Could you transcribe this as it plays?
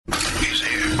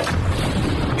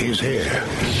here.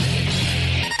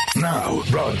 Now,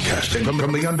 broadcasting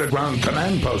from the underground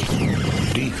command post,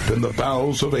 deep in the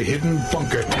bowels of a hidden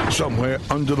bunker, somewhere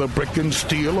under the brick and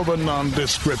steel of a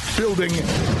nondescript building,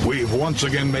 we've once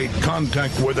again made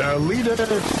contact with our leader,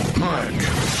 Mark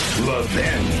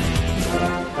Levin.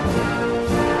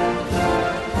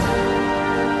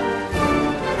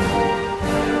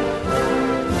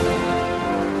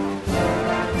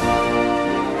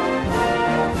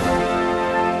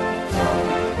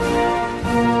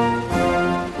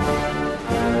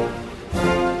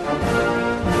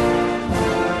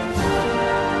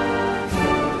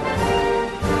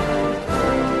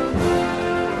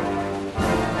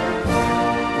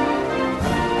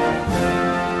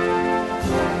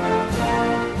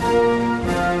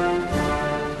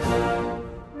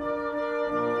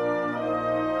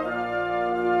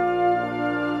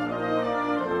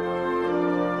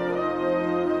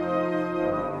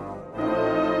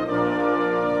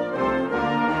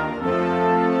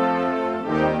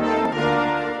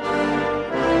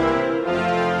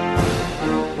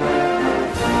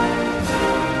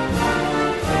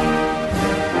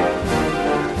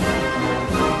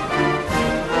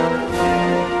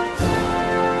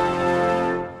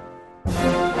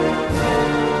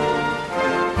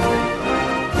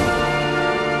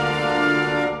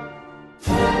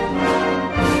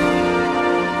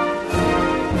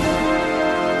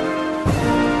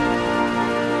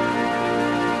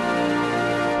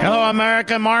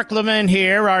 America, Mark Levin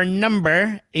here. Our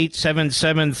number,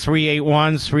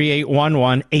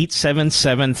 877-381-3811,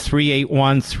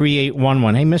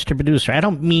 877-381-3811. Hey, Mr. Producer, I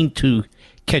don't mean to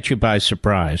catch you by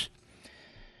surprise,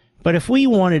 but if we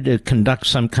wanted to conduct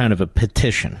some kind of a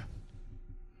petition,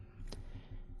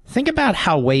 think about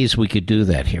how ways we could do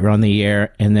that here on the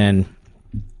air, and then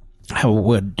how it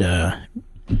would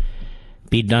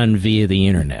be done via the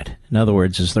internet. In other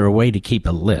words, is there a way to keep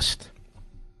a list?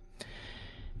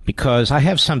 Because I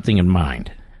have something in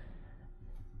mind.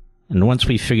 And once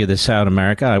we figure this out,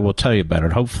 America, I will tell you about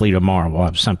it. Hopefully tomorrow we'll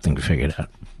have something figured out.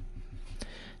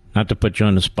 Not to put you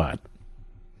on the spot.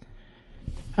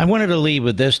 I wanted to leave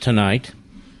with this tonight.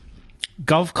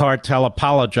 Gulf Cartel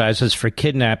apologizes for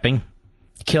kidnapping,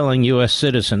 killing U.S.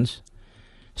 citizens,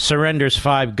 surrenders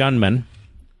 5 gunmen.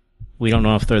 We don't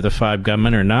know if they're the 5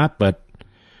 gunmen or not, but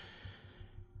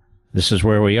this is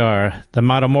where we are. The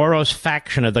Matamoros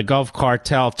faction of the Gulf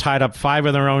Cartel tied up 5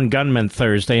 of their own gunmen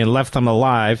Thursday and left them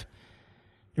alive.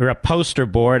 They're a poster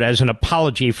board as an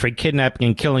apology for kidnapping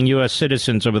and killing U.S.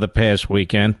 citizens over the past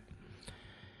weekend.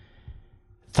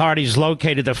 Authorities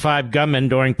located the 5 gunmen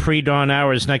during pre-dawn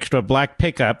hours next to a black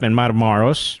pickup in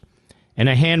Matamoros. In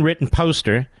a handwritten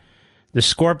poster, the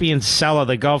Scorpion cell of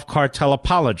the Gulf Cartel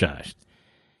apologized,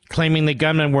 claiming the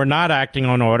gunmen were not acting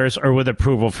on orders or with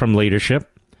approval from leadership.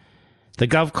 The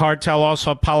Gulf Cartel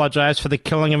also apologized for the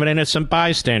killing of an innocent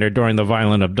bystander during the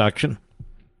violent abduction.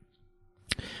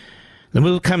 The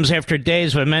move comes after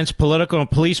days of immense political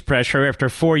and police pressure after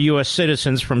 4 U.S.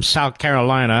 citizens from South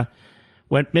Carolina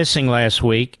went missing last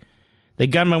week. The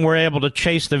gunmen were able to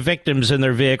chase the victims in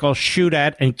their vehicle, shoot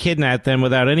at and kidnap them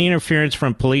without any interference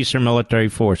from police or military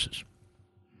forces.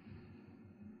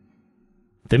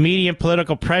 The media and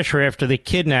political pressure after the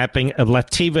kidnapping of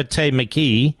Lativa Tay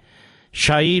McKee,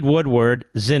 Shaeed Woodward,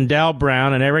 Zindell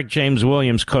Brown, and Eric James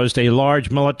Williams caused a large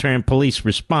military and police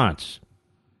response.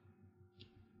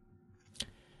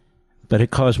 But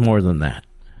it caused more than that.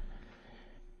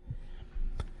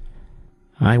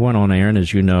 I went on air, and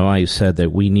as you know, I said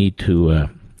that we need to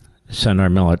send our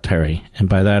military, and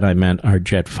by that I meant our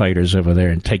jet fighters over there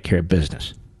and take care of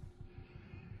business.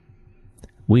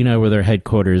 We know where their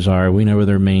headquarters are. We know where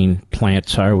their main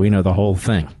plants are. We know the whole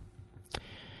thing.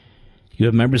 You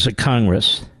have members of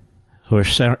Congress who are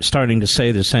starting to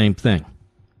say the same thing.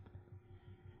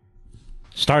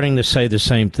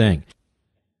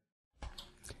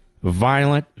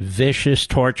 Violent, vicious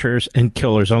torturers and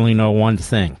killers only know one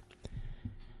thing: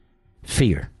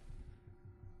 fear.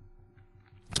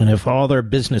 And if all their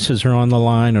businesses are on the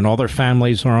line and all their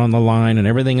families are on the line and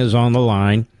everything is on the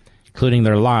line, including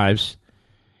their lives,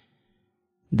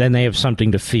 then they have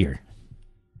something to fear.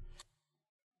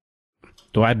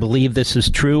 Do I believe this is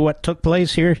true, what took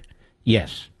place here?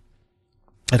 Yes.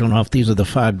 I don't know if these are the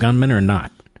 5 gunmen or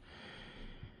not.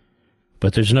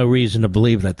 But there's no reason to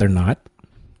believe that they're not.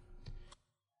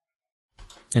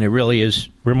 And it really is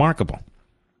remarkable.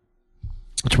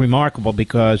 It's remarkable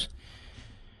because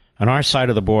on our side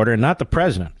of the border, not the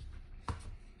president,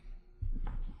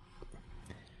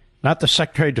 not the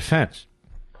Secretary of Defense,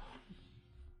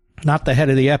 not the head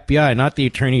of the FBI, not the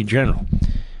Attorney General,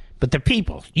 but the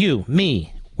people, you,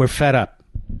 me, we're fed up.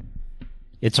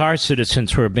 It's our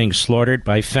citizens who are being slaughtered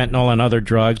by fentanyl and other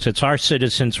drugs. It's our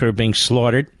citizens who are being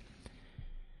slaughtered,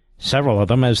 several of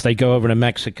them, as they go over to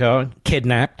Mexico,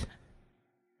 kidnapped.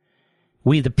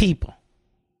 We the people.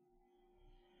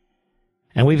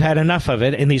 And we've had enough of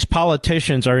it, and these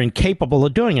politicians are incapable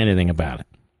of doing anything about it.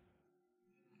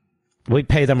 We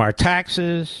pay them our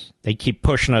taxes. They keep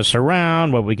pushing us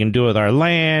around, what we can do with our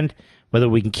land, whether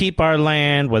we can keep our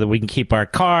land, whether we can keep our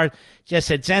cars.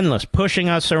 Just, it's endless. Pushing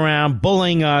us around,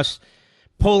 bullying us,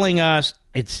 pulling us.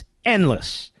 It's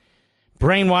endless.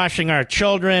 Brainwashing our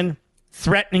children,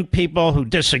 threatening people who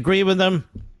disagree with them.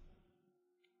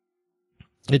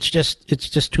 It's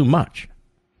just too much.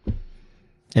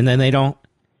 And then they don't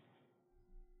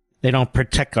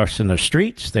protect us in the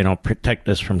streets. They don't protect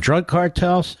us from drug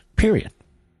cartels, period.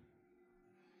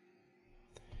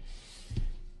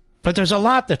 But there's a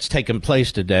lot that's taken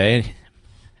place today,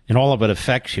 and all of it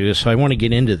affects you, so I want to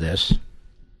get into this.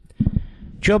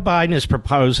 Joe Biden is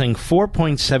proposing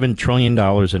 $4.7 trillion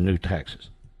in new taxes.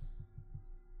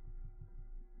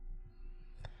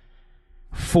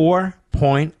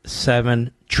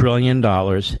 $4.7 trillion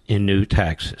in new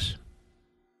taxes.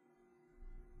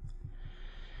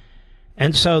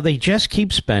 And so they just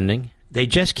keep spending, they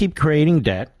just keep creating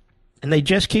debt, and they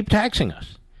just keep taxing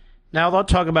us. Now they'll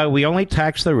talk about we only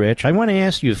tax the rich. I want to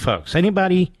ask you folks,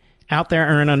 anybody out there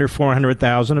earn under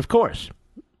 $400,000? Of course,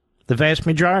 the vast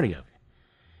majority of you.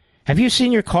 Have you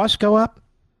seen your costs go up?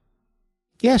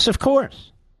 Yes, of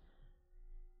course.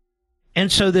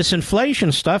 And so this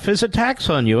inflation stuff is a tax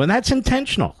on you, and that's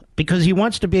intentional because he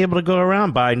wants to be able to go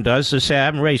around, Biden does, to say I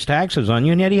haven't raised taxes on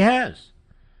you, and yet he has.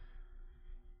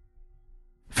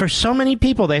 For so many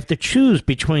people, they have to choose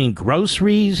between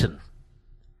groceries and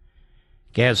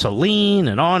gasoline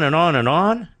and on and on and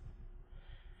on.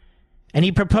 And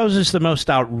he proposes the most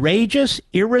outrageous,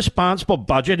 irresponsible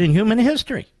budget in human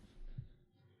history.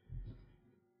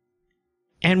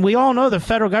 And we all know the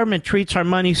federal government treats our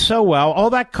money so well. All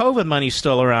that COVID money's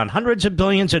still around, hundreds of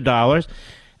billions of dollars.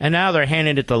 And now they're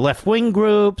handing it to left-wing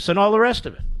groups and all the rest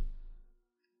of it.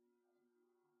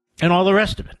 And all the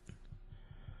rest of it.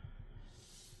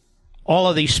 All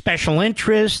of these special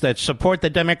interests that support the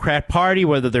Democrat Party,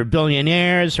 whether they're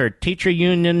billionaires or teacher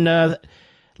union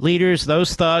leaders,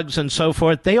 those thugs and so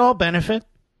forth, they all benefit.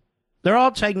 They're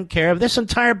all taken care of. This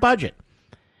entire budget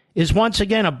is once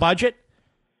again a budget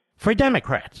for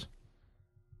Democrats,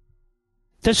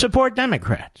 to support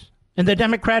Democrats and the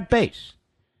Democrat base.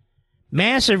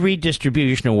 Massive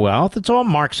redistribution of wealth. It's all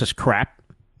Marxist crap.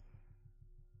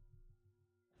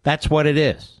 That's what it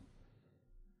is.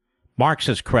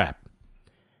 Marxist crap.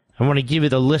 I want to give you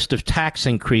the list of tax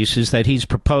increases that he's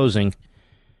proposing.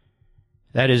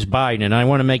 That is Biden. And I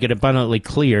want to make it abundantly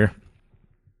clear.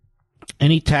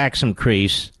 Any tax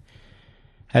increase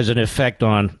has an effect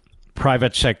on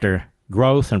private sector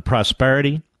growth and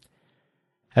prosperity,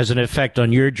 has an effect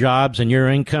on your jobs and your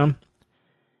income.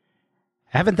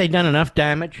 Haven't they done enough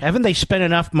damage? Haven't they spent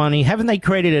enough money? Haven't they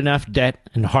created enough debt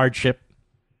and hardship?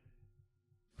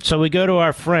 So we go to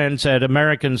our friends at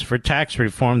Americans for Tax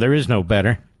Reform. There is no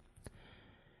better.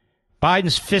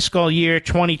 Biden's fiscal year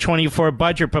 2024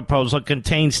 budget proposal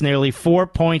contains nearly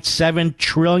 $4.7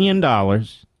 trillion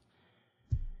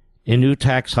in new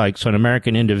tax hikes on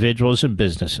American individuals and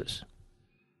businesses.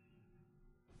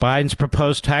 Biden's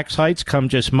proposed tax hikes come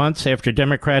just months after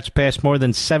Democrats passed more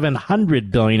than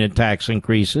 $700 billion in tax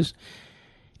increases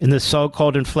in the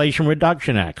so-called Inflation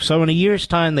Reduction Act. So in a year's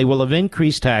time, they will have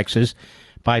increased taxes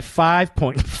by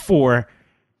 $5.4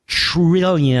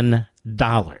 trillion.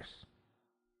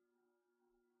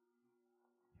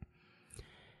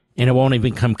 And it won't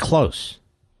even come close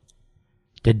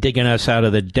to digging us out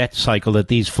of the debt cycle that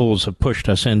these fools have pushed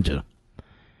us into.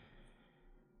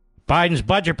 Biden's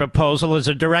budget proposal is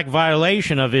a direct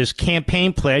violation of his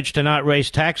campaign pledge to not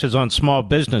raise taxes on small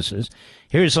businesses.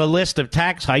 Here's a list of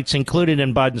tax hikes included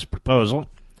in Biden's proposal.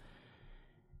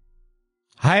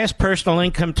 Highest personal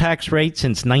income tax rate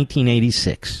since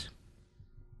 1986.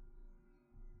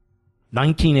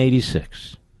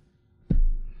 1986.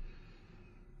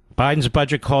 Biden's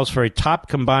budget calls for a top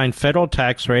combined federal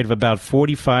tax rate of about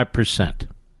 45%.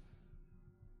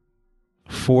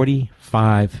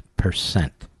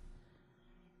 45%.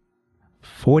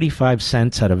 45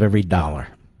 cents out of every dollar.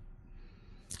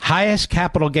 Highest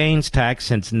capital gains tax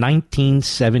since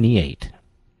 1978.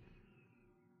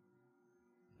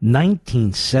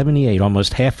 1978,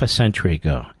 almost half a century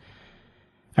ago.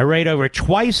 A rate over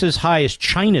twice as high as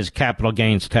China's capital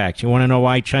gains tax. You want to know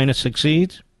why China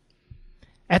succeeds?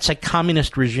 That's a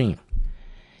communist regime.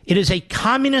 It is a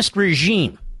communist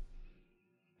regime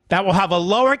that will have a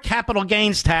lower capital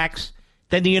gains tax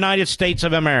than the United States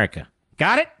of America.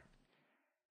 Got it?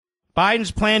 Biden's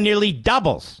plan nearly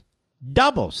doubles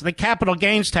the capital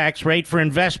gains tax rate for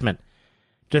investment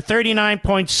to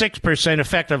 39.6%,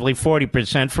 effectively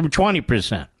 40% from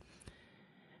 20%.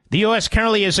 The U.S.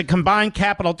 currently has a combined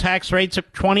capital tax rate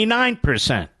of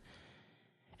 29%.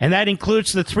 And that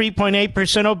includes the 3.8%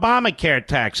 Obamacare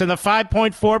tax and the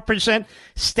 5.4%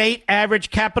 state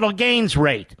average capital gains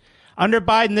rate. Under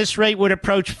Biden, this rate would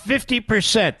approach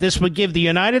 50%. This would give the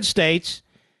United States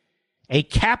a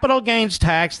capital gains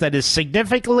tax that is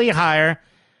significantly higher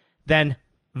than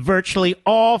virtually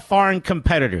all foreign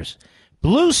competitors.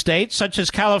 Blue states, such as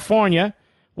California,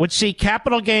 would see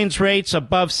capital gains rates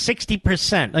above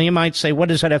 60%. Now, you might say, what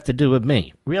does that have to do with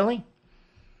me? Really?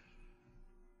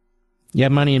 You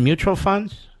have money in mutual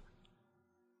funds?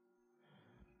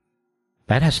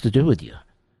 That has to do with you.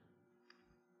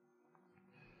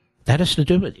 That has to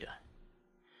do with you.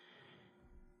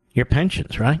 Your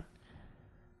pensions, right?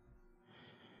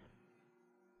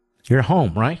 Your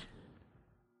home, right?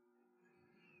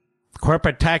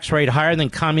 Corporate tax rate higher than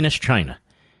communist China.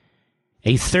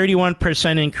 A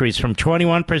 31% increase from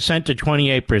 21% to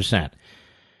 28%.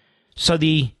 So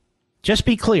just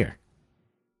be clear,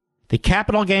 the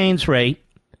capital gains rate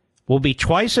will be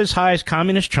twice as high as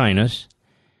communist China's.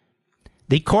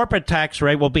 The corporate tax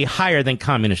rate will be higher than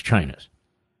communist China's.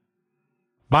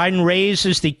 Biden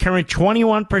raises the current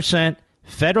 21%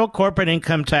 federal corporate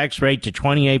income tax rate to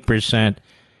 28%,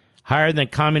 higher than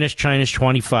communist China's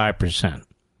 25%.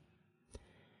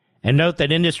 And note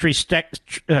that industry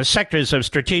sectors of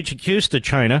strategic use to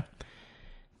China,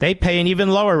 they pay an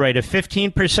even lower rate of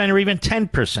 15% or even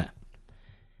 10%.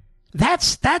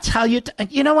 That's how you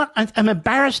know what? I'm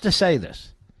embarrassed to say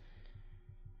this.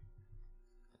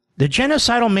 The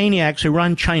genocidal maniacs who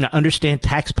run China understand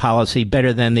tax policy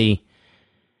better than the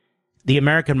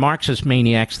American Marxist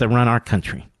maniacs that run our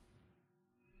country.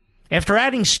 After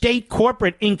adding state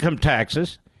corporate income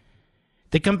taxes,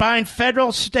 the combined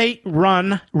federal-state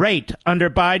run rate under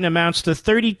Biden amounts to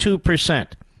 32%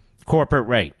 corporate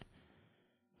rate,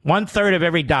 1/3 of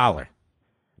every dollar.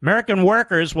 American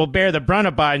workers will bear the brunt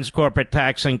of Biden's corporate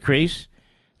tax increase.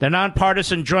 The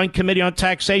nonpartisan Joint Committee on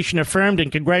Taxation affirmed in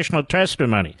congressional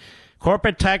testimony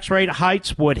corporate tax rate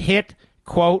hikes would hit,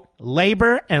 quote,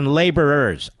 labor and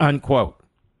laborers, unquote.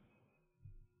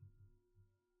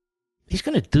 He's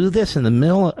going to do this in the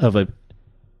middle of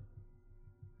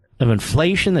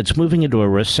inflation that's moving into a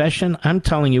recession. I'm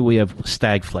telling you, we have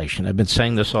stagflation. I've been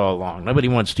saying this all along. Nobody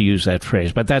wants to use that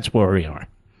phrase, but that's where we are.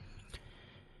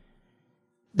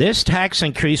 This tax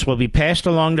increase will be passed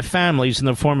along to families in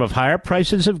the form of higher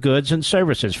prices of goods and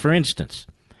services. For instance,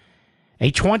 a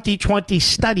 2020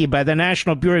 study by the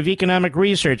National Bureau of Economic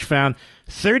Research found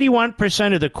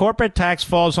 31% of the corporate tax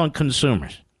falls on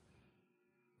consumers.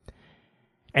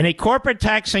 And a corporate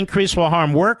tax increase will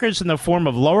harm workers in the form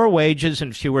of lower wages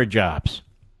and fewer jobs.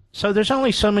 So there's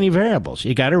only so many variables.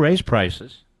 You got to raise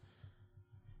prices.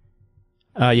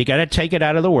 You got to take it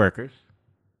out of the workers.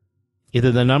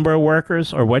 Either the number of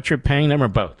workers or what you're paying them or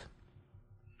both.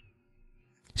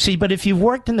 See, but if you've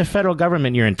worked in the federal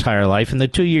government your entire life, and the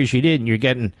 2 years you didn't, you're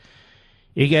getting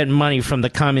money from the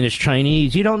communist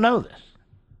Chinese, you don't know this.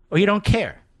 Or you don't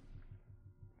care.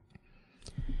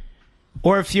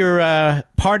 Or if you're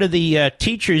part of the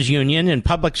teachers union and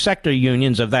public sector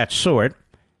unions of that sort,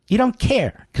 you don't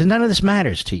care because none of this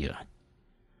matters to you.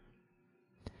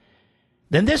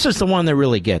 Then this is the one that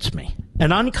really gets me.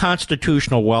 An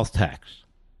unconstitutional wealth tax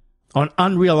on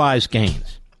unrealized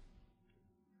gains.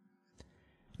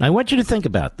 Now, I want you to think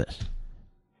about this.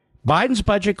 Biden's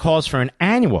budget calls for an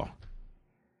annual,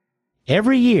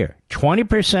 every year,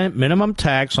 20% minimum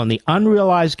tax on the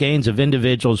unrealized gains of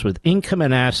individuals with income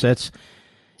and assets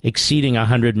exceeding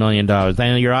 $100 million.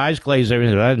 Then your eyes glaze over.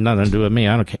 That has nothing to do with me.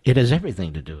 I don't care. It has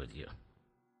everything to do with you.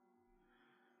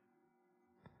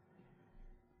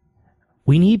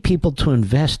 We need people to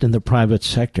invest in the private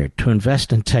sector, to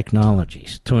invest in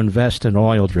technologies, to invest in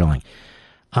oil drilling.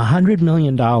 $100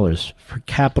 million for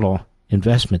capital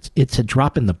investments. It's a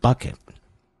drop in the bucket.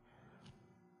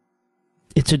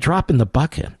 It's a drop in the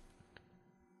bucket.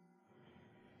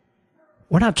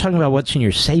 We're not talking about what's in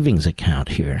your savings account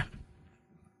here.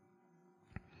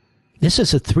 This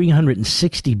is a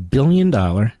 $360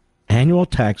 billion annual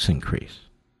tax increase.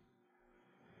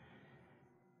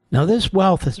 Now, this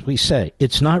wealth, as we say,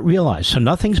 it's not realized. So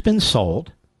nothing's been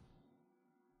sold.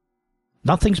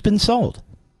 Nothing's been sold.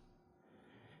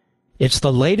 It's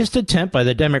the latest attempt by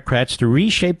the Democrats to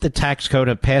reshape the tax code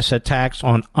and pass a tax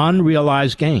on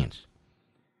unrealized gains.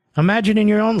 Imagine in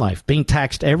your own life being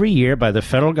taxed every year by the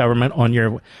federal government on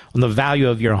the value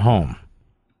of your home.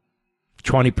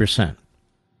 20%.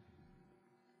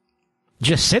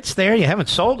 Just sits there. You haven't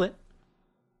sold it.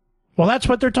 Well, that's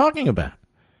what they're talking about.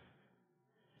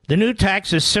 The new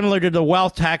tax is similar to the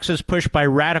wealth taxes pushed by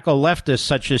radical leftists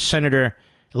such as Senator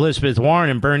Elizabeth Warren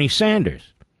and Bernie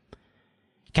Sanders.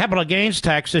 Capital gains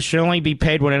taxes should only be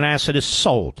paid when an asset is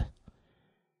sold.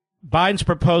 Biden's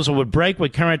proposal would break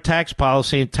with current tax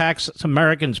policy and tax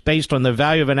Americans based on the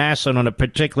value of an asset on a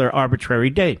particular arbitrary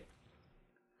date.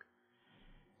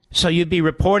 So you'd be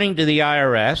reporting to the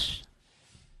IRS,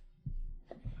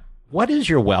 what is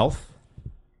your wealth?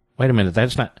 Wait a minute,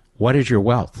 that's not, what is your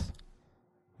wealth?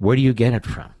 Where do you get it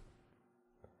from?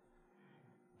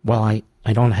 Well,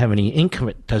 I don't have any income.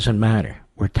 It doesn't matter.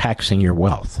 We're taxing your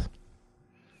wealth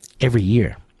every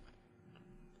year.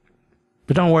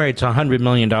 But don't worry, it's $100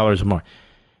 million or more.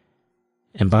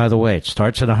 And by the way, it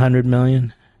starts at $100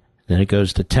 million, then it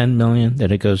goes to $10 million,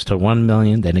 then it goes to $1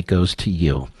 million, then it goes to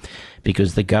you.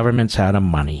 Because the government's out of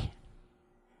money,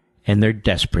 and they're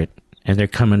desperate, and they're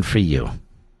coming for you.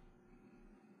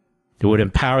 It would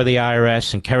empower the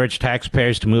IRS, encourage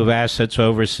taxpayers to move assets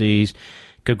overseas,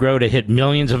 could grow to hit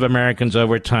millions of Americans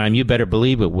over time. You better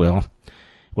believe it will.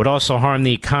 Would also harm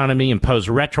the economy, impose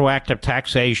retroactive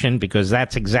taxation, because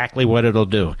that's exactly what it'll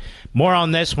do. More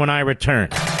on this when I return.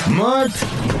 Mark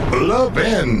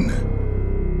Levin.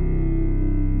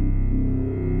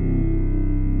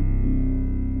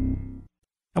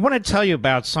 I want to tell you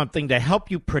about something to help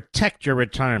you protect your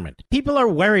retirement. People are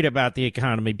worried about the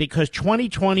economy because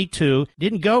 2022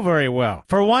 didn't go very well.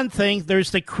 For one thing,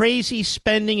 there's the crazy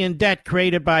spending and debt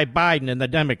created by Biden and the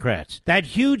Democrats. That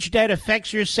huge debt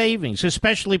affects your savings,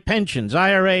 especially pensions,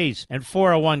 IRAs, and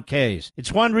 401ks.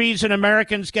 It's one reason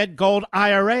Americans get gold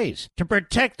IRAs, to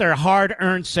protect their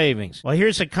hard-earned savings. Well,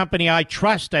 here's a company I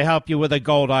trust to help you with a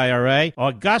gold IRA,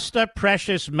 Augusta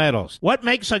Precious Metals. What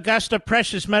makes Augusta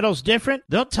Precious Metals different?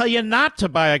 They'll tell you not to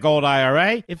buy a gold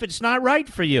IRA if it's not right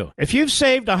for you. If you've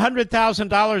saved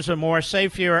 $100,000 or more, say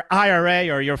for your IRA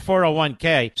or your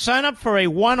 401k, sign up for a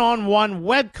one-on-one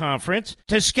web conference.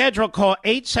 To schedule, call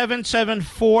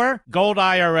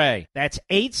 877-4-GOLD-IRA. That's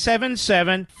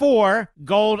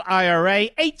 877-4-GOLD-IRA,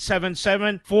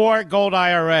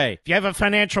 877-4-GOLD-IRA. If you have a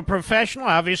financial professional,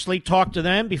 obviously talk to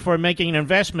them before making an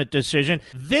investment decision.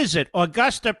 Visit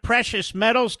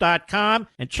AugustaPreciousMetals.com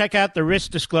and check out the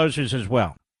risk disclosures as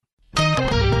well.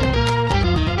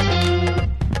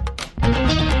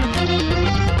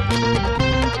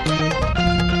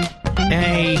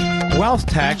 A wealth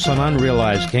tax on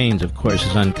unrealized gains, of course,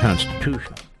 is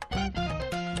unconstitutional.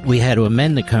 We had to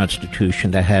amend the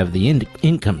Constitution to have the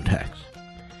income tax.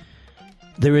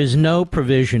 There is no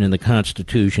provision in the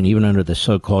Constitution, even under the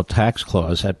so-called tax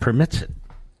clause, that permits it.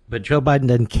 But Joe Biden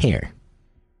doesn't care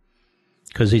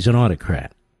because he's an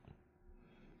autocrat.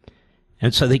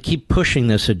 And so they keep pushing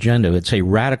this agenda. It's a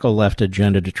radical left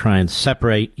agenda to try and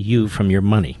separate you from your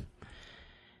money.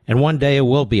 And one day it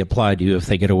will be applied to you if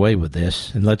they get away with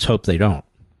this, and let's hope they don't.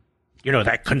 You know,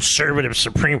 that conservative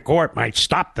Supreme Court might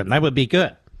stop them. That would be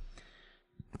good.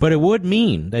 But it would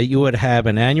mean that you would have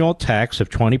an annual tax of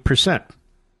 20%.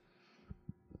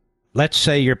 Let's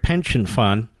say your pension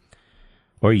fund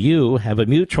or you have a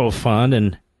mutual fund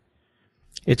and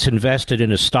it's invested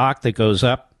in a stock that goes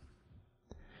up.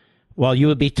 Well, you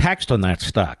would be taxed on that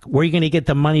stock. Where are you going to get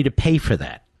the money to pay for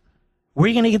that? Where are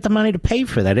you going to get the money to pay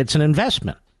for that? It's an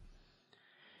investment.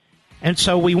 And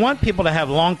so we want people to have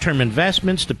long-term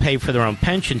investments to pay for their own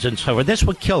pensions and so forth. This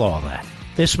would kill all that.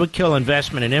 This would kill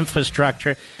investment in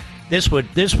infrastructure. This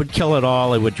would kill it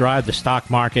all. It would drive the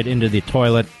stock market into the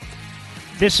toilet.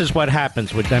 This is what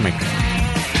happens with Democrats.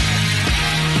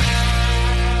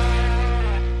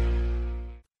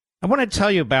 I want to tell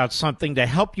you about something to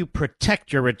help you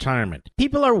protect your retirement.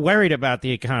 People are worried about the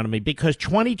economy because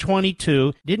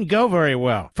 2022 didn't go very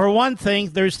well. For one thing,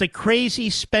 there's the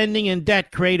crazy spending and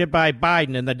debt created by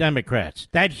Biden and the Democrats.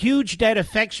 That huge debt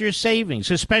affects your savings,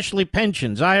 especially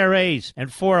pensions, IRAs, and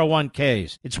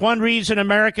 401ks. It's one reason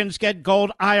Americans get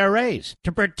gold IRAs,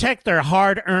 to protect their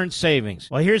hard-earned savings.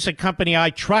 Well, here's a company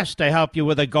I trust to help you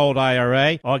with a gold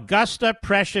IRA, Augusta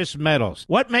Precious Metals.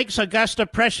 What makes Augusta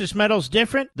Precious Metals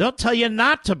different? They'll tell you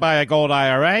not to buy a gold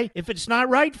IRA if it's not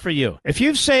right for you. If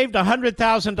you've saved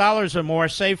 $100,000 or more,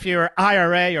 say for your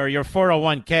IRA or your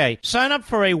 401k, sign up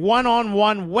for a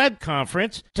one-on-one web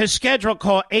conference. To schedule,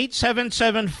 call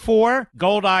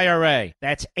 877-4-GOLD-IRA.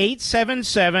 That's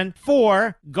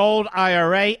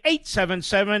 877-4-GOLD-IRA,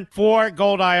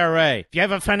 877-4-GOLD-IRA. If you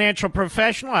have a financial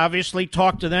professional, obviously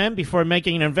talk to them before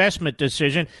making an investment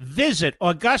decision. Visit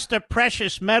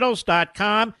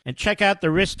AugustaPreciousMetals.com and check out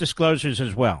the risk disclosures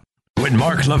as well. When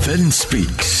Mark Levin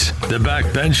speaks, the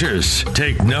backbenchers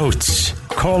take notes.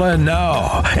 Call in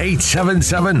now,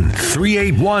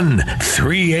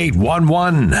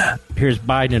 877-381-3811. Here's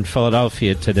Biden in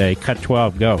Philadelphia today. Cut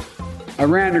 12, go. I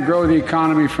ran to grow the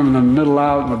economy from the middle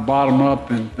out and the bottom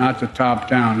up and not the top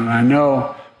down. And I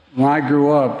know when I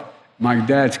grew up, my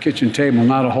dad's kitchen table,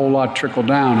 not a whole lot trickled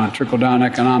down on trickle-down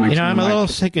economics. You know, I'm a little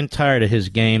sick and tired of his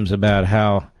games about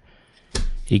how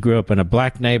he grew up in a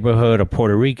black neighborhood, a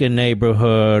Puerto Rican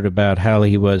neighborhood, about how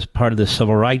he was part of the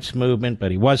civil rights movement, but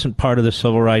he wasn't part of the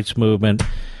civil rights movement,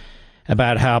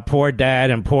 about how poor dad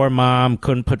and poor mom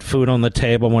couldn't put food on the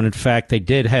table when, in fact, they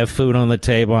did have food on the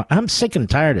table. I'm sick and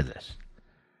tired of this.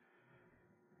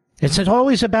 It's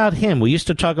always about him. We used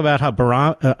to talk about how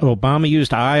Obama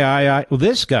used I. Well,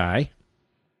 this guy,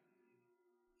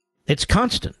 it's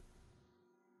constant.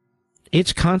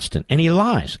 It's constant. And he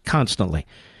lies constantly.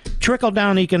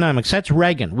 Trickle-down economics. That's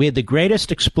Reagan. We had the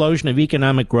greatest explosion of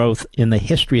economic growth in the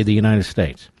history of the United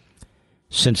States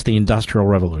since the Industrial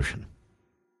Revolution.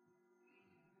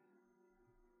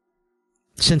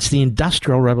 Since the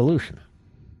Industrial Revolution.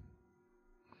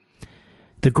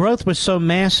 The growth was so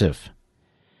massive,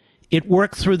 it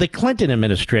worked through the Clinton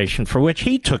administration, for which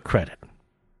he took credit.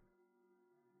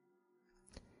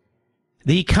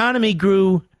 The economy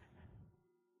grew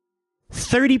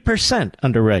 30%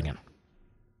 under Reagan.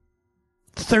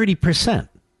 30%.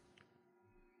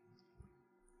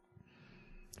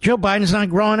 Joe Biden's not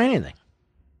growing anything.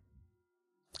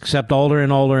 Except older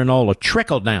and older and older.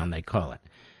 Trickle down, they call it.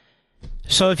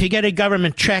 So if you get a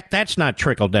government check, that's not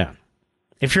trickle down.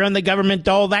 If you're on the government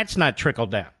dole, that's not trickle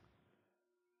down.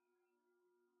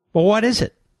 Well, what is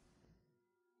it?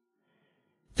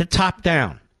 The top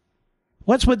down.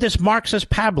 What's with this Marxist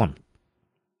pablum?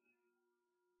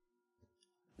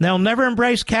 They'll never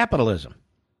embrace capitalism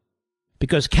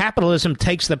because capitalism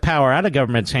takes the power out of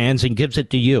government's hands and gives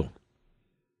it to you.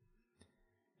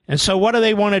 And so what do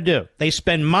they want to do? They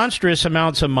spend monstrous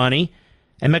amounts of money,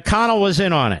 and McConnell was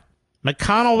in on it.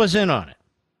 McConnell was in on it.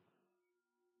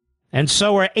 And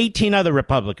so were 18 other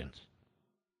Republicans.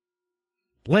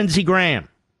 Lindsey Graham.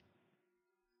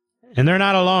 And they're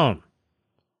not alone.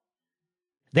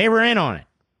 They were in on it.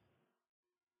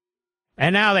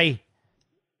 And now they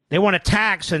want to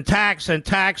tax and tax and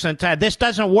tax and tax. This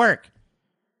doesn't work.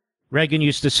 Reagan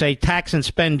used to say tax and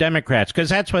spend Democrats, because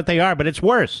that's what they are, but it's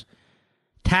worse.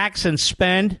 Tax and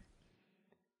spend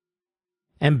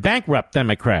and bankrupt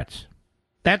Democrats.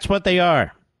 That's what they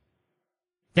are.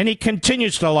 Then he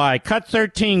continues to lie. Cut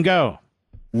 13, go.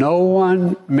 No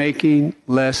one making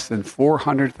less than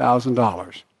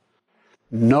 $400,000.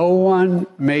 No one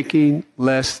making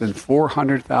less than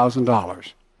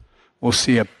 $400,000 will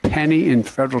see a penny in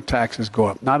federal taxes go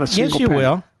up. Not a single penny. Yes, you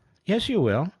will. Yes, you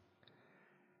will.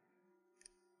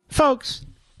 Folks,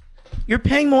 you're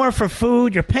paying more for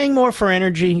food, you're paying more for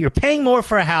energy, you're paying more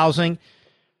for housing.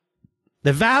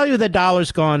 The value of the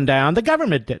dollar's gone down. The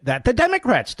government did that. The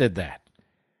Democrats did that.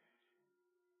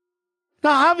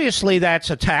 Now, obviously, that's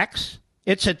a tax.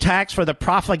 It's a tax for the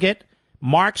profligate,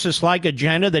 Marxist-like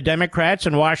agenda, the Democrats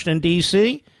in Washington,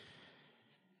 D.C.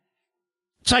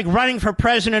 It's like running for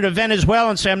president of Venezuela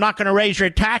and say, I'm not going to raise your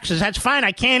taxes. That's fine.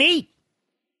 I can't eat.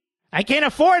 I can't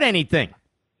afford anything.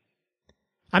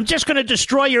 I'm just going to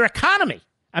destroy your economy.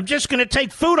 I'm just going to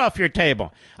take food off your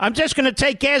table. I'm just going to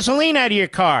take gasoline out of your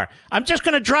car. I'm just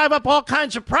going to drive up all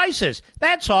kinds of prices.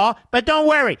 That's all. But don't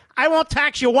worry. I won't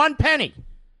tax you one penny.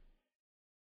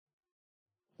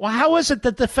 Well, how is it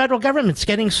that the federal government's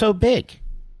getting so big?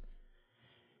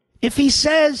 If he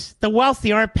says the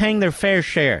wealthy aren't paying their fair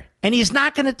share, and he's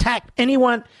not going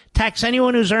to tax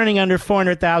anyone who's earning under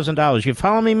 $400,000, you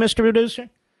follow me, Mr. Producer?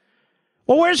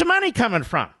 Well, where's the money coming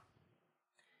from?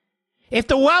 If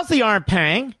the wealthy aren't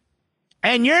paying,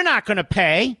 and you're not going to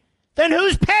pay, then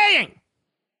who's paying?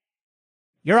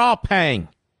 You're all paying.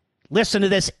 Listen to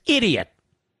this idiot,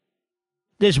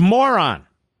 this moron.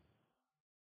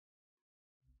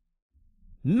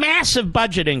 Massive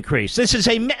budget increase. This is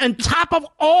on top of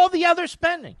all the other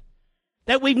spending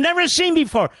that we've never seen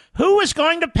before. Who is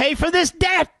going to pay for this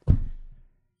debt?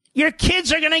 Your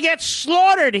kids are going to get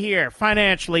slaughtered here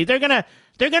financially. They're going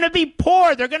to be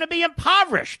poor. They're going to be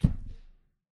impoverished.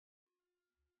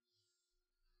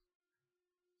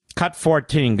 Cut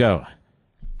 14, go.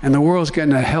 And the world's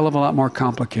getting a hell of a lot more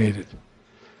complicated.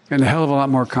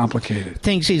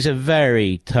 Thinks he's a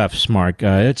very tough, smart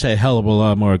guy. It's a hell of a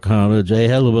lot more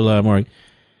complicated.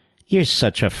 You're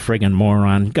such a friggin'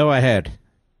 moron. Go ahead.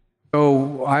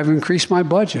 So I've increased my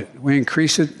budget. We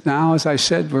increase it now, as I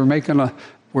said. We're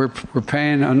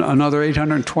paying another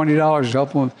 $820 to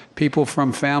help people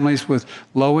from families with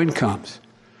low incomes.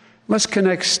 Let's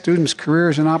connect students'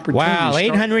 careers and opportunities. Wow,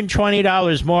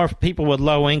 $820 more for people with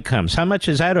low incomes. How much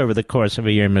is that over the course of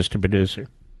a year, Mr. Producer?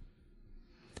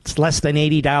 It's less than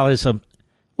 $80 a...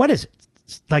 What is it?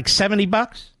 It's like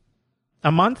 $70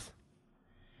 a month?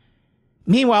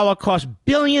 Meanwhile, it costs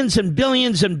billions and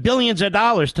billions and billions of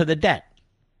dollars to the debt.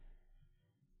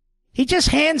 He just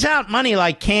hands out money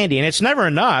like candy, and it's never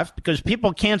enough because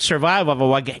people can't survive over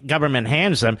what government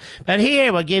hands them. But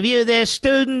here, we'll give you this.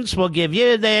 Students, we'll give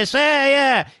you this.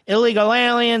 Yeah. Illegal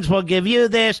aliens, we'll give you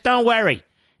this. Don't worry.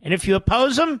 And if you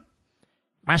oppose them,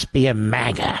 must be a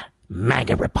MAGA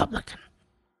Republican.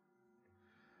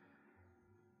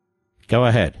 Go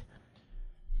ahead.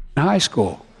 High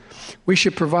school. We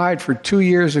should provide for 2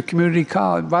 years of community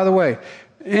college. By the way,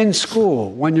 in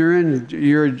school, when you're in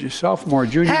your sophomore,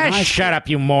 junior high school. Shut up,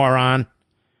 you moron.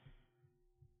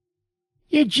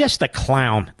 You're just a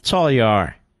clown. That's all you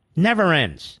are. Never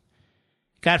ends.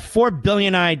 Got 4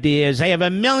 billion ideas. They have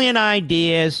 1 million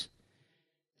ideas.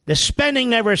 The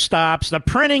spending never stops. The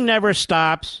printing never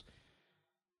stops.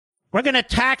 We're going to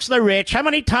tax the rich. How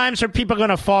many times are people going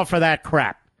to fall for that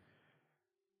crap?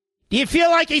 Do you feel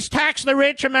like he's taxed the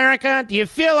rich, America? Do you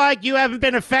feel like you haven't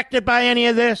been affected by any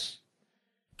of this?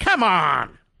 Come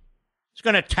on. He's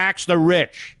going to tax the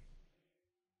rich.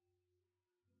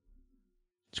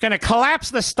 He's going to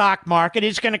collapse the stock market.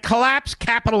 He's going to collapse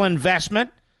capital investment.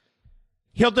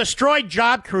 He'll destroy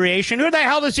job creation. Who the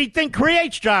hell does he think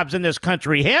creates jobs in this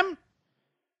country? Him?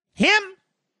 Him?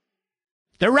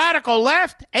 The radical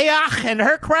left? Ayach and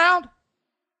her crowd?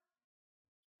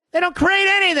 They don't create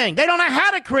anything. They don't know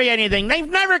how to create anything. They've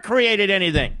never created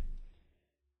anything.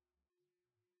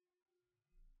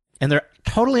 And they're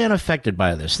totally unaffected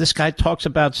by this. This guy talks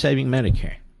about saving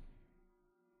Medicare.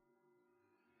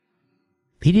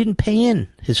 He didn't pay in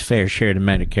his fair share to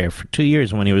Medicare for 2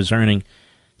 years when he was earning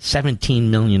 $17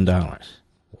 million.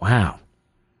 Wow.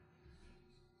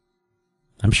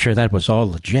 I'm sure that was all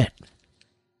legit.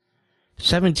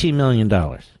 $17 million.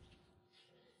 And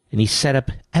he set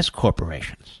up S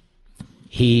corporations.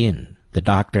 He and the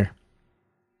doctor.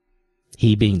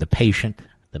 He being the patient,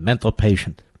 the mental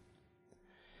patient.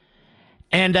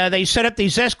 And they set up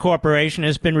these S corporations,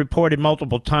 has been reported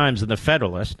multiple times in the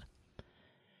Federalist.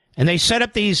 And they set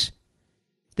up these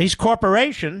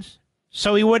corporations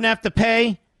so he wouldn't have to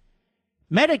pay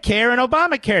Medicare and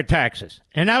Obamacare taxes.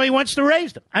 And now he wants to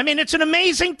raise them. I mean, it's an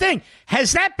amazing thing.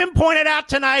 Has that been pointed out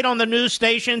tonight on the news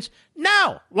stations?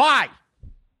 No. Why?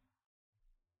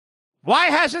 Why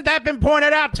hasn't that been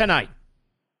pointed out tonight?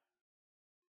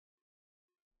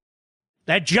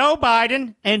 That Joe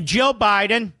Biden and Jill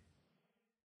Biden,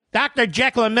 Dr.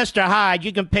 Jekyll and Mr. Hyde,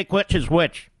 you can pick which is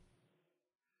which.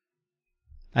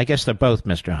 I guess they're both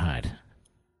Mr. Hyde.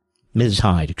 Ms.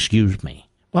 Hyde, excuse me.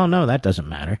 Well, no, that doesn't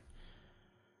matter.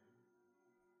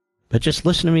 But just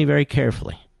listen to me very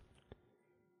carefully.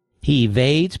 He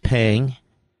evades paying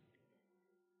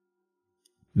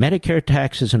Medicare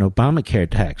taxes and Obamacare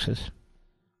taxes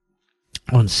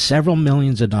on several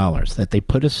millions of dollars that they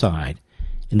put aside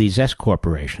in these S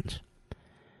corporations.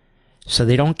 So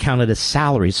they don't count it as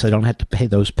salaries, so they don't have to pay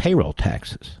those payroll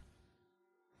taxes.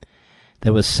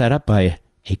 That was set up by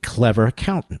a clever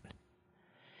accountant.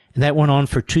 And that went on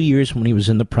for 2 years when he was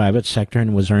in the private sector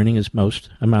and was earning his most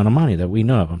amount of money that we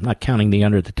know of. I'm not counting the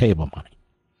under-the-table money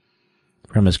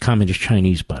from his communist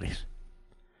Chinese buddies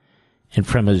and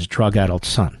from his drug-addled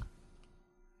son.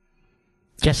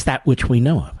 Just that which we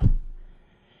know of.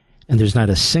 And there's not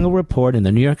a single report in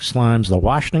the New York Slimes, the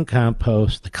Washington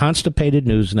Compost, the Constipated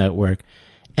News Network,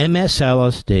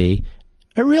 MSLSD,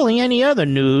 or really any other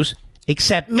news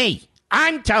except me.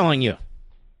 I'm telling you.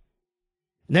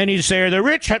 And then you say the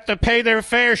rich have to pay their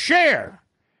fair share.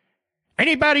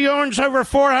 Anybody who earns over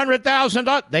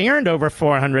 $400,000, they earned over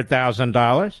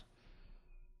 $400,000.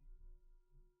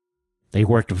 They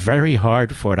worked very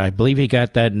hard for it. I believe he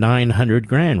got that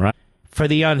 $900,000, right? For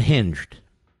the unhinged.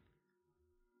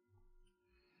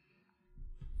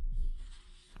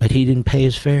 But he didn't pay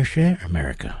his fair share,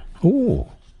 America. Ooh.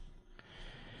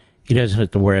 He doesn't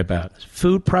have to worry about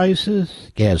food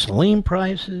prices, gasoline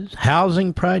prices,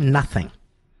 housing price, nothing.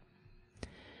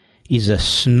 He's a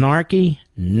snarky,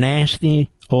 nasty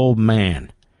old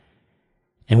man.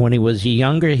 And when he was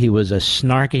younger, he was a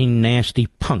snarky, nasty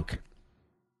punk.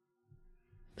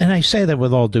 And I say that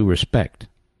with all due respect.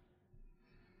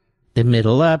 The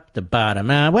middle up, the bottom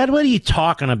out. What are you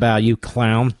talking about, you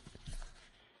clown?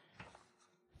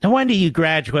 No wonder you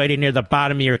graduated near the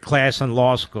bottom of your class in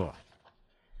law school.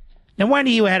 No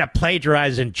wonder you had to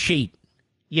plagiarize and cheat,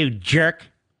 you jerk.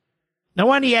 No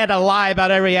wonder you had to lie about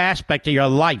every aspect of your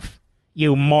life,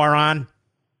 you moron.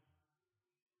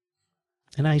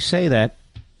 And I say that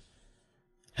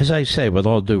As I say, with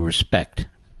all due respect.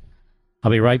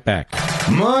 I'll be right back.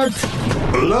 Mark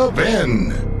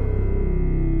Levin.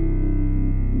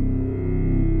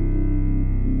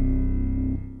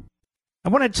 I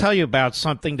want to tell you about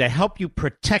something to help you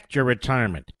protect your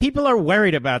retirement. People are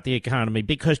worried about the economy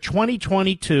because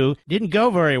 2022 didn't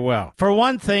go very well. For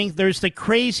one thing, there's the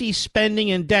crazy spending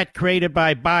and debt created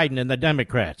by Biden and the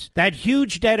Democrats. That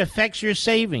huge debt affects your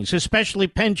savings, especially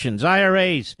pensions,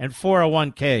 IRAs, and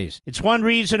 401ks. It's one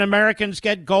reason Americans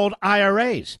get gold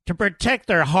IRAs, to protect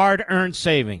their hard-earned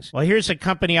savings. Well, here's a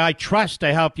company I trust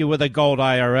to help you with a gold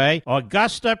IRA,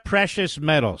 Augusta Precious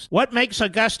Metals. What makes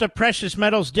Augusta Precious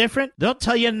Metals different? They'll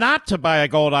tell you not to buy a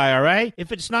gold IRA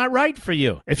if it's not right for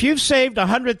you. If you've saved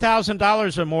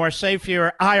 $100,000 or more, say for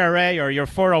your IRA or your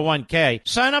 401k,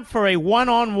 sign up for a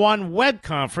one-on-one web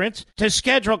conference. To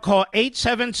schedule, call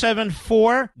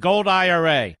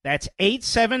 877-4-GOLD-IRA. That's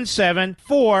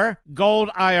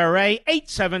 877-4-GOLD-IRA,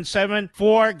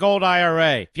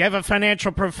 877-4-GOLD-IRA. If you have a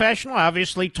financial professional,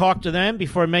 obviously talk to them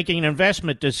before making an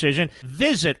investment decision.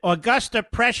 Visit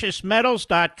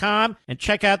AugustaPreciousMetals.com and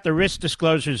check out the risk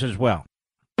disclosures as well.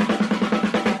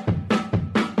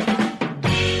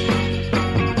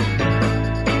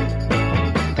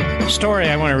 Story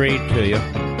I want to read to you,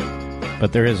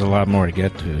 but there is a lot more to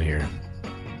get to here.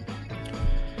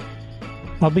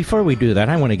 Well, before we do that,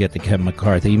 I want to get to Kevin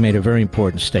McCarthy. He made a very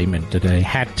important statement today.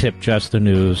 Hat tip Just the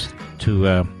News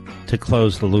to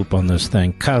close the loop on this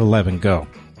thing. Cut 11, go.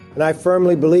 And I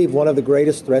firmly believe one of the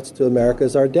greatest threats to America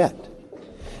is our debt.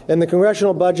 And the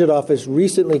Congressional Budget Office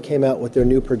recently came out with their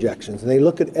new projections, and they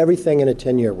look at everything in a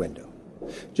 10-year window.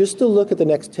 Just to look at the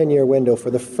next 10-year window, for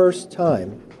the first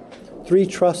time, 3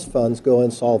 trust funds go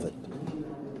insolvent.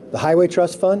 The Highway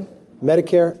Trust Fund,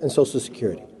 Medicare, and Social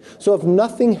Security. So if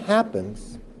nothing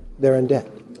happens, they're in debt.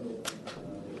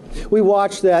 We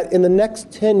watch that in the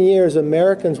next 10 years,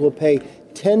 Americans will pay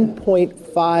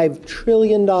 $10.5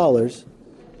 trillion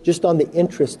just on the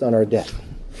interest on our debt.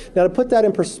 Now, to put that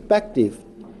in perspective,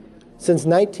 since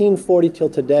 1940 till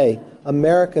today,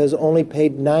 America has only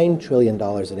paid $9 trillion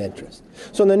in interest.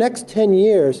 So in the next 10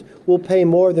 years, we'll pay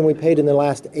more than we paid in the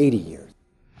last 80 years.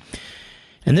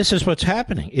 And this is what's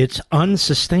happening. It's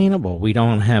unsustainable. We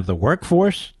don't have the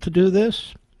workforce to do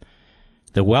this.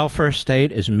 The welfare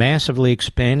state is massively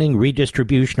expanding.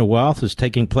 Redistribution of wealth is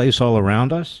taking place all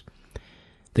around us.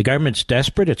 The government's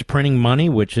desperate. It's printing money,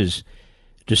 which is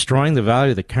destroying the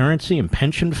value of the currency and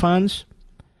pension funds.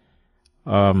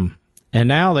 And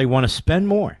now they want to spend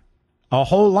more, a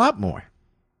whole lot more.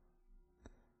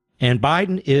 And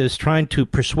Biden is trying to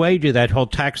persuade you that he'll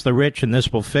tax the rich and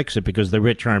this will fix it because the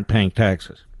rich aren't paying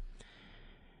taxes.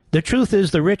 The truth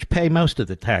is the rich pay most of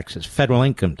the taxes, federal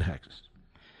income taxes.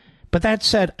 But that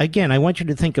said, again, I want you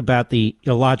to think about the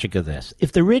illogic of this.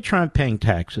 If the rich aren't paying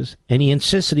taxes, and he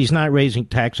insists that he's not raising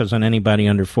taxes on anybody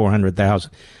under $400,000,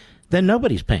 then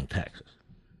nobody's paying taxes.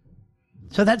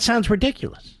 So that sounds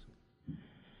ridiculous.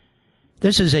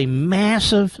 This is a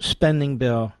massive spending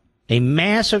bill, a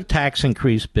massive tax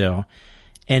increase bill,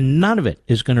 and none of it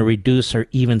is going to reduce or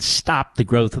even stop the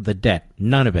growth of the debt.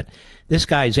 None of it. This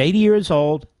guy's 80 years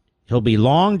old. He'll be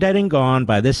long dead and gone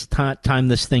by this time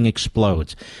this thing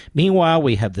explodes. Meanwhile,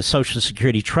 we have the Social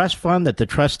Security Trust Fund that the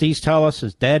trustees tell us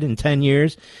is dead in 10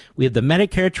 years. We have the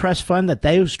Medicare Trust Fund that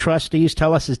those trustees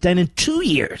tell us is dead in 2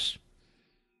 years.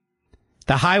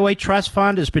 The Highway Trust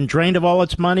Fund has been drained of all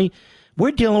its money.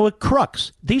 We're dealing with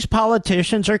crooks. These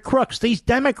politicians are crooks. These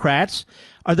Democrats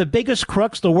are the biggest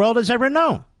crooks the world has ever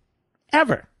known.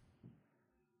 Ever.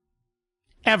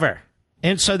 Ever.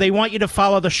 And so they want you to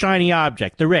follow the shiny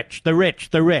object, the rich, the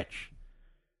rich, the rich.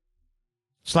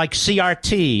 It's like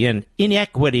CRT and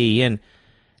inequity and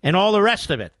all the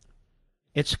rest of it.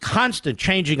 It's constant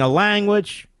changing of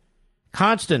language,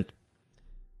 constant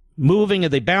moving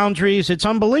of the boundaries. It's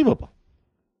unbelievable.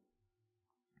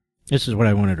 This is what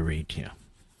I wanted to read to you.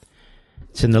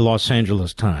 It's in the Los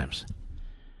Angeles Times.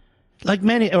 Like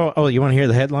many, you want to hear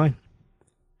the headline?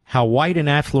 How white and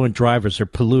affluent drivers are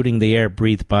polluting the air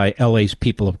breathed by LA's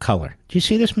people of color. Do you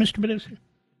see this, Mr. Producer?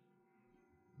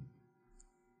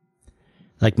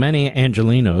 Like many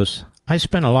Angelenos, I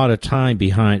spent a lot of time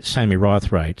behind, Sammy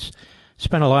Roth writes,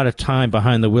 spent a lot of time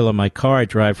behind the wheel of my car. I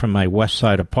drive from my west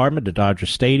side apartment to Dodger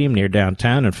Stadium near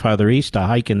downtown and farther east to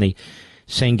hike in the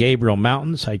San Gabriel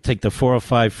Mountains. I take the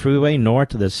 405 freeway north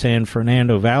to the San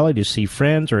Fernando Valley to see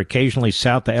friends, or occasionally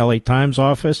south to LA Times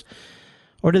office,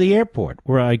 or to the airport,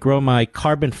 where I grow my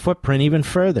carbon footprint even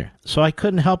further. So I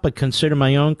couldn't help but consider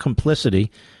my own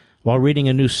complicity while reading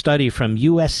a new study from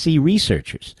USC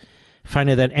researchers,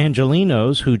 finding that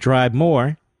Angelenos who drive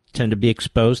more tend to be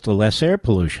exposed to less air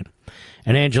pollution.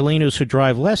 and Angelenos who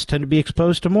drive less tend to be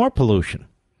exposed to more pollution.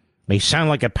 May sound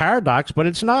like a paradox, but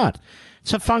it's not.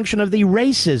 It's a function of the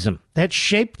racism that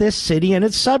shaped this city and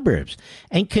its suburbs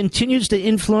and continues to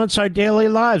influence our daily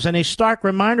lives, and a stark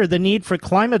reminder of the need for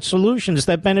climate solutions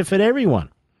that benefit everyone.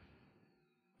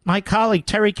 My colleague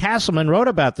Terry Castleman wrote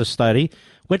about the study,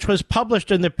 which was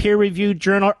published in the peer-reviewed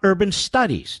journal Urban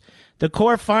Studies. The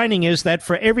core finding is that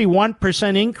for every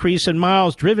 1% increase in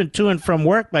miles driven to and from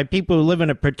work by people who live in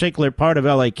a particular part of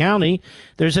LA County,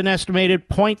 there's an estimated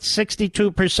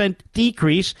 0.62%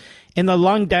 decrease in the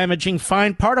lung-damaging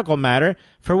fine particle matter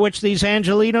for which these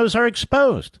Angelenos are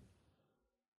exposed.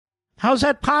 How's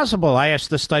that possible? I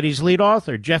asked the study's lead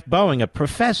author, Jeff Boeing, a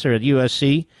professor at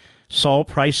USC Sol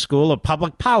Price School of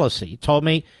Public Policy. He told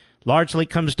me largely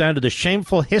comes down to the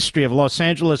shameful history of Los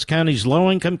Angeles County's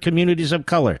low-income communities of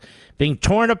color being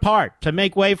torn apart to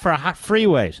make way for hot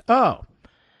freeways. Oh,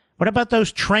 what about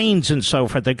those trains and so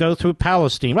forth that go through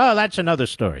Palestine? Well, that's another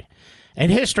story.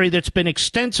 And history that's been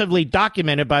extensively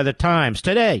documented by the Times.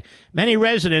 Today, many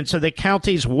residents of the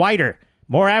county's whiter,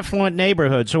 more affluent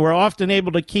neighborhoods who are often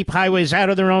able to keep highways out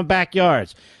of their own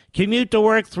backyards commute to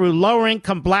work through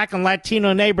lower-income black and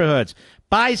Latino neighborhoods,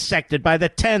 bisected by the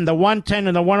 10, the 110,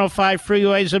 and the 105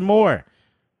 freeways and more.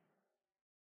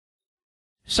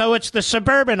 So it's the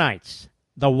suburbanites,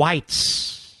 the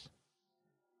whites,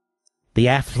 the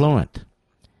affluent,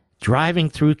 driving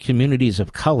through communities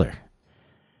of color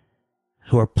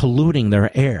who are polluting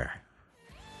their air.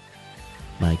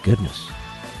 My goodness.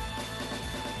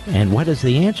 And what is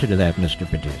the answer to that, Mr.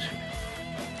 Producer?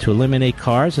 To eliminate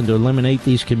cars and to eliminate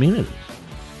these communities.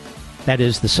 That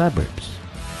is the suburbs.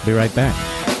 Be right back.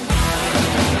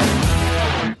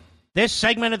 This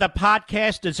segment of the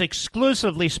podcast is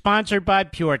exclusively sponsored by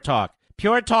Pure Talk.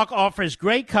 Pure Talk offers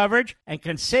great coverage and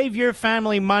can save your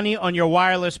family money on your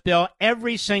wireless bill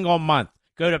every single month.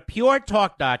 Go to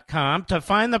puretalk.com to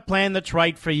find the plan that's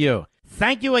right for you.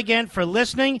 Thank you again for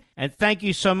listening, and thank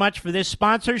you so much for this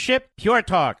sponsorship, Pure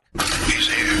Talk. He's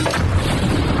here.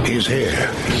 He's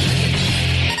here.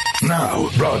 Now,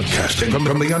 broadcasting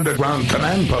from the underground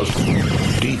command post,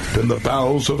 deep in the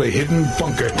bowels of a hidden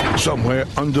bunker, somewhere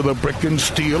under the brick and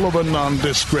steel of a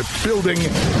nondescript building,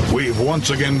 we've once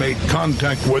again made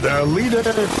contact with our leader,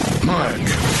 Mark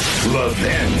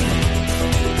Levin.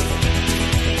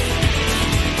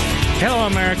 Hello,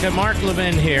 America. Mark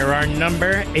Levin here. Our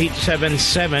number,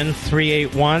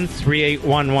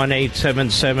 877-381-3811,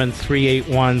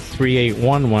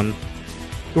 877-381-3811.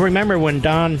 You remember when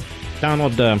Donald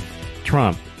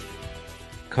Trump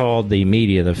called the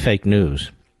media the fake news,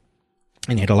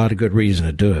 and he had a lot of good reason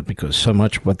to do it because so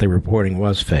much of what they were reporting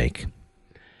was fake.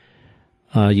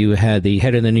 You had the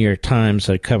head of the New York Times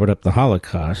that covered up the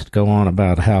Holocaust go on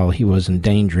about how he was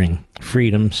endangering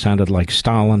freedom, sounded like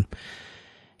Stalin,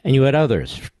 and you had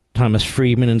others, Thomas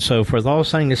Friedman and so forth, all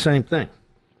saying the same thing.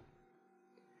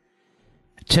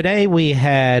 Today we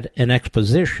had an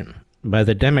exposition by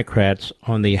the Democrats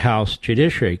on the House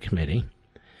Judiciary Committee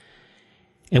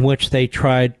in which they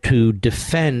tried to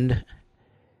defend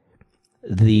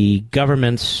the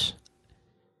government's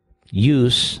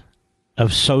use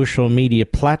of social media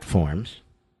platforms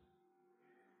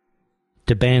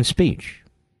to ban speech.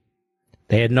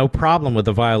 They had no problem with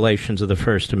the violations of the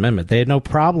First Amendment. They had no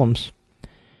problems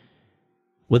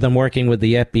with them working with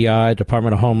the FBI,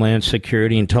 Department of Homeland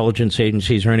Security, intelligence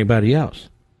agencies, or anybody else.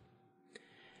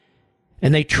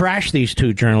 And they trashed these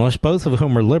two journalists, both of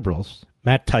whom are liberals,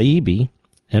 Matt Taibbi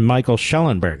and Michael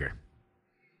Schellenberger.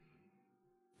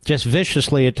 Just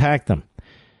viciously attacked them.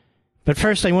 But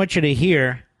first, I want you to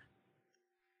hear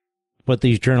what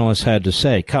these journalists had to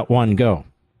say. Cut one, go.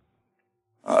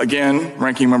 Again,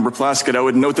 Ranking Member Plaskett, I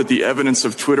would note that the evidence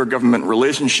of Twitter-government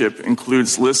relationship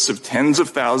includes lists of tens of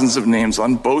thousands of names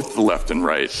on both the left and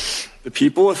right. The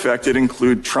people affected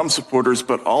include Trump supporters,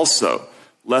 but also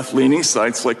left-leaning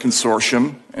sites like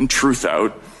Consortium and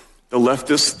Truthout, the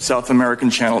leftist South American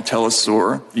channel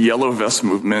Telesur, the Yellow Vest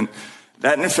movement.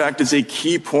 That, in fact, is a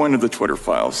key point of the Twitter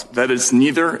files, that it's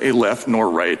neither a left nor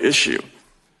right issue.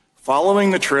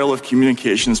 Following the trail of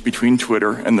communications between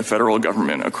Twitter and the federal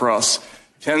government across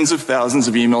tens of thousands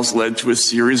of emails led to a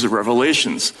series of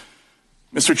revelations.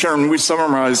 Mr. Chairman, we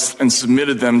summarized and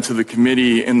submitted them to the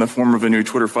committee in the form of a new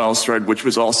Twitter files thread, which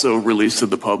was also released to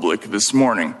the public this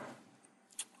morning.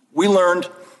 We learned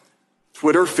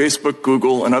Twitter, Facebook,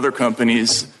 Google, and other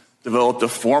companies developed a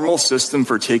formal system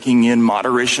for taking in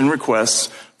moderation requests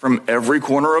from every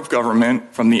corner of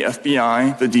government, from the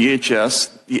FBI, the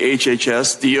DHS, the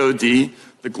HHS, DOD,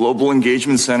 the Global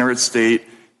Engagement Center at State,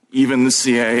 even the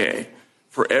CIA.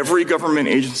 For every government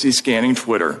agency scanning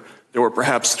Twitter, there were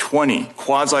perhaps 20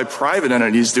 quasi-private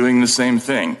entities doing the same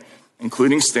thing,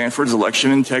 including Stanford's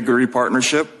Election Integrity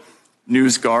Partnership,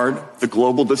 NewsGuard, the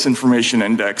Global Disinformation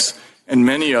Index, and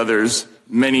many others,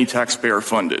 many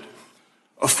taxpayer-funded.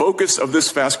 A focus of this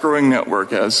fast-growing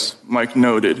network, as Mike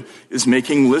noted, is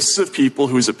making lists of people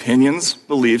whose opinions,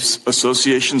 beliefs,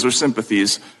 associations, or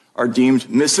sympathies are deemed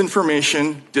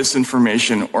misinformation,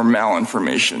 disinformation, or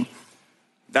malinformation.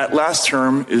 That last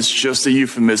term is just a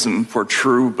euphemism for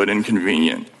true but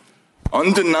inconvenient.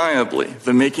 Undeniably,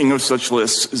 the making of such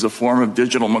lists is a form of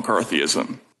digital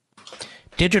McCarthyism.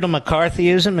 Digital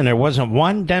McCarthyism, and there wasn't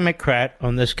one Democrat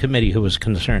on this committee who was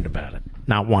concerned about it.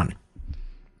 Not one.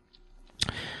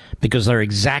 Because they're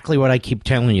exactly what I keep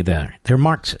telling you there. They're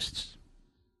Marxists.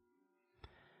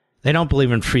 They don't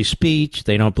believe in free speech.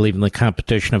 They don't believe in the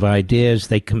competition of ideas.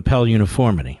 They compel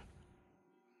uniformity.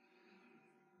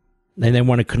 And they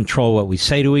want to control what we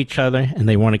say to each other, and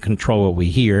they want to control what we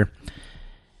hear.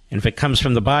 And if it comes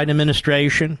from the Biden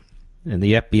administration, and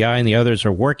the FBI and the others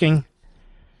are working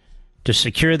to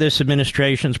secure this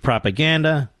administration's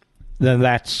propaganda, then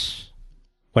that's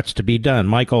what's to be done.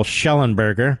 Michael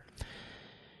Schellenberger,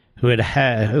 who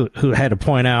had to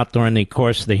point out during the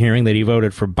course of the hearing that he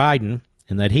voted for Biden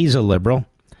and that he's a liberal,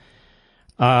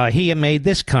 he had made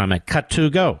this comment, cut to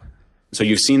go. So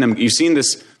you've seen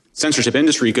this censorship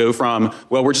industry go from,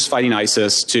 well, we're just fighting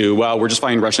ISIS, to, well, we're just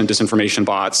fighting Russian disinformation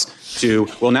bots, to,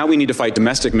 well, now we need to fight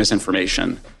domestic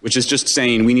misinformation, which is just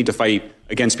saying we need to fight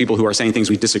against people who are saying things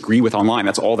we disagree with online.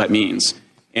 That's all that means.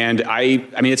 And I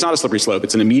mean, it's not a slippery slope.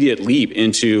 It's an immediate leap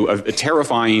into a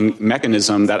terrifying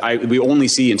mechanism that we only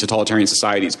see in totalitarian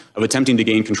societies of attempting to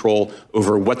gain control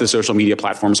over what the social media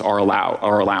platforms are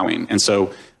allowing. And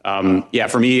so,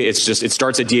 for me, it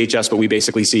starts at DHS, but we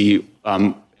basically see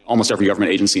almost every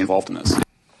government agency involved in this.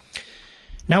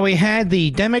 Now, we had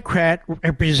the Democrat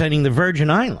representing the Virgin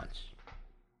Islands,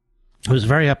 who was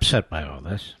very upset by all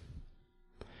this.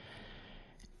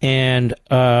 And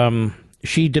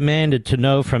she demanded to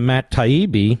know from Matt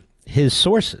Taibbi his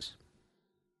sources.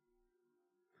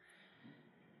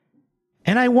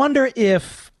 And I wonder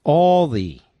if all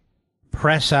the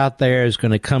press out there is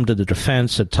going to come to the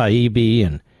defense of Taibbi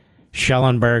and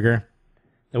Schellenberger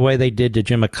the way they did to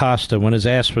Jim Acosta when his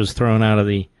ass was thrown out of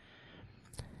the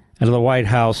White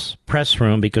House press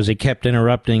room because he kept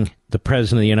interrupting the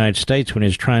President of the United States when he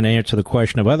was trying to answer the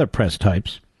question of other press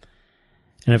types.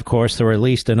 And, of course, there were at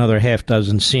least another half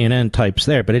dozen CNN types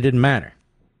there, but it didn't matter.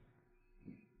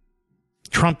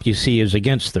 Trump, you see, is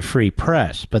against the free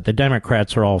press, but the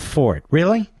Democrats are all for it.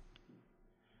 Really?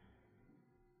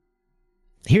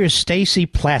 Here's Stacey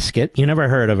Plaskett. You never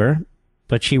heard of her,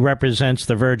 but she represents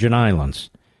the Virgin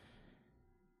Islands.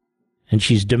 And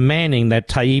she's demanding that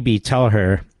Taibbi tell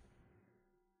her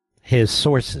his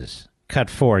sources. Cut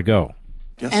 4, go.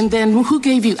 Yes. And then who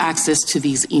gave you access to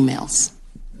these emails?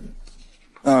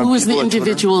 Who was the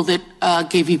individual that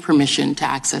gave you permission to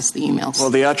access the emails?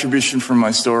 Well, the attribution from my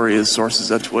story is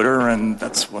sources at Twitter, and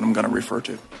that's what I'm going to refer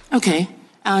to. Okay.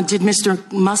 Did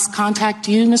Mr. Musk contact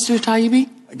you, Mr. Taibbi?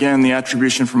 Again, the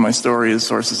attribution from my story is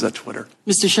sources at Twitter.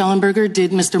 Mr. Schellenberger,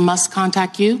 did Mr. Musk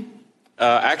contact you?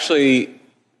 Actually,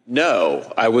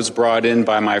 no. I was brought in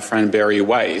by my friend Barry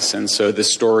Weiss, and so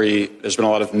this story, there's been a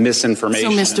lot of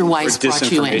misinformation. So Mr. Weiss brought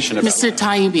you in. Mr.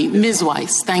 Taibbi, Ms.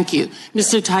 Weiss, thank you.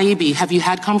 Mr. Taibbi, have you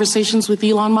had conversations with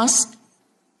Elon Musk?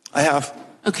 I have.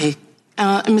 Okay.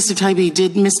 Mr. Taibbi,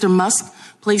 did Mr. Musk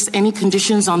place any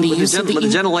conditions on the use of the Would the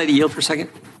gentlelady yield for a second?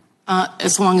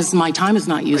 As long as my time is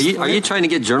not used. Are you trying to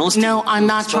get journalists? No, I'm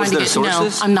not trying to get.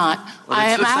 Sources? No, I'm not. Well, I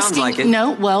am asking. Like it.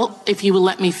 No, well, if you will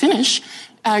let me finish.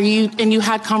 You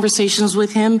had conversations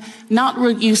with him.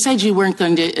 You said you weren't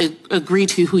going to agree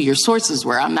to who your sources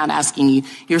were. I'm not asking you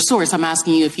your source. I'm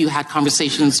asking you if you had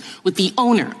conversations with the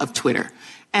owner of Twitter.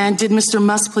 And did Mr.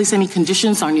 Musk place any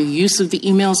conditions on your use of the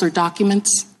emails or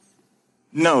documents?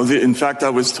 No. In fact, I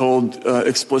was told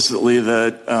explicitly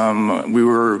that we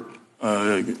were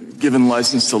given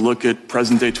license to look at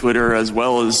present-day Twitter as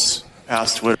well as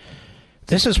past Twitter.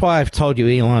 This is why I've told you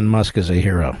Elon Musk is a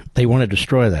hero. They want to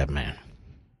destroy that man.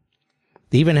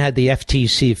 They even had the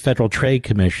FTC, Federal Trade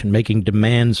Commission, making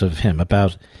demands of him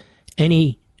about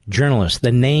any journalist,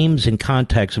 the names and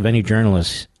contacts of any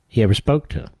journalists he ever spoke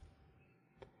to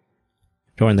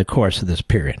during the course of this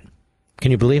period.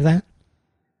 Can you believe that?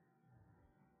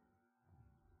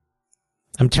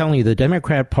 I'm telling you, the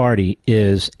Democrat Party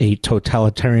is a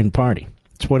totalitarian party.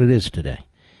 It's what it is today.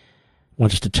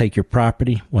 Wants to take your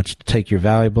property, wants to take your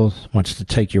valuables, wants to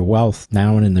take your wealth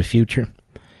now and in the future.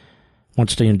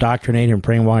 Wants to indoctrinate and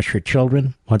brainwash your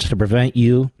children, wants to prevent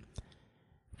you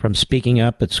from speaking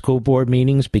up at school board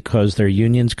meetings because their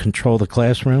unions control the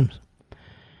classrooms.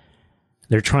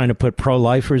 They're trying to put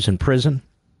pro-lifers in prison.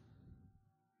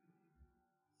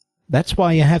 That's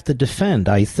why you have to defend,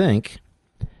 I think,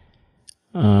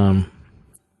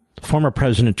 former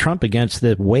President Trump against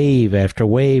the wave after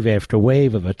wave after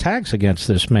wave of attacks against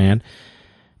this man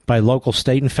by local,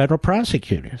 state, and federal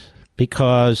prosecutors.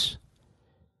 Because,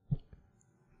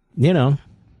 you know,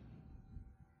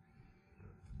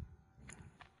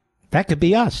 that could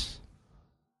be us.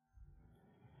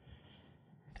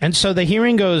 And so the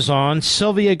hearing goes on.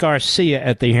 Sylvia Garcia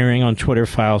at the hearing on Twitter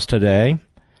Files today.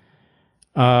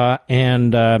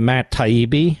 And Matt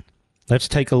Taibbi. Let's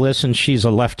take a listen. She's a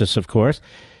leftist, of course.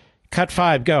 Cut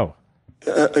 5, go.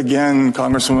 Again,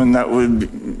 Congresswoman, that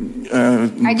would...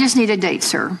 I just need a date,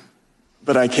 sir.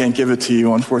 But I can't give it to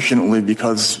you, unfortunately,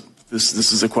 because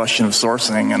this is a question of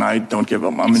sourcing, and I don't give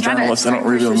up. I'm a journalist. I don't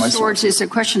reveal my sources. It's a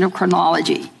question of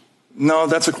chronology. No,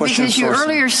 that's a question of sourcing. Because you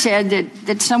earlier said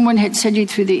that someone had sent you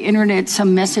through the internet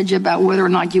some message about whether or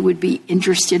not you would be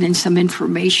interested in some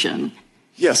information.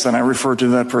 Yes, and I refer to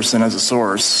that person as a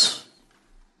source.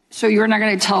 So you're not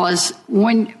going to tell us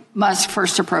when Musk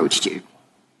first approached you?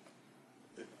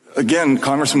 Again,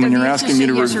 Congressman, you're asking me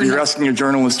to you're asking a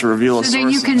journalist to reveal a source. So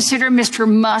then you consider Mr.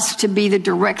 Musk to be the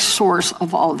direct source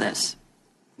of all this?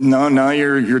 No, now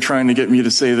you're trying to get me to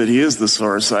say that he is the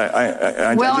source.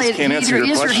 I just can't answer your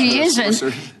question. Well, he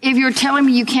isn't. If you're telling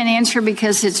me you can't answer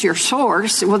because it's your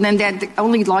source, well, then the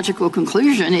only logical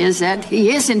conclusion is that he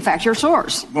is, in fact, your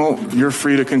source. Well, you're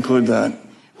free to conclude that.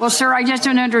 Well, sir, I just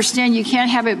don't understand. You can't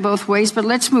have it both ways, but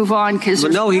let's move on. Because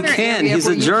no, he can. He's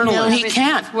a journalist. No, he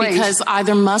can't, because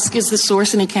either Musk is the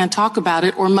source and he can't talk about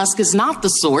it, or Musk is not the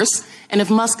source. And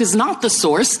if Musk is not the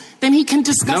source, then he can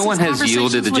discuss. No one has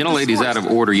yielded. The gentlelady's out of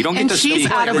order. You don't get to speak.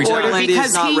 She's out of order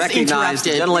because he's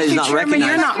interrupted. The gentlelady's not recognized.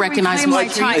 You're not recognized.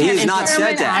 He has not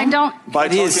said that. I don't.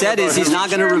 What he has said is he's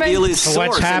not going to reveal his source. So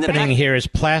what's happening here is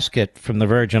Plaskett from the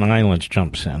Virgin Islands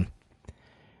jumps in.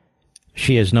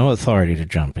 She has no authority to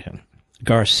jump in.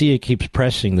 Garcia keeps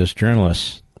pressing this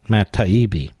journalist, Matt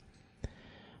Taibbi,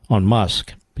 on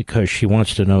Musk because she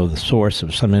wants to know the source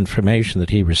of some information that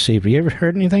he received. Have you ever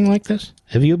heard anything like this?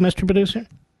 Have you, Mr. Producer?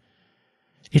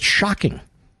 It's shocking.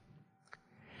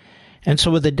 And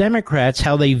so with the Democrats,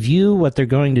 how they view what they're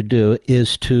going to do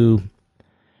is to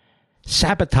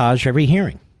sabotage every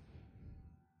hearing.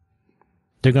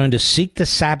 They're going to seek to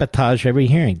sabotage every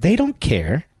hearing. They don't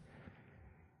care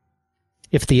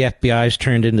if the FBI is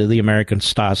turned into the American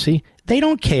Stasi. They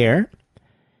don't care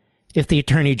if the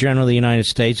Attorney General of the United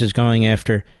States is going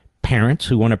after parents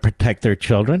who want to protect their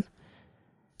children.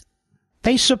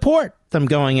 They support them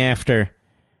going after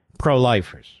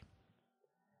pro-lifers.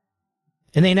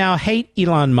 And they now hate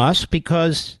Elon Musk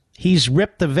because he's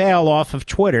ripped the veil off of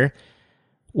Twitter,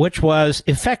 which was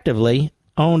effectively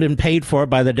owned and paid for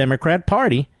by the Democrat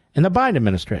Party and the Biden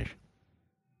administration.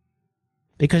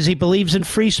 Because he believes in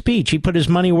free speech. He put his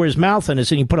money where his mouth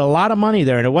is, and he put a lot of money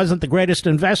there, and it wasn't the greatest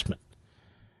investment.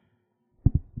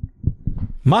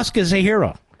 Musk is a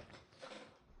hero.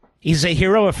 He's a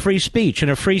hero of free speech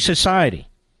and a free society.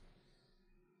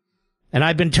 And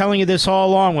I've been telling you this all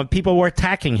along when people were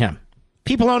attacking him.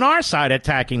 People on our side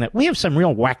attacking that. We have some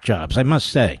real whack jobs, I must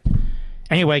say.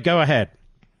 Anyway, go ahead.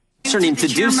 Him to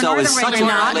do so is such a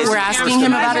We're asking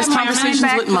him about his conversations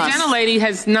with Musk. The gentlelady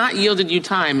has not yielded you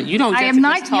time. You don't get I have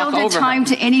not yielded time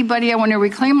to anybody. I want to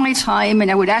reclaim my time,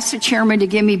 and I would ask the chairman to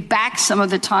give me back some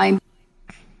of the time.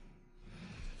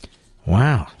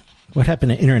 Wow. What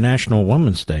happened to International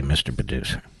Women's Day, Mr.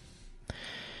 Producer?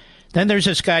 Then there's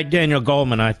this guy, Daniel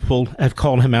Goldman. I've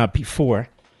called him out before.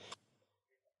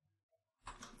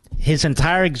 His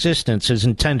entire existence is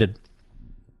intended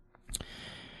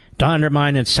to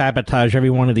undermine and sabotage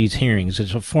every one of these hearings.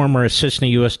 As a former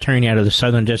assistant U.S. attorney out of the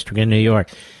Southern District in New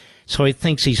York. So he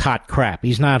thinks he's hot crap.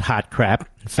 He's not hot crap.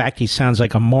 In fact, he sounds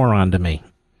like a moron to me.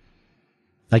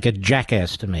 Like a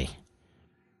jackass to me.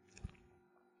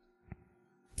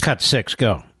 Cut 6,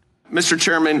 go. Mr.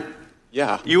 Chairman,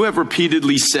 you have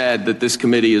repeatedly said that this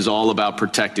committee is all about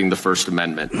protecting the First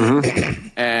Amendment. Mm-hmm.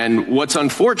 And what's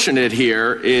unfortunate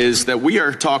here is that we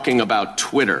are talking about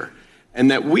Twitter,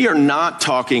 and that we are not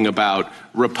talking about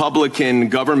Republican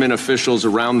government officials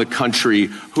around the country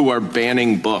who are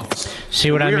banning books.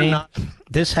 See what I mean?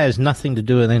 This has nothing to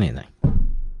do with anything.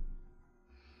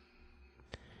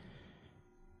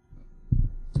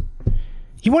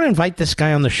 You want to invite this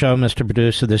guy on the show, Mr.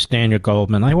 Producer, this Daniel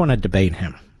Goldman? I want to debate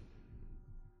him.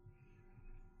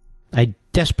 I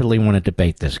desperately want to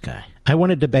debate this guy. I want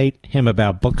to debate him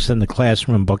about books in the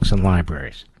classroom, books in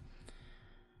libraries.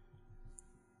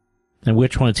 And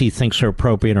which ones he thinks are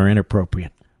appropriate or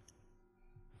inappropriate.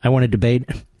 I want to debate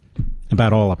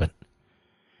about all of it.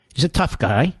 He's a tough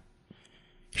guy.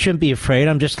 Shouldn't be afraid.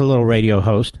 I'm just a little radio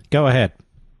host. Go ahead.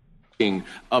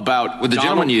 About would the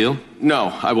gentleman yield?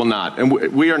 No, I will not. And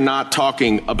we are not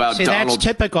talking about Donald. That's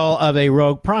typical of a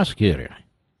rogue prosecutor.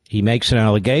 He makes an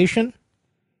allegation.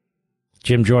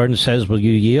 Jim Jordan says, will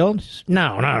you yield?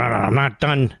 No, I'm not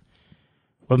done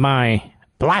with my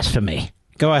blasphemy.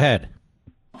 Go ahead.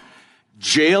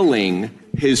 Jailing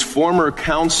his former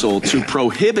counsel to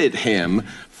prohibit him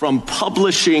from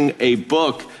publishing a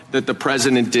book that the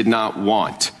president did not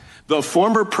want. The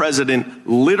former president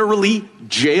literally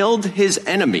jailed his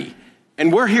enemy.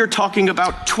 And we're here talking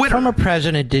about Twitter. The former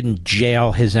president didn't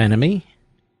jail his enemy.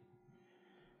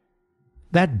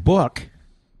 That book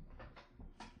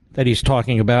that he's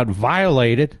talking about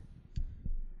violated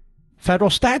federal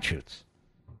statutes.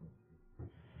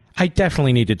 I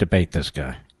definitely need to debate this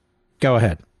guy. Go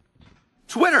ahead.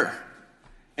 Twitter.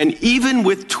 And even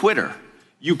with Twitter,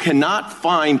 you cannot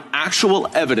find actual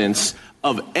evidence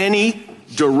of any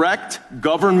direct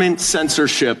government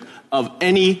censorship of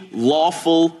any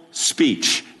lawful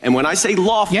speech. And when I say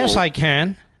lawful... Yes, I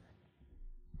can.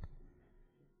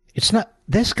 It's not...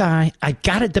 This guy, I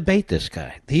got to debate this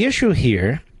guy. The issue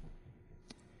here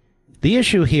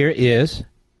is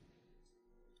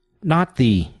not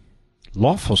the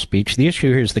lawful speech. The issue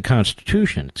here is the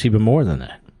Constitution. It's even more than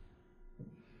that.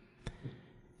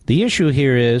 The issue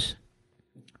here is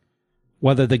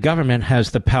whether the government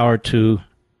has the power to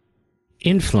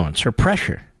influence or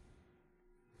pressure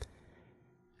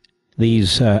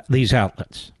these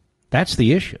outlets. That's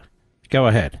the issue. Go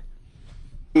ahead.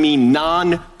 Mean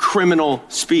non-criminal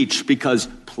speech, because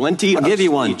plenty of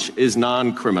speech is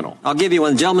non-criminal. I'll give you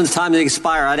one. The gentleman's time to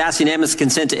expire. I'd ask unanimous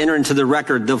consent to enter into the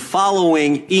record the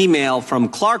following email from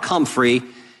Clark Humphrey,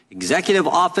 Executive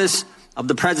Office of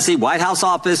the Presidency, White House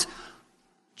Office,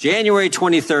 January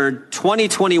 23rd,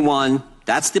 2021.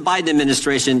 That's the Biden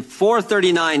administration,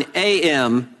 4:39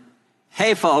 a.m.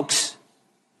 Hey, folks.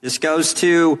 This goes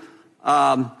to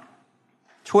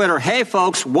Twitter. Hey,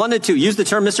 folks, wanted to use the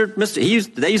term they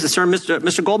used the term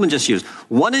Mr. Goldman just used.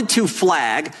 Wanted to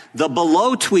flag the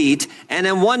below tweet, and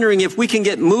I'm wondering if we can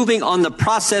get moving on the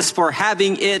process for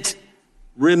having it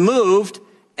removed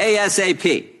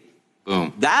ASAP.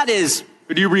 Boom. That is.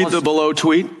 Could you read the below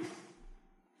tweet?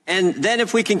 And then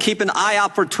if we can keep an eye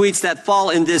out for tweets that fall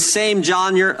in this same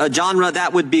genre,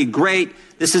 that would be great.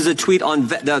 This is a tweet on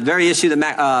the very issue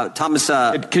that Thomas.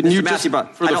 Can you just,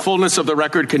 for the fullness of the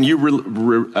record, can you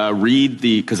read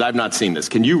because I've not seen this.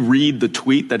 Can you read the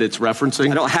tweet that it's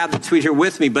referencing? I don't have the tweet here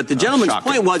with me, but the gentleman's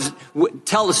point was,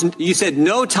 tell us. You said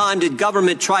no time did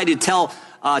government try to tell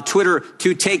Twitter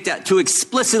to take that, to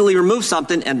explicitly remove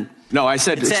something, and no, I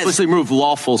said explicitly remove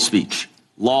lawful speech.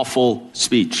 Lawful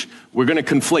speech. We're going to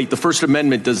conflate. The First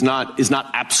Amendment is not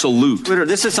absolute. Twitter,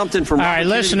 this is something from... All right,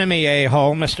 listen to me,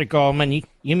 a-hole, Mr. Goldman.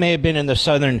 You may have been in the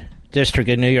Southern District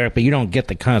of New York, but you don't get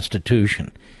the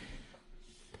Constitution.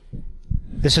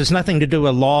 This has nothing to do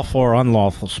with lawful or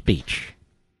unlawful speech.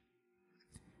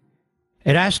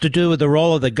 It has to do with the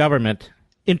role of the government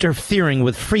interfering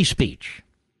with free speech.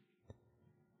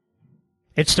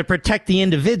 It's to protect the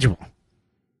individual.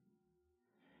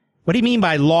 What do you mean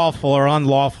by lawful or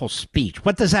unlawful speech?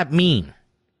 What does that mean?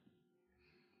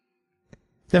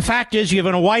 The fact is, you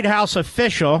have a White House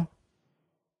official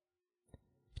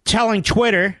telling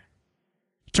Twitter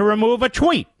to remove a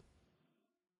tweet.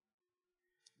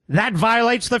 That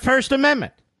violates the First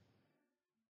Amendment.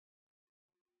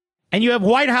 And you have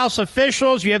White House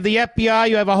officials, you have the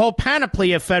FBI, you have a whole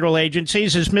panoply of federal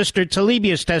agencies, as Mr. Taibbi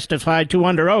has testified to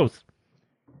under oath,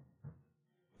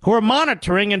 who are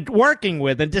monitoring and working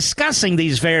with and discussing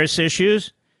these various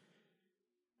issues,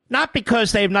 not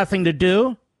because they have nothing to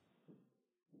do,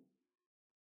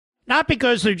 not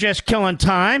because they're just killing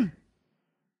time,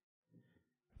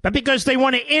 but because they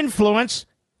want to influence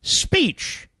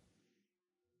speech.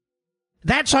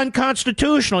 That's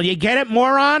unconstitutional. You get it,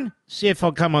 moron? See if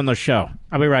he'll come on the show.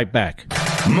 I'll be right back.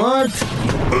 Mark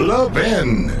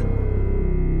Levin.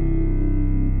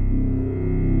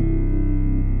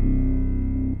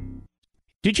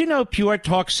 Did you know Pure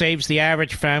Talk saves the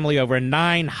average family over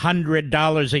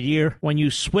 $900 a year when you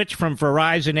switch from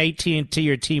Verizon, AT&T,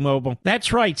 or T-Mobile?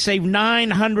 That's right, save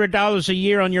 $900 a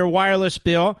year on your wireless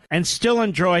bill and still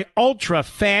enjoy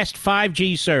ultra-fast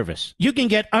 5G service. You can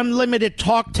get unlimited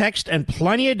talk, text, and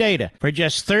plenty of data for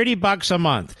just $30 a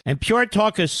month. And Pure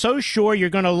Talk is so sure you're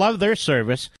going to love their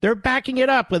service, they're backing it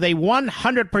up with a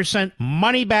 100%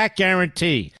 money-back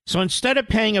guarantee. So instead of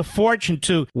paying a fortune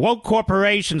to woke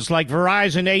corporations like Verizon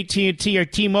Verizon, AT&T, or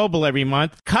T-Mobile every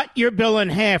month, cut your bill in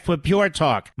half with Pure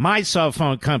Talk, my cell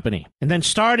phone company. And then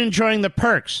start enjoying the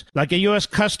perks, like a U.S.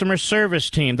 customer service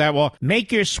team that will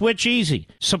make your switch easy,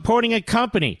 supporting a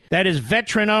company that is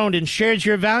veteran-owned and shares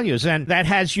your values, and that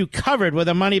has you covered with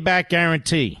a money-back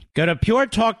guarantee. Go to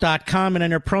puretalk.com and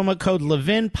enter promo code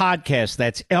Levin Podcast.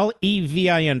 That's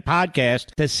Levin Podcast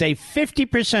to save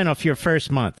 50% off your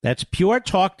first month. That's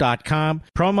puretalk.com,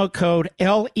 promo code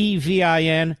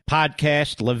Levin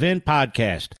Podcast, Levin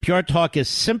Podcast. Pure Talk is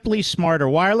simply smarter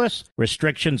wireless.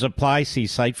 Restrictions apply. See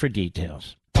site for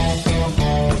details.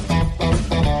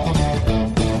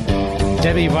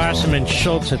 Debbie Wasserman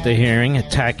Schultz at the hearing,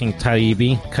 attacking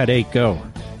Taibbi. Cut 8, go.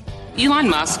 Elon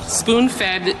Musk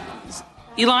spoon-fed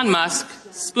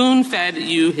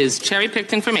you his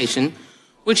cherry-picked information,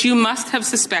 which you must have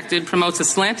suspected promotes a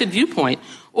slanted viewpoint,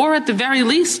 or at the very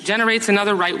least generates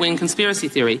another right-wing conspiracy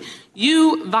theory.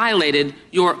 You violated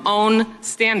your own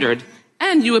standard,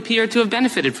 and you appear to have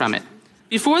benefited from it.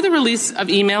 Before the release of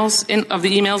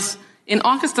emails in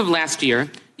August of last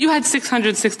year, you had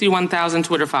 661,000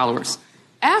 Twitter followers.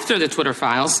 After the Twitter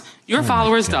files, your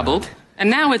followers doubled, and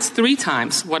now it's 3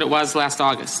 times what it was last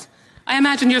August. I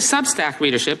imagine your Substack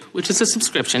readership, which is a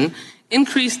subscription,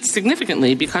 increased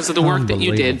significantly because of the work that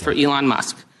you did for Elon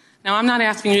Musk. Now, I'm not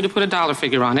asking you to put a dollar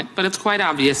figure on it, but it's quite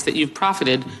obvious that you've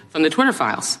profited from the Twitter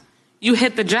files. You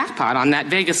hit the jackpot on that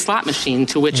Vegas slot machine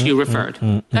to which you referred.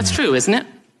 That's true, isn't it?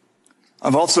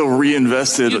 I've also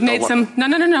reinvested. You've made some.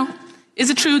 No.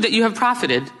 Is it true that you have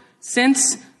profited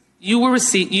since you were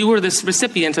the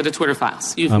recipient of the Twitter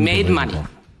files? You've made money.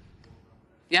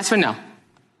 Yes or no?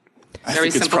 I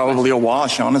think it's probably a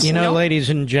wash, honestly. You know, ladies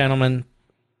and gentlemen,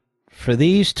 for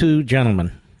these two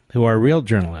gentlemen who are real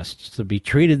journalists to be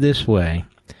treated this way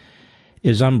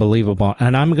is unbelievable.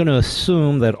 And I'm going to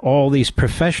assume that all these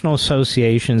professional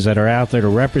associations that are out there to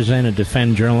represent and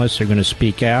defend journalists are going to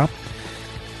speak out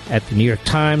at the New York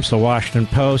Times, the Washington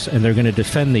Post, and they're going to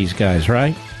defend these guys,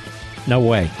 right? No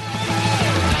way.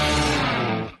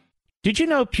 Did you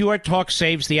know Pure Talk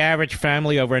saves the average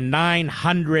family over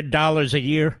 $900 a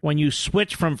year when you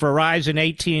switch from Verizon,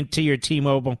 AT&T, or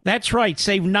T-Mobile? That's right,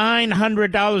 save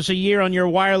 $900 a year on your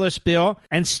wireless bill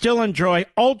and still enjoy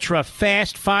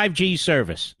ultra-fast 5G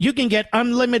service. You can get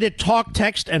unlimited talk,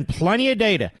 text, and plenty of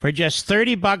data for just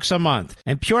 $30 a month.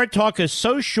 And Pure Talk is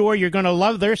so sure you're going to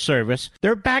love their service,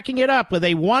 they're backing it up with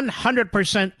a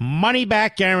 100%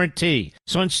 money-back guarantee.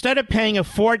 So instead of paying a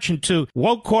fortune to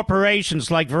woke corporations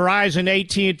like Verizon,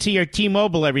 AT&T, or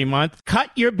T-Mobile every month, cut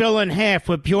your bill in half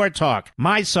with Pure Talk,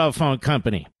 my cell phone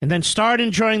company. And then start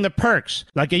enjoying the perks,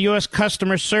 like a U.S.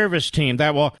 customer service team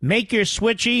that will make your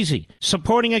switch easy,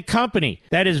 supporting a company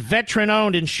that is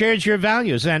veteran-owned and shares your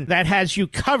values, and that has you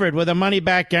covered with a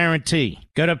money-back guarantee.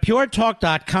 Go to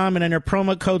puretalk.com and enter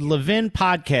promo code Levin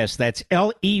Podcast. That's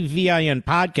Levin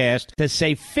Podcast to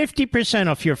save 50%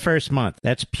 off your first month.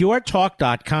 That's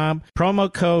puretalk.com,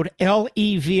 promo code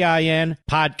Levin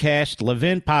Podcast,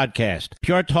 Levin Podcast.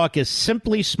 Pure Talk is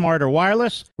simply smarter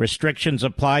wireless. Restrictions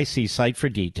apply. See site for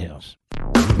details.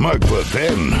 Mark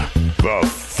Levin, the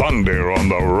thunder on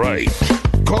the right.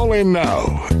 Call in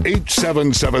now,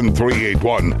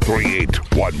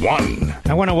 877-381-3811.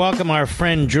 I want to welcome our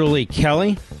friend Julie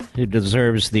Kelly, who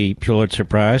deserves the Pulitzer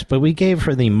Prize, but we gave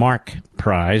her the Mark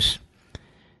Prize,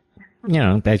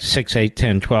 that's 6, 8,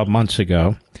 10, 12 months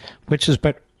ago, which is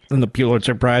better than the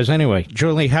Pulitzer Prize anyway.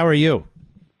 Julie, how are you?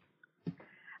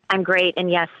 I'm great,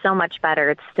 and yes, so much better.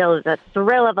 It's still the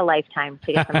thrill of a lifetime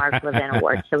to get the Mark Levin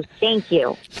Award, so thank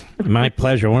you. My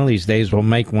pleasure. One of these days we'll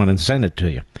make one and send it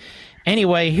to you.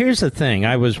 Anyway, here's the thing.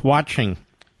 I was watching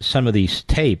some of these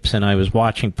tapes, and I was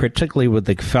watching particularly with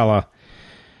the fella,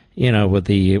 with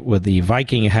the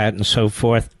Viking hat and so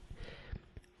forth.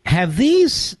 Have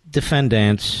these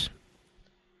defendants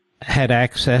had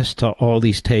access to all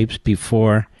these tapes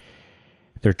before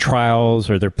their trials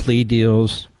or their plea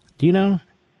deals? Do you know?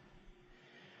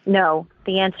 No.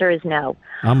 The answer is no.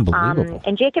 Unbelievable.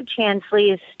 And Jacob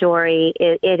Chansley's story,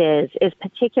 it is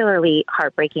particularly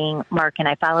heartbreaking, Mark, and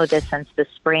I followed this since the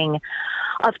spring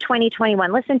of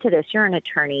 2021. Listen to this. You're an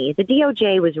attorney. The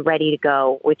DOJ was ready to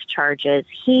go with charges.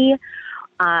 He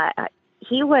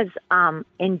was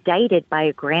indicted by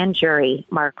a grand jury,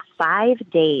 Mark, 5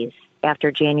 days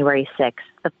after January 6th.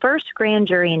 The first grand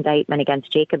jury indictment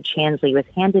against Jacob Chansley was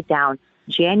handed down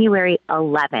January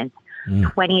 11th,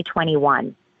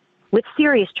 2021. With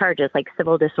serious charges like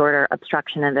civil disorder,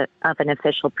 obstruction of an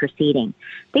official proceeding.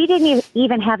 They didn't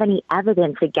even have any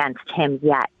evidence against him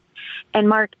yet. And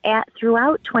Mark,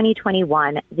 throughout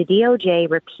 2021, the DOJ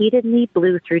repeatedly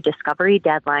blew through discovery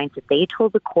deadlines that they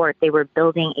told the court they were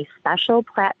building a special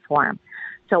platform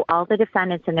so all the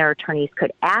defendants and their attorneys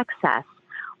could access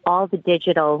all the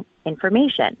digital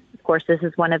information. Of course, this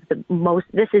is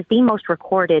the most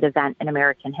recorded event in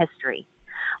American history.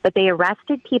 But they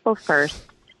arrested people first,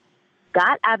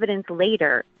 got evidence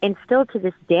later, and still to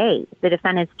this day, the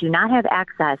defendants do not have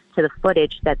access to the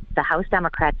footage that the House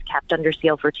Democrats kept under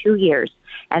seal for 2 years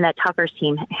and that Tucker's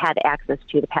team had access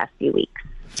to the past few weeks.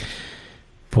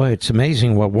 Boy, it's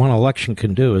amazing what one election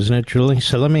can do, isn't it, Julie?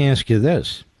 So let me ask you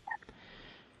this.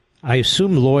 I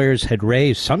assume lawyers had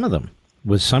raised, some of them,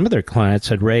 with some of their clients,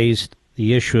 had raised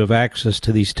the issue of access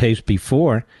to these tapes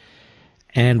before.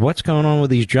 And what's going on with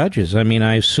these judges? I mean,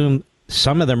 I assume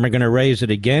some of them are going to raise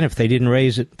it again if they didn't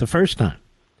raise it the first time.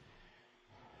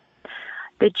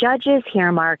 The judges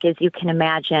here, Mark, as you can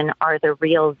imagine, are the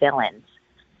real villains.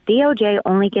 DOJ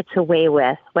only gets away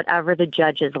with whatever the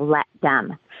judges let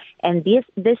them. And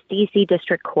this D.C.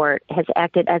 District Court has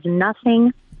acted as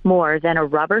nothing more than a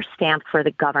rubber stamp for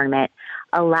the government,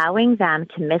 allowing them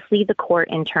to mislead the court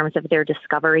in terms of their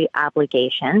discovery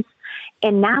obligations.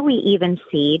 And now we even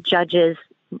see judges,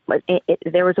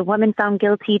 there was a woman found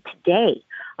guilty today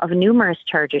of numerous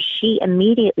charges. She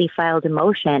immediately filed a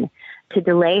motion to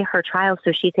delay her trial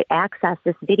so she could access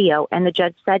this video. And the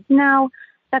judge said, no,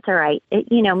 that's all right.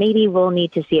 Maybe we'll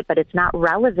need to see it, but it's not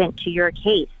relevant to your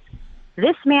case.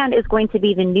 This man is going to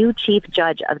be the new chief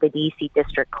judge of the D.C.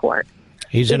 District Court.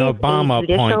 He's an Obama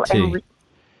appointee.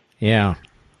 Yeah.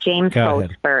 James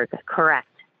Boasberg, correct.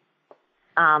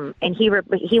 And he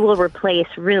will replace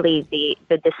really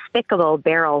the despicable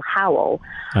Beryl Howell.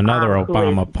 Another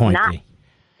Obama appointee.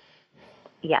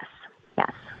 Yes.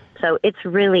 So it's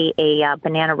really a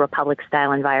Banana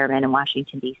Republic-style environment in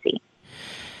Washington, D.C.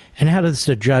 And how does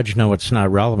the judge know it's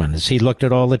not relevant? Has he looked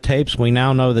at all the tapes? We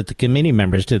now know that the committee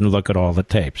members didn't look at all the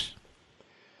tapes.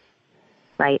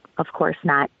 Right. Of course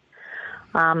not.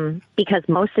 Because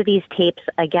most of these tapes,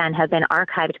 again, have been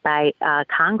archived by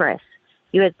Congress.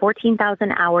 You had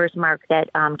 14,000 hours, Mark, that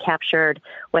captured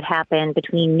what happened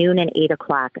between noon and 8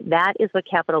 o'clock. That is what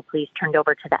Capitol Police turned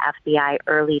over to the FBI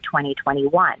early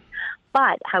 2021.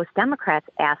 But House Democrats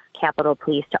asked Capitol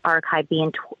Police to archive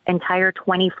the entire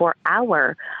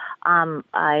 24-hour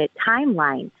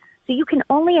timeline. So you can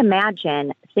only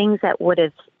imagine things that would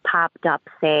have popped up,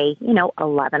 say,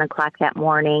 11 o'clock that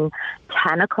morning,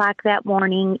 10 o'clock that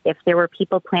morning, if there were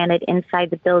people planted inside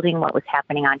the building, what was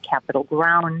happening on Capitol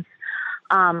grounds.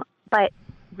 But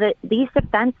these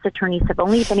defense attorneys have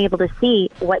only been able to see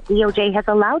what DOJ has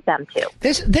allowed them to.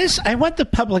 This I want the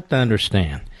public to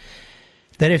understand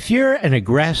that if you're an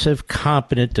aggressive,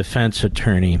 competent defense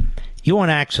attorney, you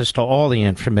want access to all the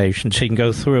information so you can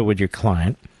go through it with your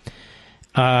client.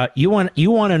 You want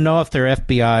to know if there are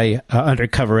FBI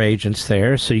undercover agents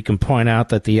there so you can point out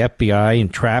that the FBI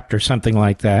entrapped or something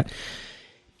like that.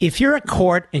 If you're a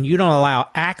court and you don't allow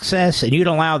access and you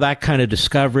don't allow that kind of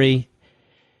discovery,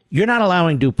 you're not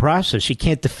allowing due process. You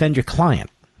can't defend your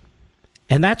client.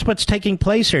 And that's what's taking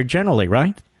place here generally,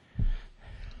 right?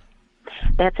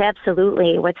 That's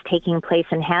absolutely what's taking place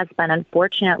and has been.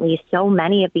 Unfortunately, so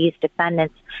many of these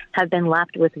defendants have been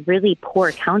left with really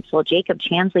poor counsel. Jacob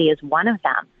Chansley is one of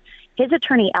them. His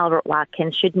attorney, Albert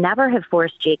Watkins, should never have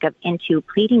forced Jacob into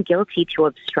pleading guilty to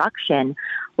obstruction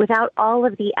without all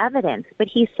of the evidence. But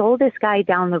he sold this guy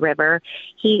down the river.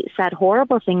 He said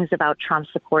horrible things about Trump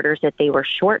supporters, that they were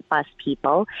short bus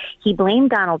people. He blamed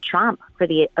Donald Trump for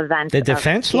the events of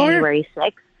January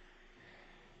 6th.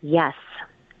 Yes,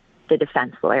 the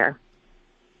defense lawyer.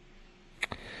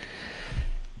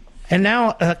 And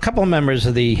now a couple of members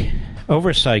of the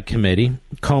Oversight Committee,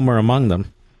 Comer among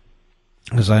them,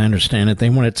 as I understand it, they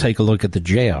want to take a look at the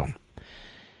jail.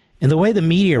 And the way the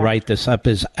media write this up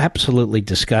is absolutely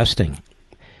disgusting.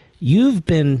 You've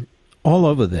been all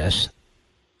over this.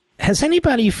 Has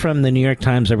anybody from the New York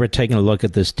Times ever taken a look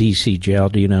at this D.C. jail?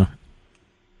 Do you know?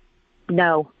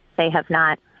 No, they have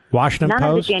not. Washington Post? None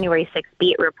of the January 6th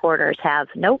beat reporters have.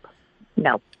 Nope.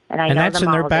 No. And I know that's them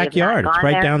in their all. backyard. It's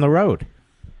right down the road.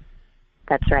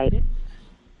 That's right.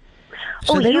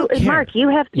 So Mark, you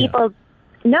have people... Yeah.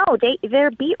 No, they're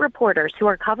beat reporters who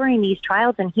are covering these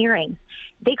trials and hearings.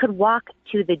 They could walk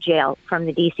to the jail from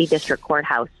the D.C. District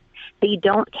Courthouse. They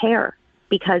don't care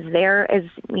because they're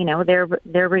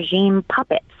regime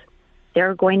puppets.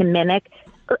 They're going to mimic.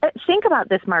 Think about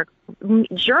this, Mark.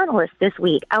 Journalists this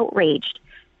week outraged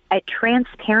at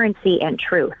transparency and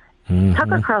truth. Mm-hmm.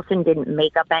 Tucker Carlson didn't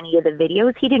make up any of the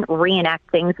videos. He didn't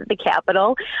reenact things at the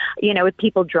Capitol, with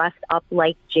people dressed up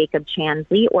like Jacob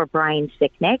Chansley or Brian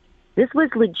Sicknick. This was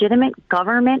legitimate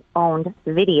government-owned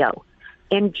video.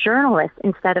 And journalists,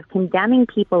 instead of condemning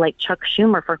people like Chuck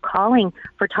Schumer for calling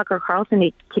for Tucker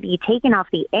Carlson to be taken off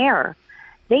the air,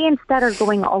 They instead are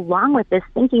going along with this,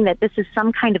 thinking that this is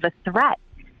some kind of a threat.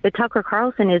 That Tucker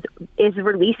Carlson is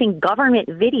releasing government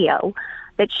video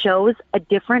that shows a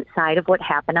different side of what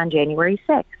happened on January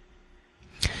 6th.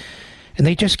 And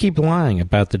they just keep lying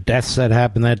about the deaths that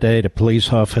happened that day to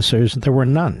police officers. There were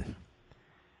none.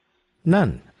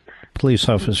 None. Police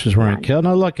officers weren't killed.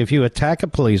 Now, look, if you attack a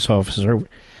police officer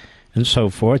and so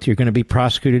forth, you're going to be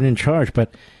prosecuted and charged.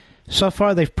 But so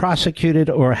far, they've prosecuted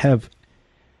or have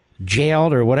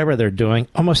jailed or whatever they're doing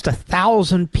almost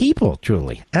 1,000 people,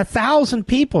 Julie. 1,000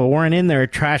 people weren't in there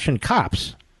trashing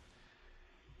cops.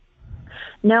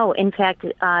 No, in fact,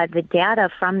 the data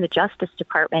from the Justice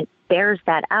Department bears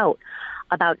that out.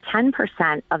 About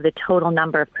 10% of the total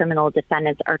number of criminal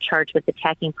defendants are charged with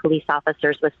attacking police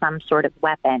officers with some sort of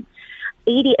weapon.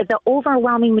 The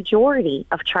overwhelming majority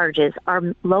of charges are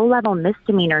low-level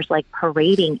misdemeanors like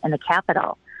parading in the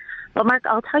Capitol. But, Mark,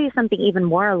 I'll tell you something even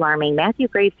more alarming. Matthew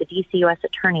Graves, the D.C. U.S.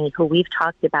 attorney who we've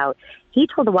talked about, he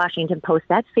told the Washington Post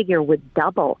that figure would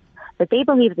double, that they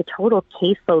believe the total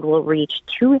caseload will reach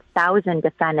 2,000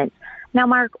 defendants. Now,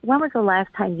 Mark, when was the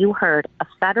last time you heard a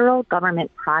federal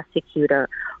government prosecutor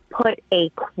put a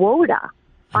quota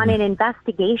on an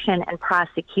investigation and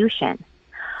prosecution?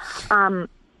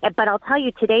 But I'll tell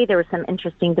you, today there were some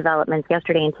interesting developments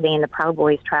yesterday and today in the Proud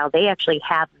Boys trial. They actually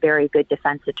have very good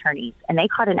defense attorneys, and they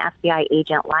caught an FBI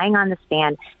agent lying on the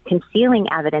stand,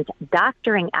 concealing evidence,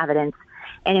 doctoring evidence,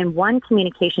 and in one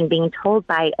communication being told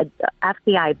by an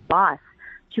FBI boss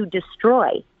to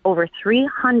destroy over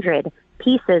 300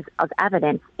 pieces of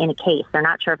evidence in a case. They're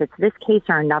not sure if it's this case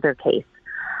or another case.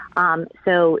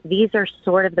 So these are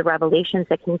sort of the revelations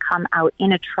that can come out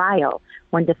in a trial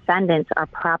when defendants are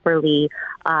properly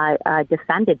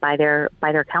defended by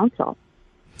their counsel.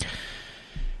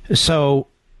 So,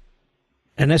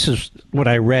 and this is what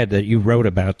I read that you wrote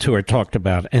about too, or talked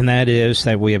about, and that is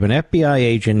that we have an FBI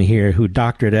agent here who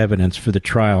doctored evidence for the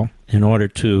trial in order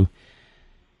to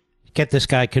get this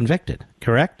guy convicted,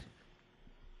 correct?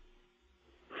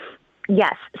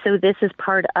 Yes. So this is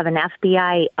part of an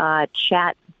FBI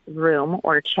chat room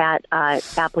or chat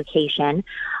application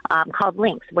called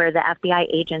Links, where the FBI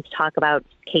agents talk about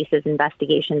cases,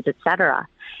 investigations, etc.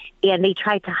 And they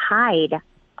tried to hide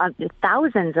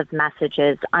thousands of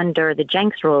messages under the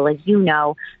Jenks rule, as you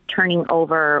know, turning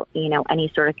over,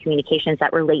 any sort of communications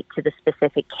that relate to the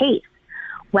specific case.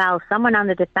 Well, someone on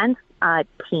the defense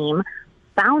team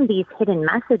found these hidden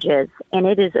messages, and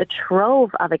it is a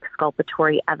trove of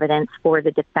exculpatory evidence for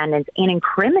the defendants and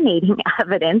incriminating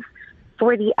evidence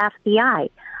for the FBI.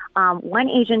 One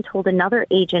agent told another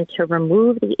agent to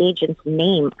remove the agent's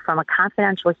name from a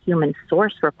confidential human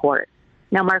source report.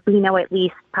 Now, Mark, we know at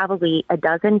least probably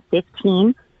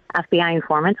 15 FBI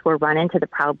informants were run into the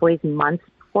Proud Boys months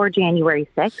before January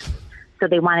 6th. So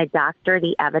they want to doctor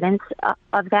the evidence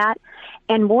of that.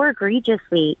 And more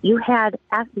egregiously, you had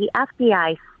the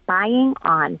FBI spying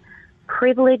on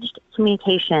privileged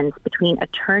communications between an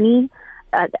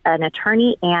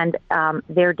attorney and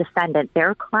their defendant,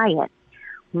 their client,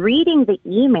 reading the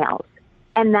emails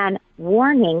and then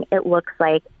warning, it looks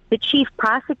like, the chief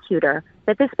prosecutor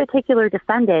that this particular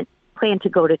defendant planned to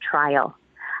go to trial.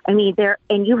 I mean,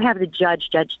 and you have the Judge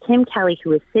Tim Kelly,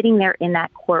 who is sitting there in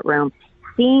that courtroom,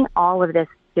 seeing all of this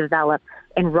develop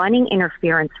and running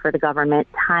interference for the government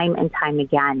time and time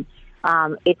again.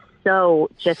 It's so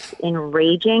just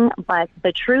enraging, but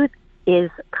the truth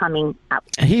is coming out.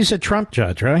 He's a Trump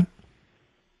judge, right?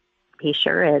 He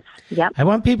sure is. Yep. I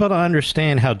want people to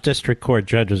understand how district court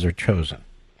judges are chosen.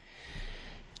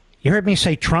 You heard me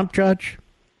say Trump judge?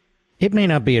 It may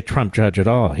not be a Trump judge at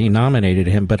all. He nominated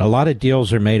him, but a lot of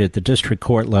deals are made at the district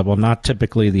court level, not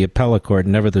typically the appellate court,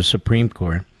 never the Supreme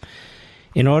Court.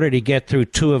 In order to get through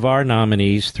two of our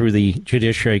nominees through the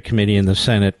Judiciary Committee in the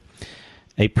Senate,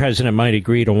 a president might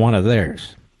agree to one of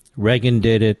theirs. Reagan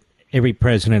did it. Every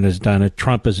president has done it.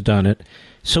 Trump has done it.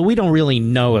 So we don't really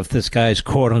know if this guy's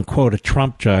quote-unquote a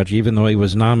Trump judge, even though he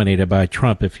was nominated by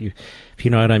Trump, if you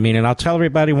know what I mean. And I'll tell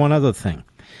everybody one other thing.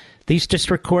 These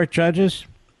district court judges,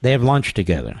 they have lunch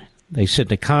together. They sit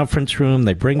in a conference room.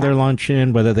 They bring their lunch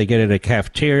in, whether they get it at a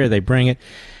cafeteria, they bring it.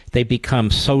 They become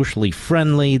socially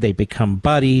friendly. They become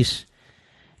buddies.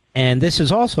 And this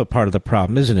is also part of the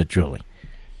problem, isn't it, Julie?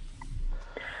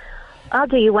 I'll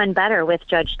do you one better with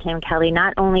Judge Tim Kelly.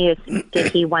 Not only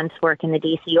did he once work in the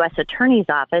D.C. U.S. Attorney's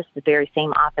Office, the very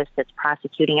same office that's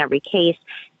prosecuting every case,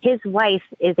 his wife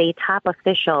is a top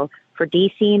official for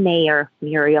D.C. Mayor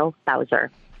Muriel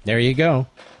Bowser. There you go.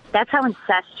 That's how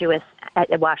incestuous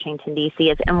at Washington, D.C.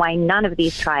 is, and why none of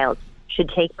these trials should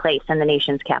take place in the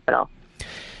nation's capital.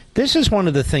 This is one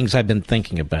of the things I've been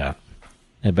thinking about.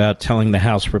 about telling the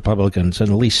House Republicans and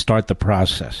at least start the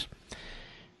process,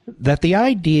 that the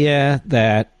idea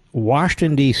that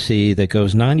Washington, D.C., that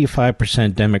goes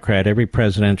 95% Democrat every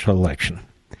presidential election,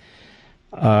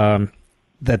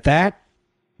 that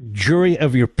jury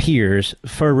of your peers,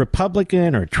 for a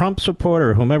Republican or Trump supporter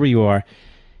or whomever you are,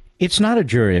 it's not a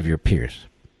jury of your peers.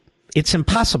 It's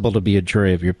impossible to be a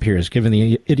jury of your peers given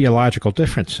the ideological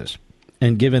differences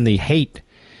and given the hate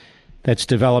that's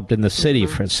developed in the city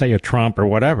for, say, a Trump or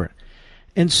whatever.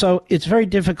 And so it's very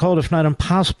difficult, if not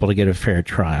impossible, to get a fair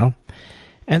trial.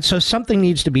 And so something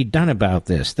needs to be done about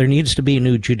this. There needs to be a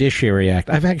new Judiciary Act.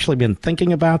 I've actually been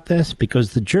thinking about this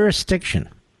because the jurisdiction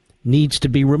needs to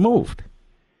be removed.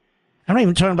 I'm not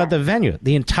even talking about the venue.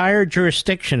 The entire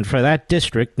jurisdiction for that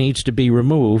district needs to be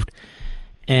removed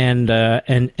and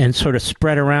sort of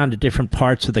spread around to different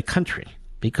parts of the country,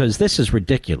 because this is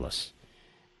ridiculous.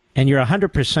 And you're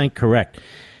 100% correct.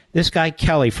 This guy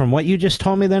Kelly, from what you just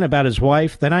told me then about his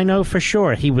wife, then I know for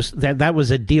sure that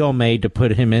was a deal made to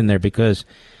put him in there, because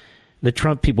the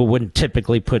Trump people wouldn't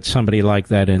typically put somebody like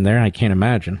that in there. I can't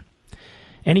imagine.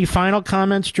 Any final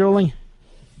comments, Julie?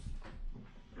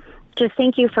 Just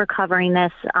thank you for covering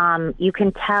this. You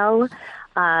can tell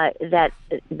that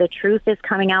the truth is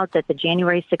coming out, that the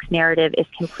January 6th narrative is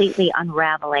completely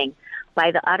unraveling by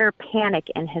the utter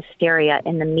panic and hysteria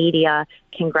in the media,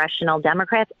 congressional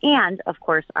Democrats, and, of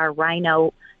course, our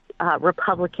rhino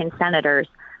Republican senators,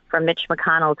 from Mitch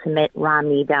McConnell to Mitt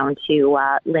Romney down to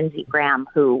Lindsey Graham,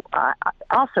 who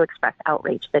also expressed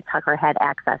outrage that Tucker had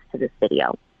access to this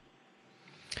video.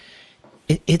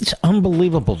 It's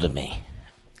unbelievable to me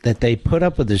that they put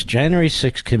up with this January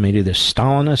 6th committee, this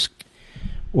Stalinist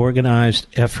organized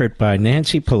effort by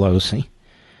Nancy Pelosi,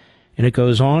 and it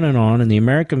goes on, and the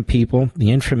American people,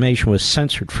 the information was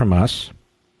censored from us.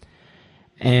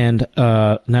 And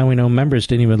now we know members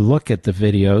didn't even look at the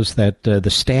videos that the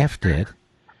staff did.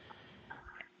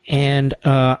 And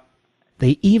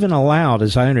they even allowed,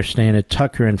 as I understand it,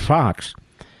 Tucker and Fox,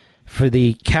 for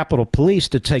the Capitol Police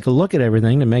to take a look at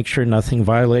everything to make sure nothing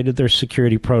violated their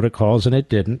security protocols, and it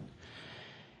didn't.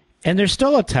 And they're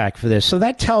still attacked for this. So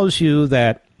that tells you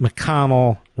that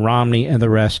McConnell, Romney, and the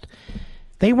rest,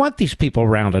 they want these people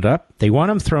rounded up. They want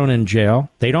them thrown in jail.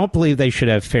 They don't believe they should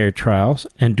have fair trials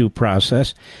and due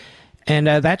process. And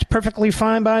that's perfectly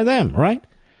fine by them, right?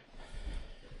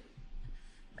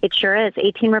 It sure is.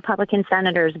 18 Republican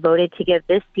senators voted to give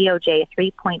this DOJ a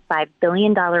 $3.5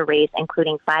 billion raise,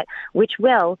 including $5, which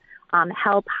will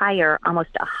help hire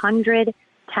almost 100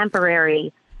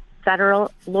 temporary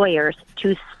federal lawyers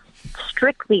to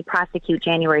strictly prosecute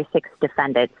January 6th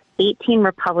defendants. 18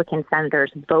 Republican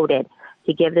senators voted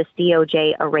to give this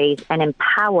DOJ a raise and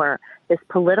empower this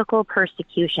political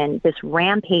persecution, this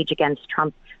rampage against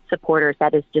Trump supporters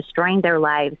that is destroying their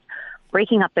lives,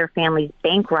 breaking up their families,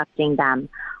 bankrupting them.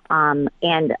 And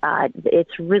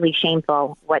it's really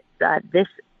shameful what the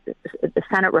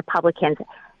Senate Republicans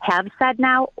have said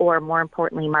now, or more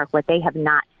importantly, Mark, what they have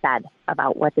not said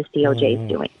about what this DOJ is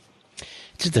doing.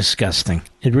 It's disgusting.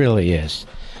 It really is.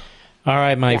 All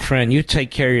right, my friend, you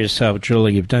take care of yourself,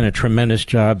 Julie. You've done a tremendous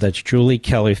job. That's Julie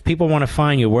Kelly. If people want to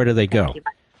find you, where do they go?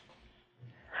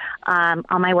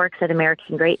 All my work's at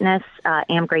American Greatness,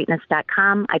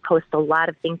 amgreatness.com. I post a lot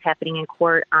of things happening in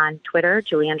court on Twitter,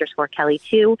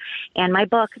 Julie_Kelly2, and my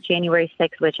book, January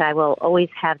 6th, which I will always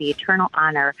have the eternal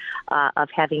honor of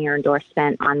having your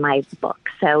endorsement on my book.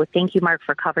 So thank you, Mark,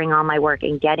 for covering all my work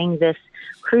and getting this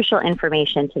crucial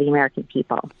information to the American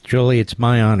people. Julie, it's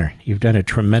my honor. You've done a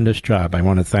tremendous job. I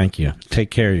want to thank you.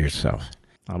 Take care of yourself.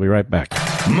 I'll be right back.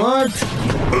 Mark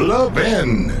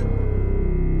Levin.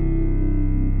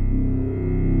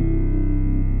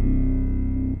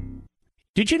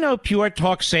 Did you know Pure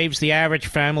Talk saves the average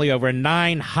family over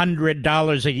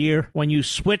 $900 a year when you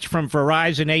switch from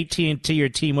Verizon, AT&T, or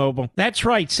T-Mobile? That's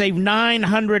right, save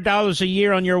 $900 a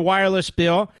year on your wireless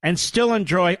bill and still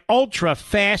enjoy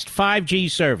ultra-fast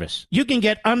 5G service. You can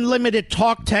get unlimited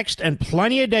talk, text, and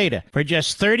plenty of data for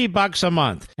just $30 a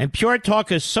month. And Pure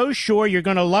Talk is so sure you're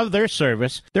going to love their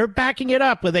service, they're backing it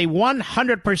up with a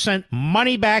 100%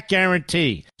 money-back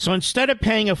guarantee. So instead of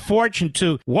paying a fortune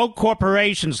to woke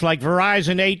corporations like Verizon,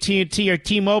 AT&T, or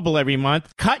T-Mobile every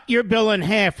month, cut your bill in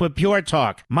half with Pure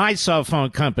Talk, my cell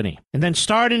phone company. And then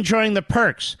start enjoying the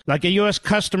perks, like a U.S.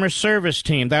 customer service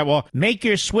team that will make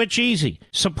your switch easy,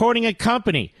 supporting a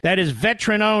company that is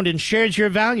veteran-owned and shares your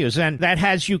values, and that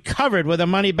has you covered with a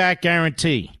money-back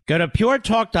guarantee. Go to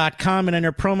puretalk.com and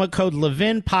enter promo code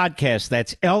Levin Podcast.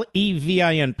 That's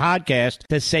Levin Podcast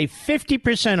to save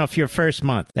 50% off your first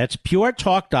month. That's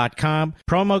puretalk.com,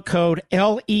 promo code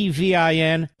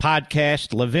Levin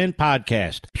Podcast, Levin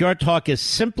Podcast. Pure Talk is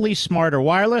simply smarter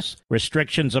wireless.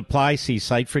 Restrictions apply. See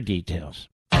site for details.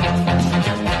 All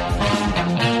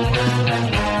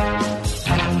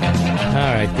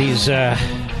right, these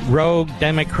rogue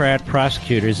Democrat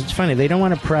prosecutors, it's funny, they don't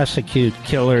want to prosecute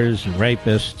killers and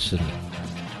rapists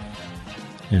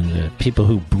and people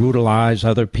who brutalize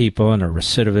other people and are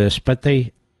recidivists, but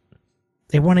they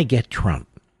want to get Trump.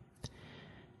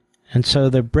 And so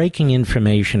they're breaking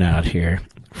information out here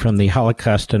from the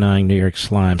Holocaust-denying New York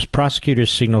Slimes.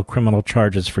 Prosecutors signal criminal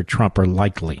charges for Trump are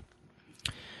likely.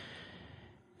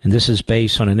 And this is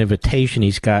based on an invitation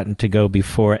he's gotten to go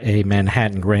before a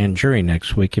Manhattan grand jury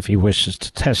next week if he wishes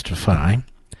to testify.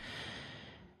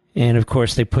 And, of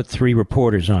course, they put 3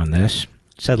 reporters on this.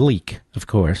 It's a leak, of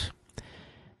course.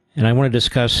 And I want to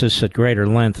discuss this at greater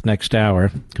length next hour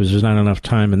because there's not enough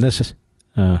time in this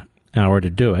hour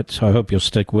to do it, so I hope you'll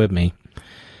stick with me.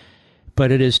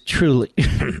 But it is truly,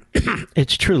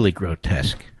 it's truly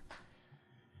grotesque.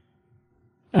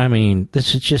 I mean,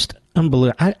 this is just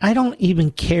unbelievable. I don't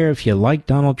even care if you like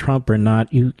Donald Trump or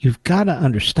not. You've got to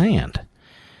understand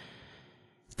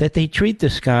that they treat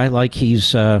this guy like he's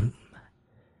some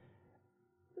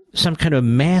kind of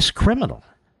mass criminal.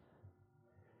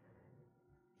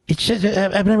 It's just,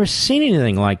 I've never seen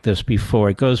anything like this before.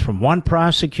 It goes from one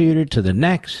prosecutor to the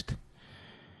next.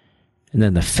 And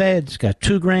then the feds got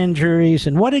 2 grand juries.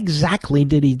 And what exactly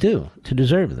did he do to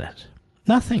deserve this?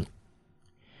 Nothing.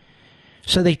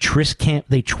 So they twist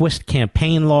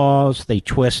campaign laws. They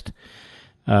twist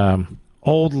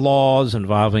old laws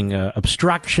involving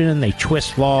obstruction. They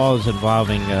twist laws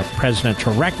involving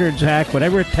Presidential Records Act,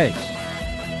 whatever it takes.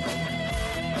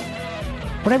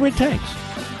 Whatever it takes.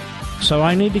 So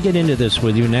I need to get into this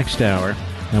with you next hour,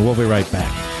 and we'll be right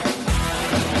back.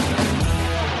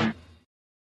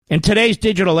 In today's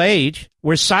digital age,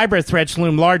 where cyber threats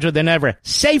loom larger than ever,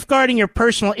 safeguarding your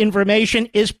personal information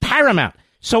is paramount.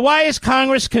 So why is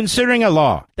Congress considering a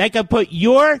law that could put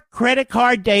your credit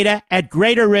card data at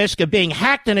greater risk of being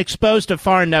hacked and exposed to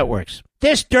foreign networks?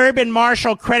 This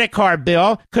Durbin-Marshall credit card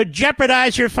bill could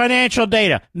jeopardize your financial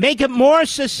data, make it more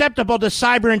susceptible to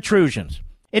cyber intrusions.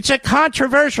 It's a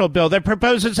controversial bill that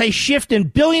proposes a shift in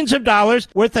billions of dollars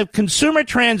worth of consumer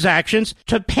transactions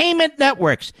to payment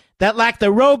networks that lack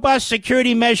the robust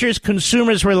security measures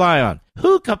consumers rely on.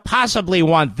 Who could possibly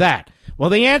want that? Well,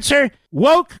 the answer?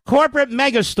 Woke corporate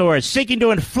megastores seeking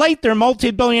to inflate their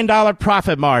multi-billion-dollar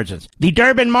profit margins. The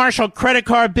Durbin-Marshall credit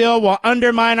card bill will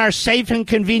undermine our safe and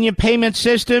convenient payment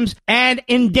systems and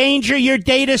endanger your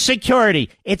data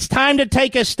security. It's time to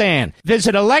take a stand.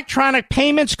 Visit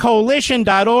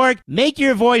electronicpaymentscoalition.org. Make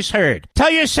your voice heard.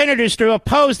 Tell your senators to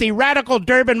oppose the radical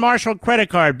Durbin-Marshall credit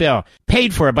card bill,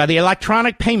 paid for by the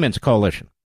Electronic Payments Coalition.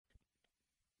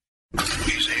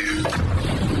 He's here.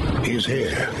 He's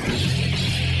here.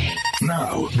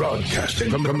 Now, broadcasting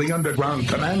from the underground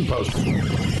command post,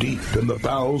 deep in the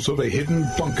bowels of a hidden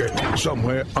bunker,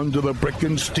 somewhere under the brick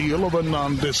and steel of a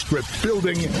nondescript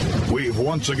building, we've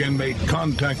once again made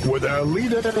contact with our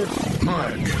leader,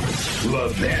 Mark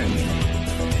Levin.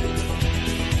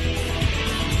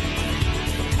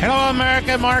 Hello,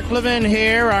 America. Mark Levin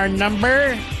here. Our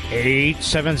number,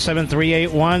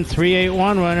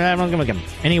 877-381-3811.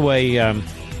 Anyway,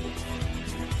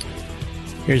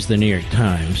 here's the New York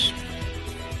Times.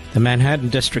 The Manhattan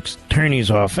District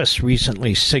Attorney's Office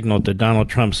recently signaled to Donald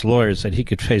Trump's lawyers that he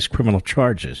could face criminal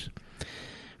charges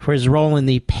for his role in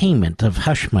the payment of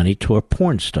hush money to a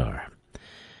porn star.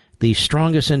 The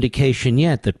strongest indication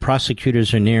yet that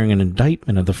prosecutors are nearing an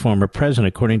indictment of the former president,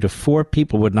 according to 4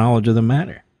 people with knowledge of the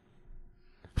matter.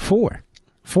 4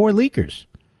 leakers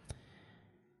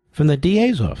from the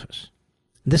DA's office.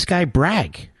 This guy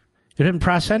Bragg, who didn't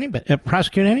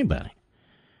prosecute anybody.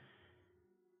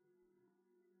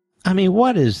 I mean,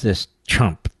 what is this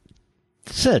Trump?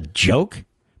 This is a joke.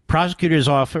 Prosecutors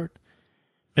offered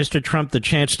Mr. Trump the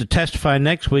chance to testify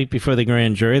next week before the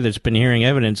grand jury that's been hearing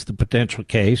evidence of the potential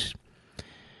case.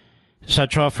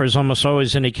 Such offers almost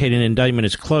always indicate an indictment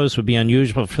is closed. Would be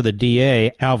unusual for the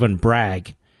DA, Alvin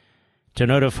Bragg, to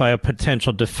notify a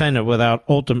potential defendant without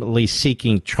ultimately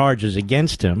seeking charges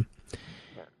against him.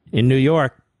 In New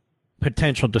York,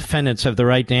 potential defendants have the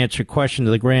right to answer questions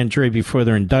to the grand jury before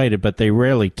they're indicted, but they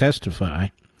rarely testify.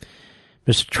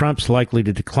 Mr. Trump's likely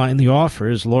to decline the offer.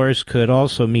 His lawyers could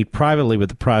also meet privately with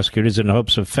the prosecutors in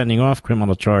hopes of fending off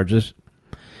criminal charges.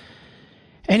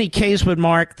 Any case would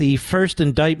mark the first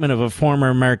indictment of a former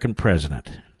American president.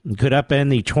 and could upend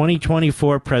the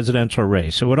 2024 presidential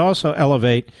race. It would also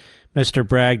elevate Mr.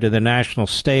 Bragg to the national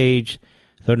stage,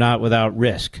 though not without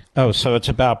risk. Oh, so it's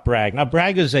about Bragg. Now,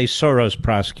 Bragg is a Soros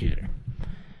prosecutor.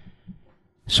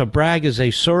 So Bragg is a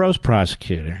Soros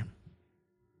prosecutor.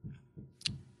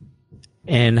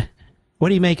 And what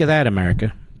do you make of that,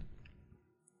 America?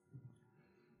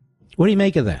 What do you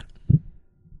make of that?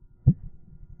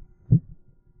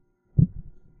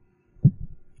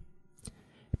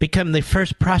 Become the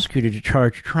first prosecutor to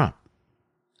charge Trump.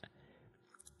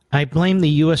 I blame the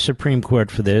U.S. Supreme Court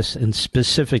for this, and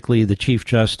specifically the Chief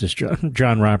Justice,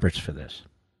 John Roberts, for this.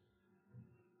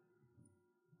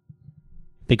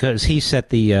 Because he set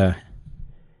the,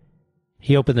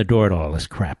 he opened the door to all this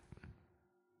crap.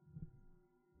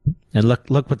 And look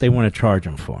what they want to charge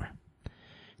him for.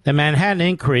 The Manhattan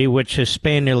inquiry, which has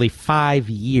spanned nearly 5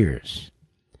 years,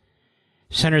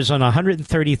 centers on a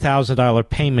 $130,000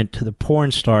 payment to the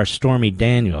porn star Stormy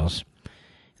Daniels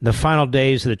in the final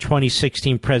days of the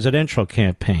 2016 presidential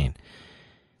campaign.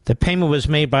 The payment was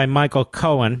made by Michael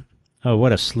Cohen, oh,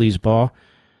 what a sleazeball,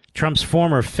 Trump's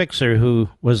former fixer, who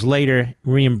was later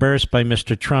reimbursed by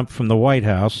Mr. Trump from the White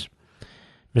House.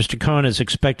 Mr. Cohen is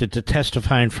expected to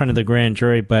testify in front of the grand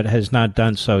jury, but has not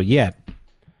done so yet.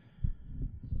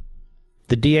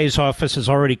 The DA's office has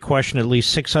already questioned at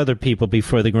least 6 other people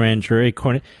before the grand jury.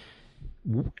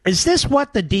 Is this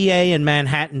what the DA in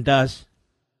Manhattan does?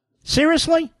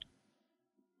 Seriously?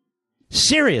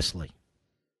 Seriously?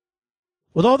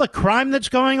 With all the crime that's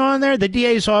going on there, the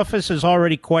DA's office has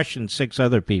already questioned 6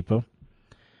 other people.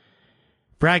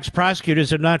 Bragg's prosecutors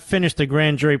have not finished the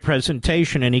grand jury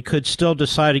presentation, and he could still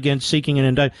decide against seeking an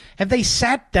indictment. Have they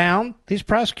sat down, these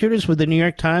prosecutors, with the New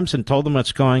York Times and told them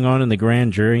what's going on in the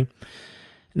grand jury?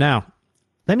 Now,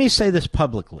 let me say this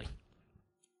publicly.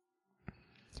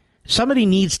 Somebody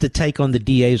needs to take on the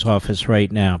DA's office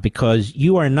right now, because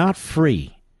you are not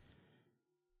free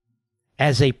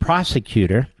as a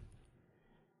prosecutor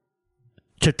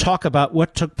to talk about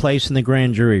what took place in the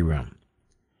grand jury room.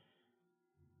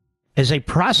 As a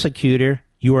prosecutor,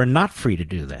 you are not free to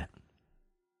do that.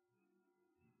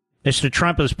 Mr.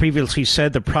 Trump has previously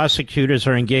said the prosecutors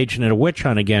are engaged in a witch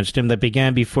hunt against him that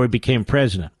began before he became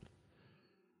president,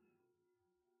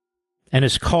 and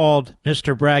has called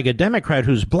Mr. Bragg, a Democrat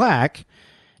who's black,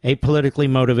 a politically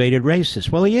motivated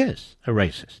racist. Well, he is a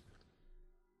racist,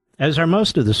 as are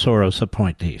most of the Soros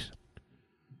appointees.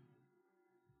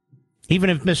 Even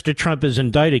if Mr. Trump is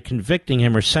indicted, convicting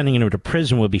him or sending him to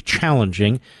prison will be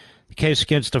challenging. The case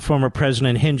against the former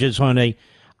president hinges on a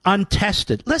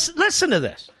untested, listen to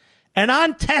this, an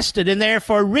untested and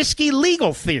therefore risky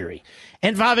legal theory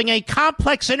involving a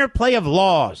complex interplay of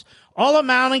laws, all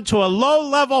amounting to a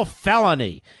low-level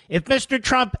felony. If Mr.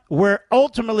 Trump were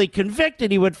ultimately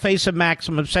convicted, he would face a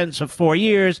maximum sentence of 4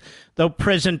 years, though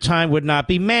prison time would not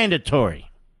be mandatory.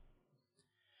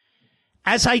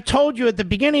 As I told you at the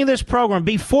beginning of this program,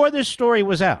 before this story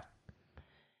was out,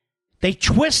 they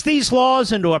twist these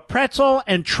laws into a pretzel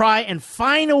and try and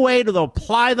find a way to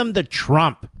apply them to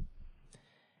Trump.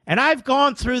 And I've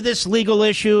gone through this legal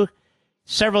issue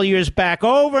several years back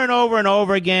over and over and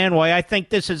over again, why I think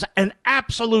this is an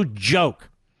absolute joke.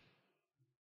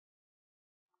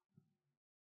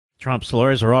 Trump's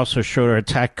lawyers are also sure to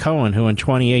attack Cohen, who in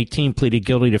 2018 pleaded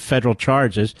guilty to federal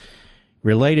charges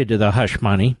related to the hush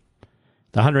money.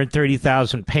 The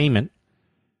 $130,000 payment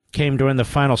came during the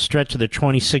final stretch of the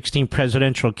 2016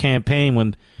 presidential campaign,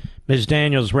 when Ms.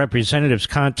 Daniels' representatives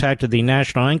contacted the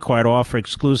National Enquirer to offer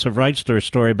exclusive rights to her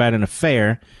story about an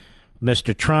affair with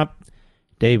Mr. Trump.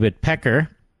 David Pecker,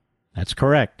 that's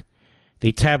correct,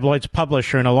 the tabloid's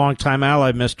publisher and a longtime ally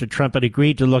of Mr. Trump, had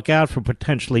agreed to look out for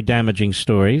potentially damaging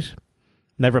stories.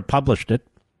 Never published it.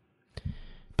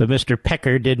 But Mr.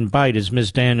 Pecker didn't bite his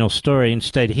Ms. Daniels' story.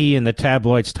 Instead, he and the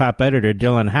tabloid's top editor,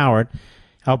 Dylan Howard,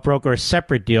 helped broker a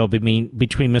separate deal between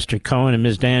Mr. Cohen and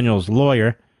Ms. Daniels'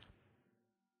 lawyer.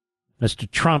 Mr.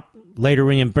 Trump later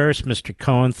reimbursed Mr.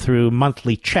 Cohen through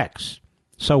monthly checks.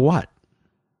 So what?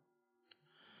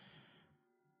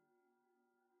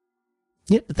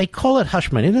 Yeah, they call it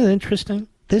hush money. Isn't it interesting?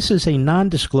 This is a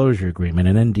non-disclosure agreement,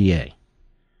 an NDA.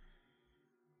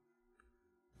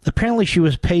 Apparently she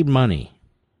was paid money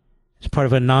as part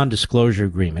of a non-disclosure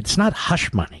agreement. It's not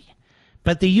hush money,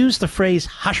 but they use the phrase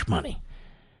hush money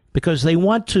because they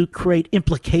want to create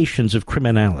implications of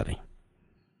criminality.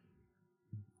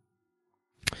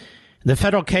 In the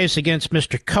federal case against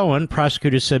Mr. Cohen,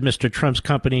 prosecutors said Mr. Trump's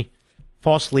company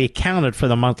falsely accounted for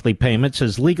the monthly payments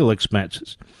as legal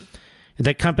expenses.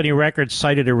 The company records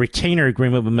cited a retainer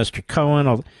agreement with Mr.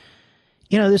 Cohen.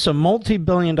 You know, this is a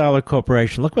multi-billion-dollar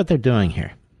corporation. Look what they're doing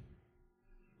here.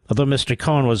 although Mr.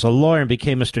 Cohen was a lawyer and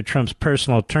became Mr. Trump's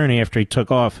personal attorney after he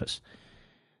took office.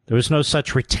 There was no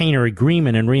such retainer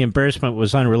agreement, and reimbursement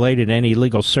was unrelated to any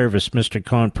legal service Mr.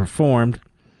 Cohen performed.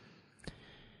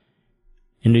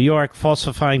 In New York,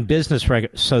 falsifying business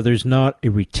records, so there's not a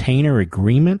retainer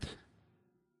agreement?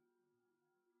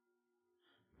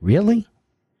 Really?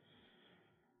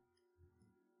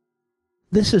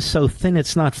 This is so thin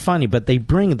it's not funny, but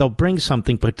they'll bring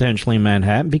something potentially in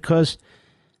Manhattan because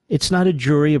it's not a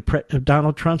jury of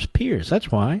Donald Trump's peers. That's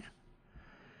why.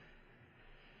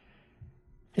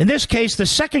 In this case, the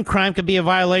second crime could be a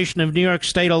violation of New York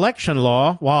State election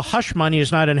law, while hush money is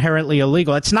not inherently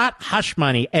illegal. It's not hush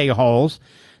money, a-holes.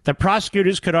 The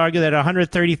prosecutors could argue that a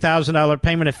 $130,000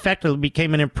 payment effectively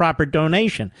became an improper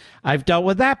donation. I've dealt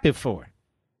with that before.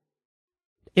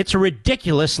 It's a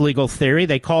ridiculous legal theory.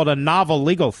 They call it a novel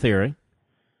legal theory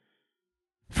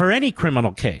for any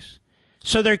criminal case.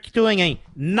 So they're doing a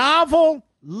novel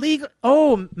legal...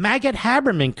 Oh, Maggot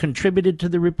Haberman contributed to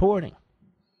the reporting.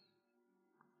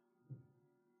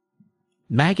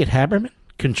 Maggot Haberman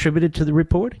contributed to the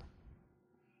reporting.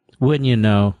 Wouldn't you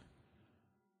know?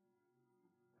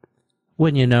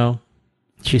 Wouldn't you know?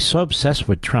 She's so obsessed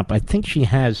with Trump. I think she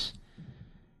has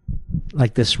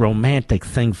like this romantic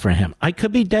thing for him. I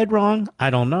could be dead wrong. I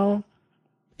don't know.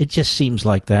 It just seems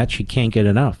like that. She can't get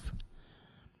enough.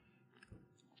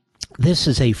 This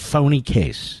is a phony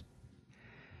case.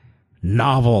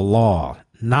 Novel law.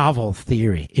 Novel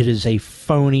theory. It is a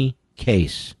phony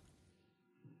case.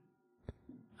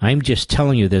 I'm just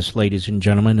telling you this, ladies and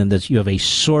gentlemen, and that you have a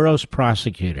Soros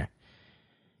prosecutor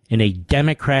in a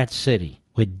Democrat city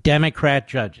with Democrat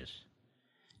judges,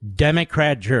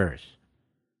 Democrat jurors,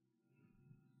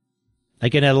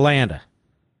 like in Atlanta.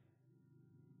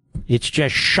 It's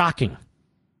just shocking.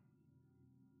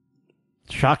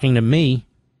 Shocking to me.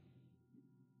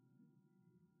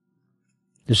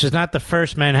 This is not the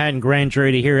first Manhattan grand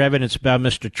jury to hear evidence about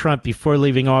Mr. Trump before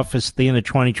leaving office at the end of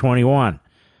 2021.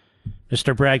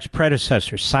 Mr. Bragg's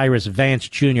predecessor, Cyrus Vance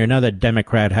Jr., another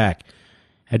Democrat hack,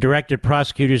 had directed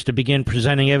prosecutors to begin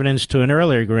presenting evidence to an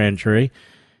earlier grand jury.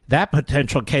 That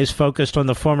potential case focused on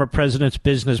the former president's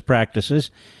business practices,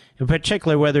 in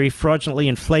particular whether he fraudulently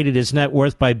inflated his net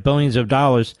worth by billions of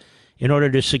dollars in order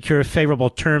to secure favorable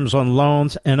terms on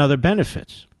loans and other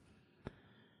benefits.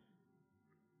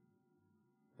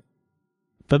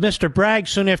 But Mr. Bragg,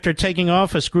 soon after taking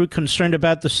office, grew concerned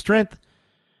about the strength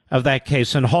of that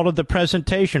case and halted the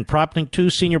presentation, prompting two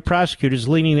senior prosecutors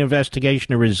leading the investigation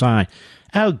to resign.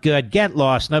 Oh, good. Get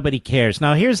lost. Nobody cares.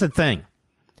 Now, here's the thing.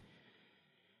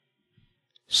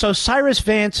 So Cyrus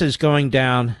Vance is going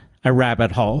down a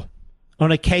rabbit hole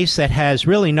on a case that has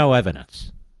really no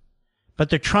evidence. But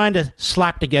they're trying to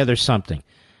slap together something.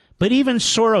 But even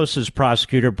Soros's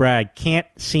prosecutor, Bragg, can't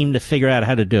seem to figure out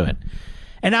how to do it.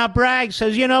 And now Bragg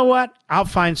says, you know what? I'll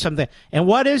find something. And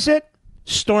what is it?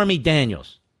 Stormy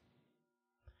Daniels.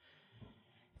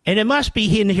 And it must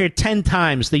be in here 10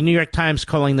 times, the New York Times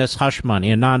calling this hush money,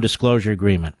 a non-disclosure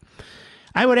agreement.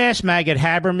 I would ask Maggot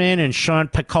Haberman and Sean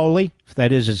Piccoli, if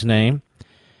that is his name.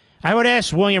 I would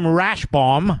ask William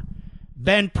Rashbaum,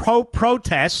 Ben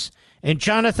Protest, and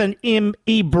Jonathan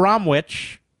E.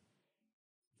 Bromwich.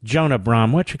 Jonah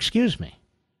Bromwich, excuse me.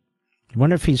 I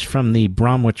wonder if he's from the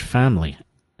Bromwich family.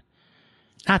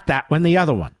 Not that one, the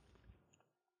other one.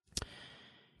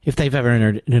 If they've ever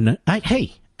entered in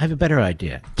hey, I have a better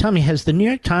idea. Tell me, has the New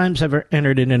York Times ever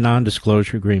entered into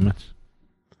non-disclosure agreements?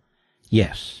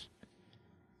 Yes.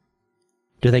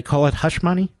 Do they call it hush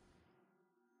money?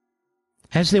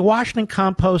 Has the Washington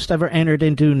Compost ever entered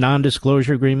into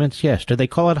non-disclosure agreements? Yes. Do they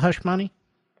call it hush money?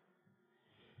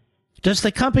 Does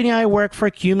the company I work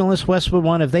for, Cumulus Westwood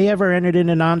One, have they ever entered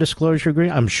into non-disclosure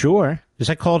agreement? I'm sure. Is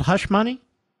that called hush money?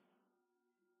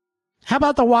 How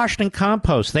about the Washington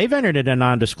Compost? They've entered into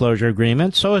non-disclosure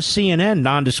agreements. So has CNN,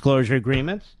 non-disclosure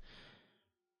agreements.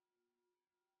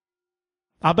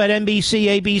 I'll bet NBC,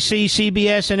 ABC,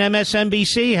 CBS, and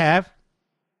MSNBC have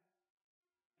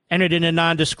entered into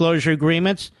non-disclosure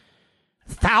agreements.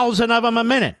 1,000 of them a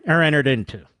minute are entered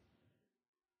into.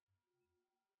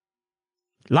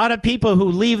 A lot of people who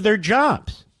leave their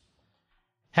jobs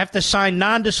have to sign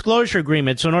non-disclosure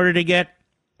agreements in order to get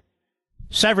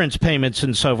severance payments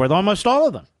and so forth. Almost all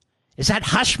of them. Is that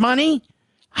hush money?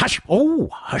 Hush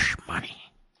money.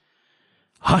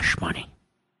 Hush money.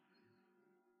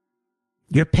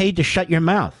 You're paid to shut your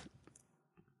mouth,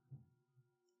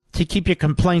 to keep your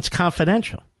complaints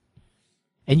confidential.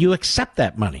 And you accept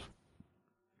that money.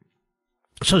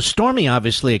 So Stormy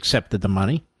obviously accepted the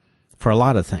money for a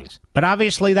lot of things. But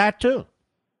obviously that too.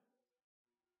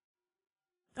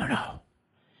 No.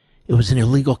 It was an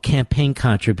illegal campaign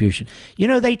contribution. You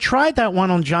know, they tried that one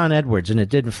on John Edwards, and it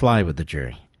didn't fly with the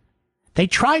jury. They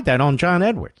tried that on John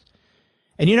Edwards.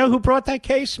 And you know who brought that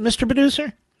case, Mr.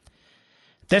 Producer?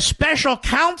 The special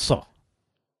counsel,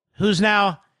 who's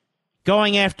now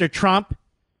going after Trump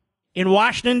in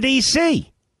Washington,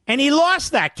 D.C. And he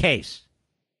lost that case.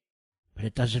 But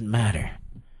it doesn't matter.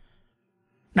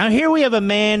 Now, here we have a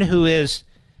man who is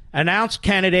announced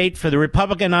candidate for the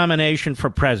Republican nomination for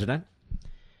president.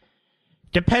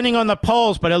 Depending on the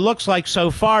polls, but it looks like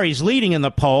so far he's leading in the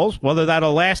polls. Whether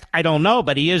that'll last, I don't know,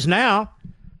 but he is now.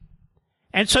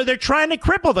 And so they're trying to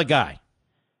cripple the guy.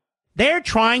 They're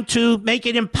trying to make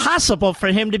it impossible for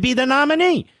him to be the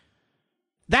nominee.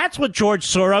 That's what George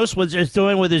Soros is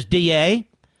doing with his DA.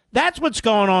 That's what's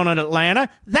going on in Atlanta.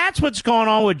 That's what's going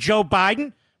on with Joe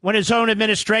Biden when his own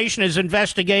administration is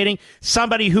investigating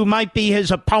somebody who might be his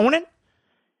opponent.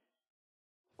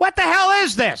 What the hell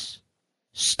is this?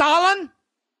 Stalin?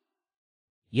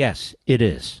 Yes, it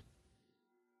is.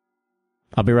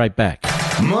 I'll be right back.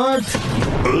 Mark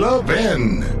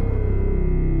Levin.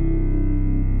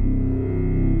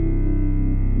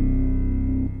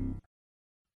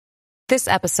 This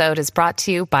episode is brought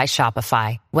to you by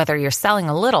Shopify. Whether you're selling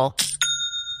a little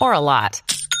or a lot,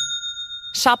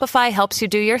 Shopify helps you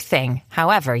do your thing,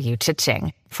 however you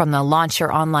cha-ching. From the launch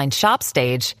your online shop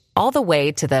stage, all the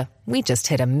way to the we just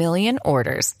hit 1 million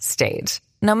orders stage.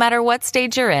 No matter what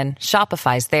stage you're in,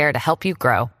 Shopify's there to help you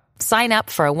grow. Sign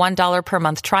up for a $1 per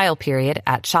month trial period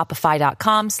at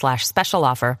shopify.com/special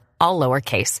offer, all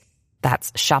lowercase.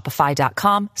 That's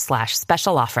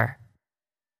shopify.com/special offer.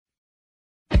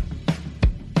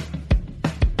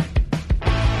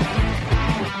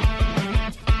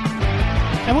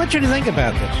 I want you to think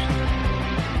about this.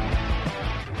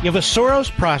 You have a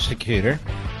Soros prosecutor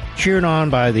cheered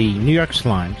on by the New York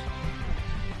Slimes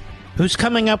who's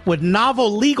coming up with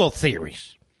novel legal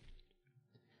theories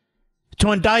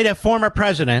to indict a former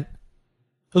president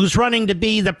who's running to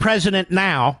be the president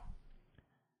now.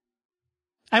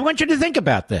 I want you to think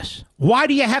about this. Why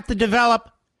do you have to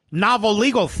develop novel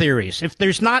legal theories? If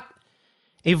there's not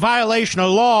a violation of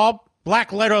law,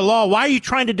 black letter law, why are you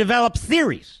trying to develop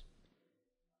theories?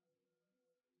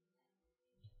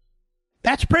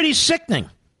 That's pretty sickening.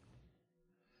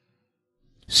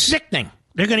 Sickening.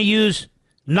 They're going to use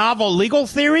novel legal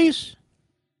theories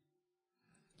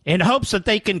in hopes that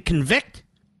they can convict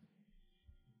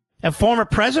a former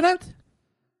president?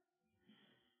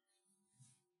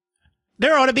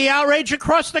 There ought to be outrage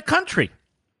across the country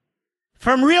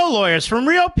from real lawyers, from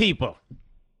real people.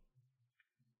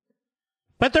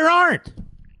 But there aren't.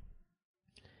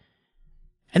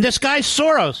 And this guy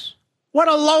Soros, what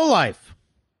a lowlife.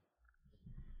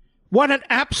 What an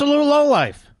absolute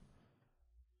lowlife.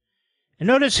 And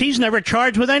notice he's never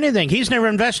charged with anything. He's never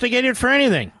investigated for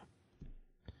anything.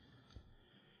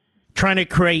 Trying to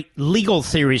create legal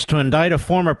theories to indict a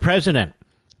former president.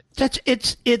 I'm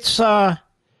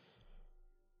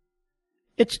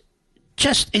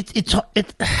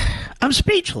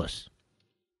speechless.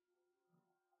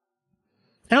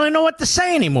 I don't know what to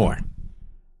say anymore.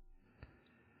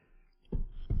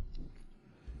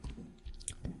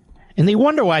 And they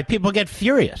wonder why people get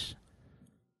furious.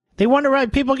 They wonder why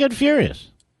people get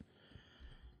furious.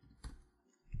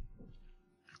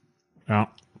 Well,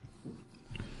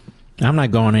 I'm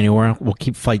not going anywhere. We'll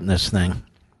keep fighting this thing.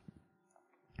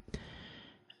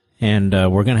 And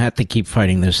we're going to have to keep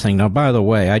fighting this thing. Now, by the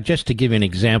way, just to give you an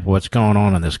example of what's going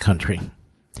on in this country,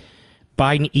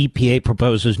 Biden EPA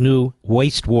proposes new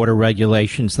wastewater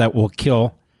regulations that will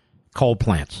kill coal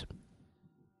plants.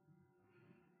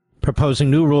 Proposing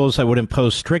new rules that would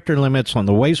impose stricter limits on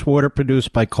the wastewater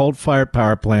produced by coal-fired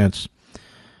power plants,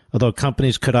 although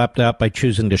companies could opt out by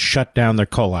choosing to shut down their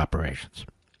coal operations.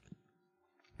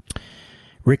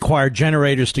 Require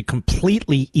generators to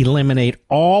completely eliminate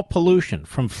all pollution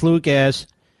from flue gas,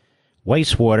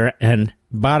 wastewater, and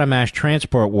bottom ash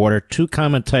transport water, two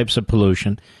common types of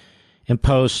pollution.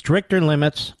 Impose stricter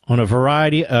limits on a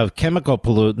variety of chemical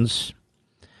pollutants.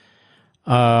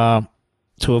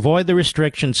 To avoid the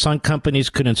restrictions, some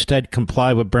companies could instead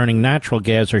comply with burning natural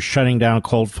gas or shutting down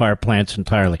coal-fired plants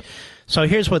entirely. So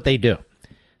here's what they do.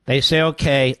 They say,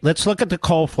 okay, let's look at the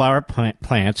coal-fired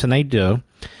plants, and they do.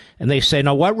 And they say,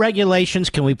 now what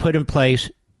regulations can we put in place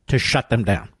to shut them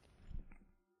down?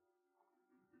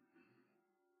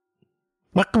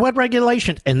 What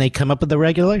regulation? And they come up with the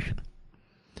regulation.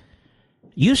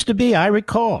 Used to be, I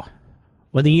recall,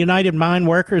 when the United Mine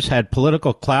Workers had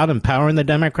political clout and power in the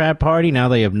Democrat Party, now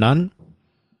they have none.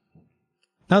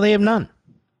 Now they have none.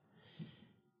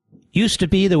 Used to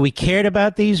be that we cared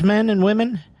about these men and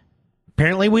women.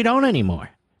 Apparently we don't anymore.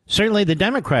 Certainly the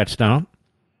Democrats don't.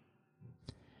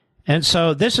 And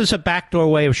so this is a backdoor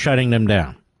way of shutting them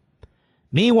down.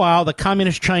 Meanwhile, the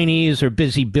communist Chinese are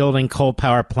busy building coal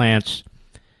power plants,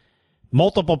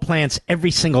 multiple plants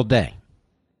every single day.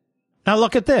 Now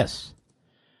look at this.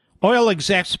 Oil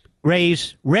execs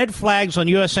raise red flags on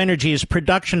U.S. energy as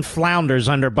production flounders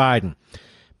under Biden.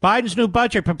 Biden's new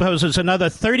budget proposes another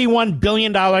 $31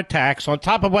 billion tax on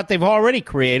top of what they've already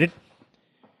created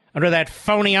under that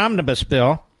phony omnibus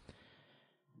bill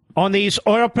on these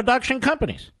oil production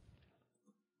companies.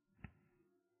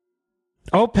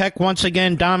 OPEC once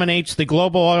again dominates the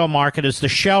global oil market as the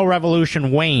shale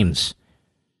revolution wanes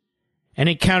and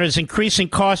encounters increasing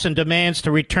costs and demands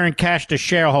to return cash to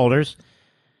shareholders,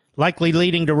 likely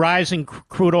leading to rising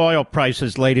crude oil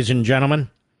prices, ladies and gentlemen.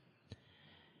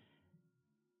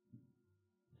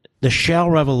 The shale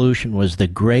revolution was the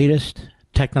greatest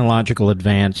technological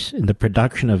advance in the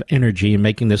production of energy and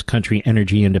making this country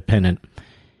energy independent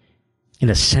in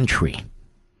a century,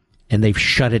 and they've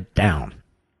shut it down.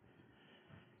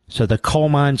 So the coal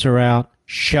mines are out,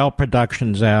 shale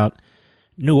production's out,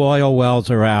 new oil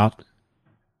wells are out,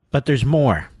 but there's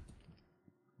more.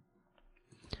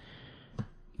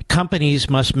 Companies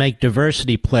must make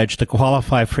diversity pledge to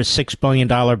qualify for $6 billion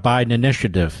Biden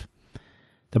initiative.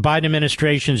 The Biden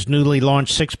administration's newly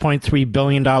launched $6.3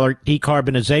 billion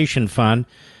decarbonization fund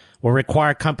will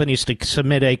require companies to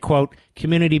submit a, quote,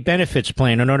 community benefits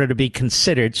plan in order to be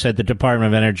considered, said the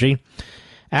Department of Energy.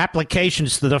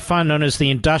 Applications to the fund, known as the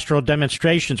Industrial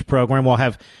Demonstrations Program, will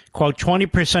have, quote,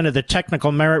 20% of the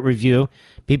technical merit review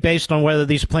be based on whether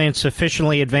these plans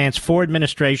sufficiently advance Ford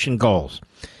administration goals.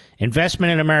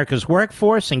 Investment in America's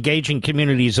workforce, engaging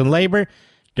communities in labor,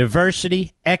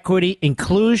 diversity, equity,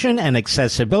 inclusion, and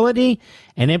accessibility,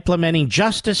 and implementing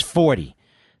Justice 40.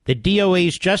 The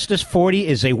DOE's Justice 40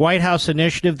 is a White House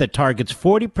initiative that targets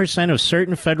 40% of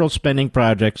certain federal spending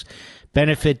projects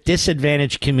benefit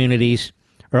disadvantaged communities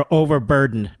or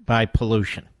overburdened by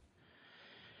pollution.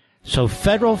 So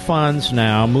federal funds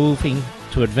now moving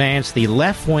to advance the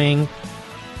left-wing,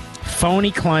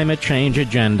 phony climate change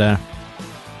agenda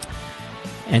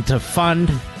and to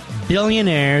fund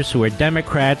billionaires who are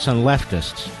Democrats and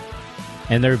leftists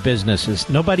and their businesses.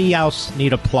 Nobody else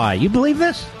need apply. You believe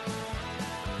this?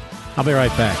 I'll be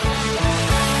right back.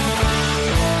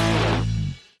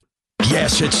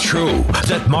 Yes, it's true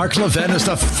that Mark Levin is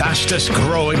the fastest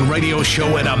growing radio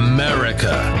show in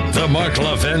America. The Mark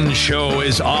Levin Show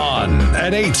is on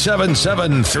at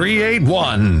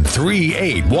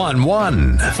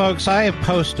 877-381-3811. Folks, I have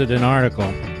posted an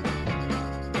article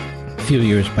a few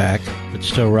years back that's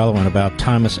still relevant about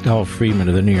Thomas L. Friedman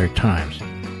of the New York Times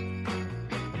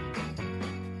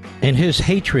and his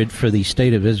hatred for the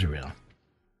state of Israel.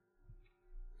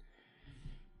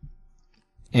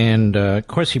 And, of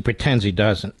course, he pretends he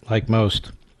doesn't, like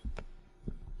most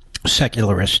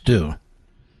secularists do.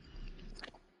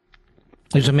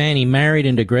 There's a man, he married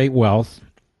into great wealth.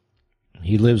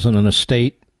 He lives on an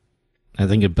estate, I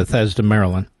think in Bethesda,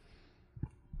 Maryland,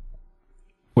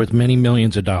 worth many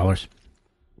millions of dollars.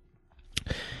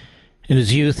 In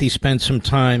his youth, he spent some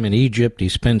time in Egypt. He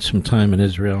spent some time in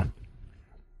Israel.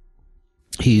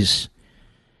 He's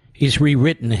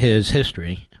rewritten his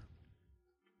history.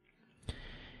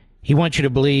 He wants you to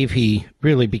believe he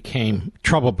really became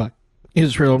troubled by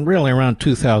Israel really around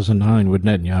 2009 with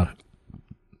Netanyahu.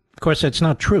 Of course, that's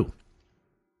not true.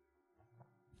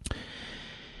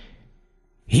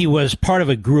 He was part of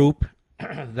a group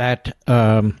that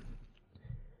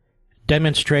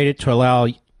demonstrated to allow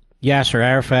Yasser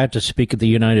Arafat to speak at the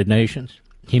United Nations.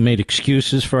 He made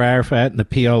excuses for Arafat and the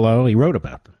PLO. He wrote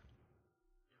about them.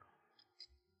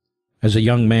 As a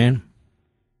young man,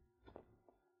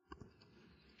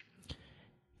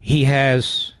 he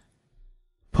has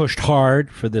pushed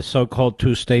hard for the so-called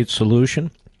two-state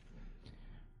solution,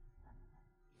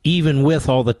 even with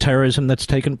all the terrorism that's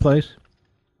taken place.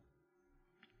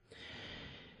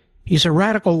 He's a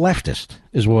radical leftist,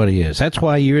 is what he is. That's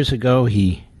why years ago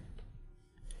he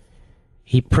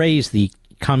praised the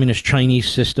communist Chinese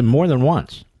system more than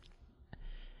once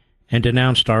and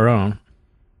denounced our own.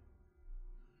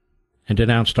 At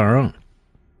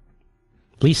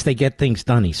least they get things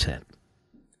done, he said.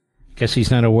 Guess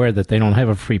he's not aware that they don't have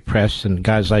a free press, and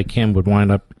guys like him would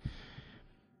wind up,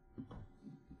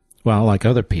 well, like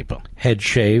other people, head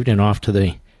shaved and off to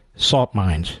the salt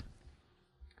mines.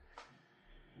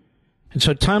 And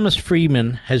so Thomas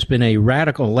Friedman has been a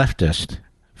radical leftist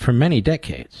for many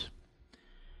decades.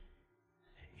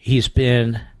 He's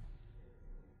been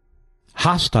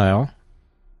hostile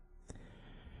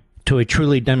to a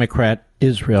truly democrat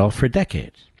Israel for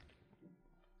decades.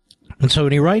 And so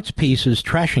when he writes pieces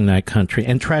trashing that country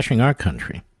and trashing our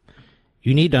country,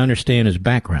 you need to understand his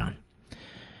background.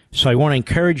 So I want to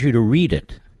encourage you to read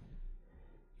it.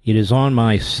 It is on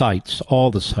my sites, all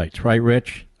the sites, right,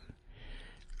 Rich?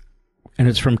 And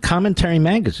it's from Commentary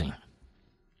Magazine.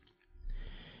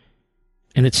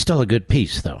 And it's still a good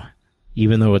piece, though,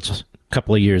 even though it's a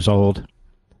couple of years old.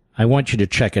 I want you to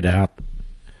check it out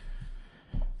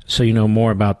so you know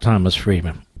more about Thomas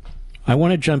Friedman. I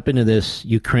want to jump into this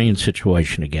Ukraine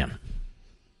situation again.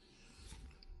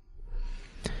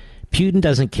 Putin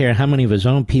doesn't care how many of his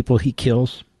own people he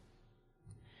kills,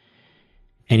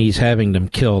 and he's having them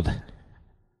killed.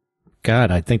 God,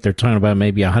 I think they're talking about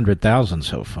maybe 100,000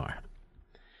 so far.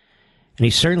 And he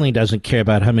certainly doesn't care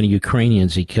about how many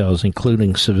Ukrainians he kills,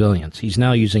 including civilians. He's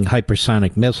now using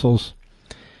hypersonic missiles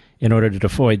in order to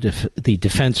avoid the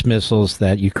defense missiles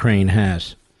that Ukraine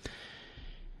has.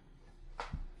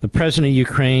 The president of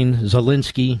Ukraine,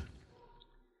 Zelensky,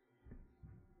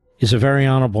 is a very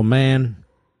honorable man.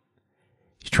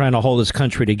 He's trying to hold his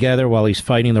country together while he's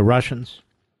fighting the Russians.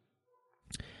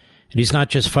 And he's not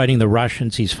just fighting the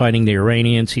Russians, he's fighting the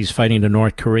Iranians, he's fighting the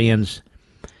North Koreans,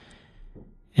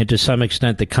 and to some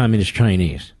extent the Communist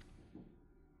Chinese.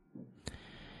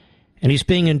 And he's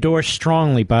being endorsed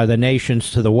strongly by the nations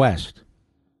to the west,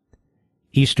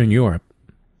 Eastern Europe,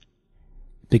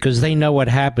 because they know what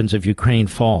happens if Ukraine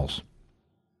falls.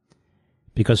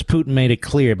 Because Putin made it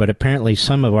clear, but apparently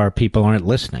some of our people aren't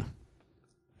listening.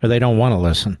 Or they don't want to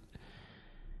listen.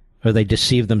 Or they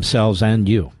deceive themselves and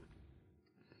you.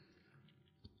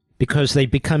 Because they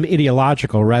become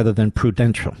ideological rather than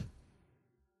prudential.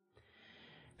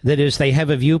 That is, they have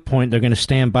a viewpoint, they're going to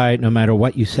stand by it no matter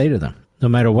what you say to them, no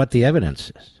matter what the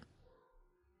evidence is.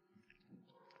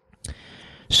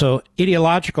 So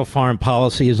ideological foreign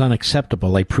policy is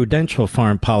unacceptable. A prudential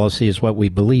foreign policy is what we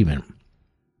believe in.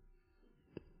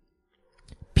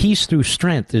 Peace through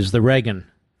strength is the Reagan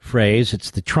phrase.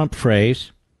 It's the Trump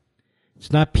phrase.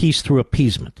 It's not peace through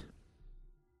appeasement.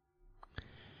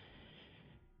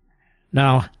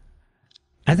 Now,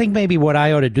 I think maybe what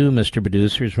I ought to do, Mr.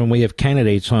 Producer, is when we have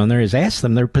candidates on there is ask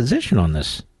them their position on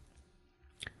this.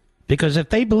 Because if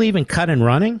they believe in cut and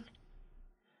running,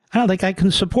 I don't think I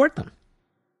can support them.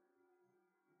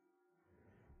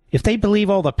 If they believe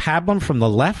all the pablum from the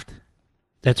left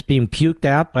that's being puked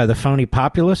out by the phony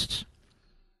populists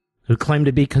who claim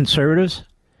to be conservatives,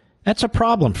 that's a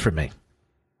problem for me.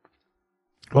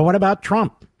 Well, what about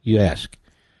Trump, you ask?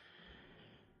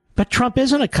 But Trump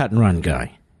isn't a cut-and-run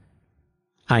guy.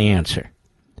 I answer.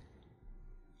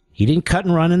 He didn't cut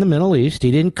and run in the Middle East.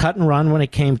 He didn't cut and run when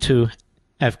it came to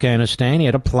Afghanistan. He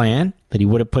had a plan that he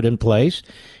would have put in place.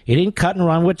 He didn't cut and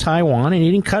run with Taiwan, and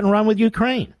he didn't cut and run with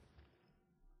Ukraine.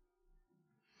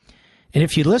 And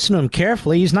if you listen to him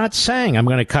carefully, he's not saying, I'm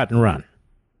going to cut and run,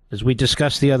 as we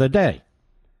discussed the other day.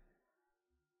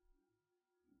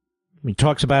 When he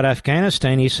talks about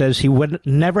Afghanistan, he says he would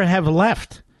never have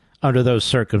left under those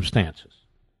circumstances.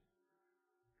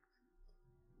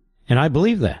 And I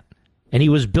believe that. And he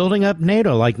was building up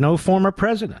NATO like no former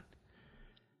president.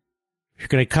 If you're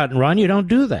going to cut and run, you don't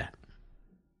do that.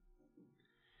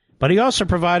 But he also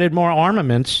provided more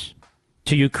armaments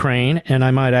to Ukraine, and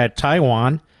I might add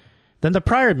Taiwan, than the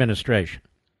prior administration.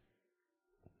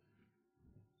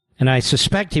 And I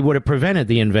suspect he would have prevented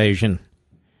the invasion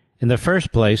in the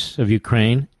first place of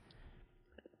Ukraine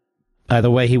by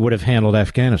the way he would have handled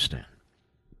Afghanistan.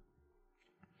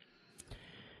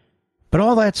 But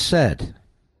all that said,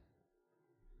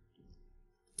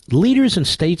 leaders and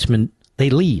statesmen,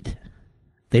 they lead.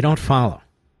 They don't follow.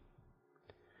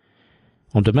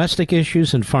 On domestic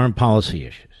issues and foreign policy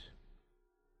issues.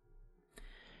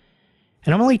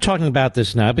 And I'm only talking about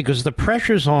this now because the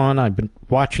pressure's on, I've been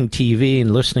watching TV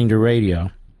and listening to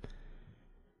radio,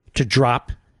 to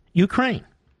drop Ukraine.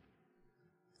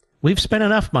 We've spent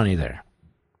enough money there.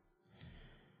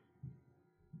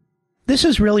 This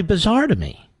is really bizarre to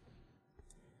me.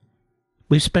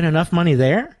 We've spent enough money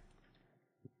there?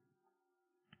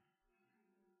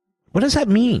 What does that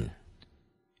mean?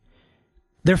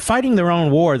 They're fighting their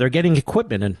own war. They're getting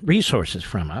equipment and resources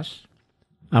from us.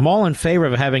 I'm all in favor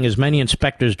of having as many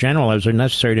inspectors general as are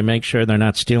necessary to make sure they're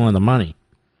not stealing the money.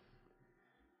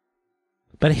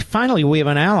 But finally, we have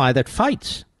an ally that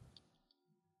fights.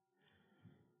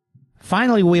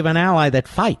 Finally, we have an ally that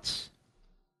fights.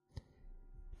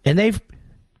 And they've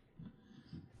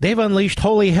unleashed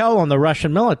holy hell on the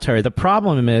Russian military. The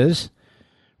problem is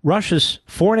Russia's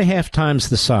 4.5 times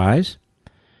the size.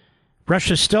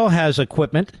 Russia still has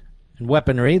equipment and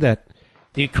weaponry that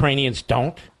the Ukrainians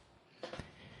don't.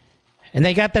 And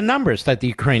they got the numbers that the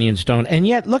Ukrainians don't. And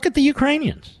yet, look at the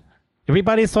Ukrainians.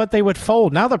 Everybody thought they would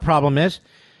fold. Now the problem is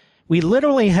we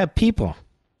literally have people,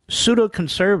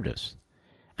 pseudo-conservatives.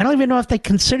 I don't even know if they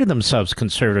consider themselves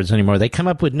conservatives anymore. They come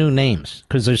up with new names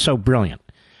because they're so brilliant.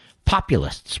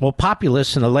 Populists. Well,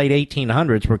 populists in the late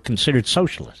 1800s were considered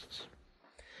socialists.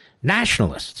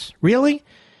 Nationalists. Really?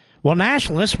 Well,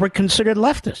 nationalists were considered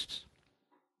leftists.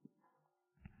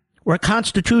 We're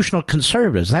constitutional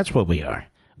conservatives. That's what we are.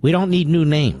 We don't need new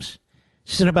names.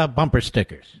 This isn't about bumper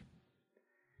stickers.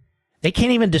 They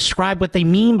can't even describe what they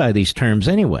mean by these terms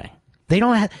anyway. They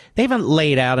haven't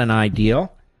laid out an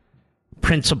ideal,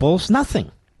 principles,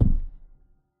 nothing.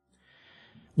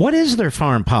 What is their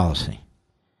foreign policy?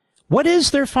 What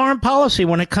is their foreign policy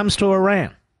when it comes to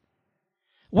Iran?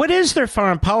 What is their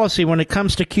foreign policy when it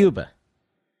comes to Cuba?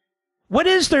 What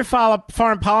is their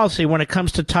foreign policy when it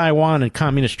comes to Taiwan and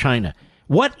Communist China?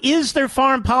 What is their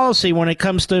foreign policy when it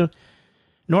comes to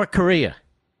North Korea?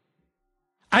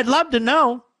 I'd love to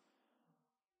know,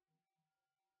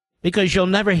 because you'll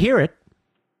never hear it.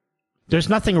 There's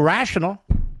nothing rational.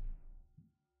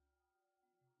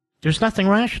 There's nothing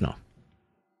rational.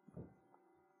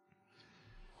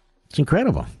 It's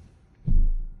incredible.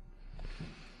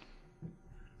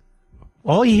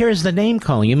 All you hear is the name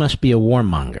calling. You must be a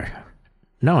warmonger.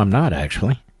 No, I'm not,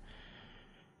 actually.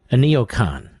 A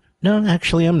neocon. No,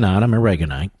 actually, I'm not. I'm a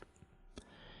Reaganite.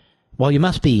 Well, you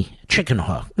must be chicken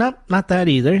hawk. No, not that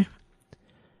either. And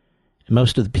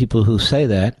most of the people who say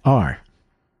that are.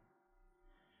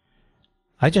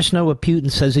 I just know what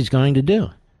Putin says he's going to do.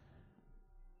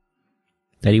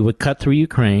 That he would cut through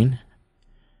Ukraine,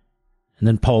 and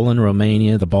then Poland,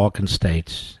 Romania, the Balkan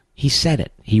states. He said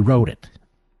it. He wrote it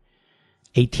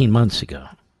 18 months ago.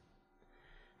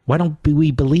 Why don't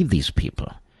we believe these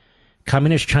people?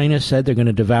 Communist China said they're going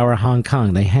to devour Hong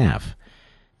Kong. They have.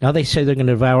 Now they say they're going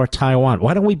to devour Taiwan.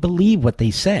 Why don't we believe what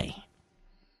they say?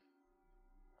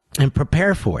 And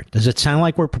prepare for it. Does it sound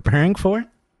like we're preparing for it?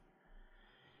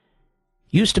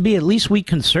 Used to be at least we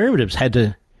conservatives had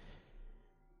to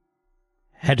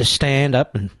stand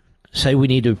up and say we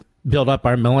need to build up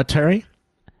our military.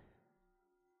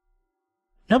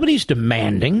 Nobody's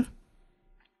demanding.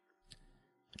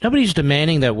 Nobody's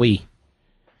demanding that we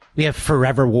have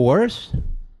forever wars.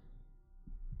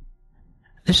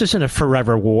 This isn't a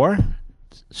forever war.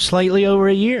 It's slightly over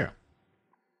a year.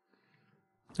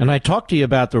 And I talked to you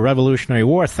about the Revolutionary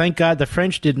War. Thank God the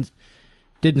French didn't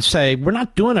say, we're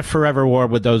not doing a forever war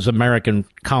with those American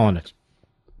colonists.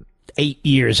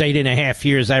 8.5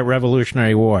 years, that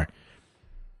Revolutionary War.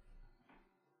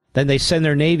 Then they send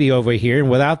their Navy over here, and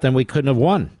without them we couldn't have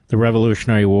won the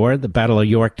Revolutionary War, the Battle of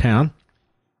Yorktown.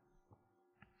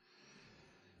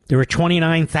 There were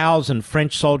 29,000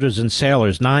 French soldiers and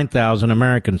sailors, 9,000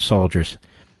 American soldiers.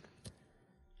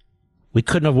 We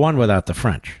couldn't have won without the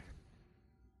French.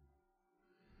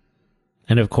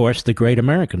 And, of course, the great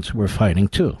Americans were fighting,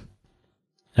 too,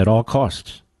 at all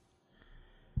costs.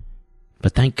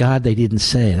 But thank God they didn't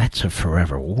say, that's a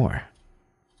forever war.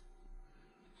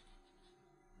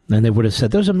 Then they would have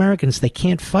said, those Americans, they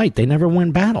can't fight. They never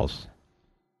win battles.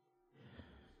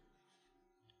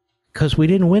 Because we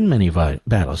didn't win many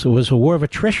battles. It was a war of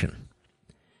attrition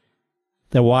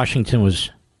that Washington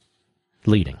was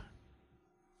leading.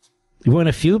 We won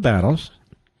a few battles,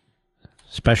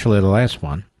 especially the last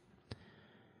one,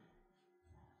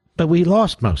 but we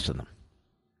lost most of them.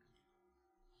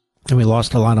 And we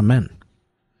lost a lot of men.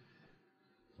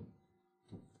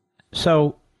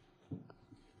 So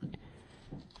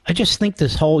I just think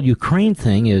this whole Ukraine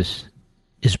thing is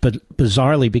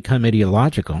bizarrely become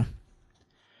ideological.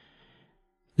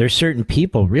 There's certain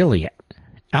people, really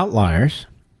outliers,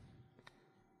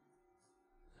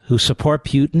 who support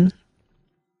Putin,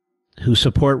 who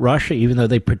support Russia, even though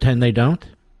they pretend they don't.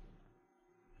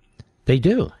 They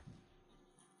do.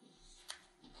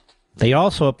 They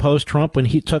also opposed Trump when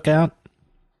he took out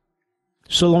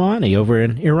Soleimani over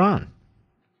in Iran.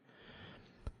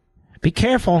 Be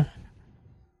careful.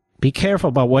 Be careful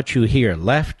about what you hear,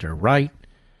 left or right,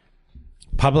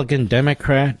 Republican,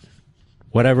 Democrat,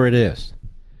 whatever it is.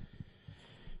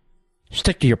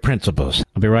 Stick to your principles.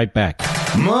 I'll be right back.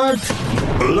 Mark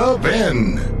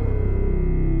Levin.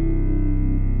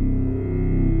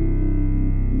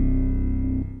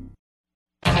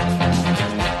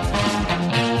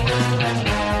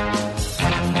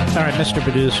 All right, Mr.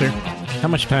 Producer, how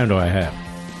much time do I have?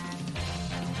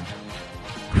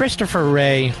 Christopher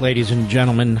Wray, ladies and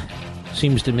gentlemen,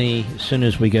 seems to me, as soon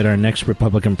as we get our next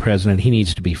Republican president, he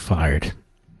needs to be fired.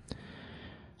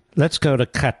 Let's go to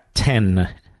cut 10.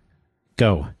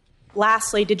 Go.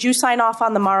 Lastly, did you sign off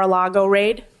on the Mar-a-Lago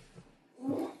raid?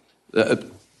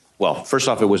 Well, first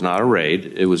off, it was not a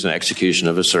raid. It was an execution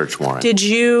of a search warrant. Did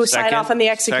you sign off on the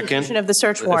execution of the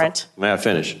search warrant? May I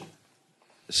finish?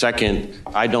 Second,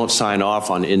 I don't sign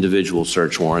off on individual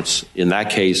search warrants in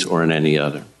that case or in any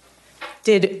other.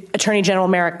 Did Attorney General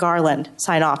Merrick Garland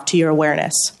sign off to your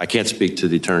awareness? I can't speak to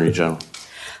the Attorney General.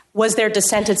 Was there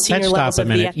dissent at senior Let's levels stop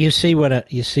a of minute. the... You see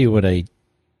what a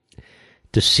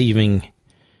deceiving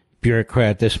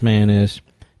bureaucrat this man is?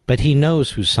 But he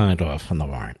knows who signed off on the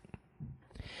warrant.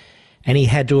 And he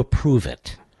had to approve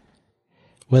it.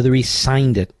 Whether he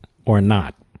signed it or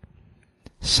not.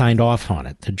 Signed off on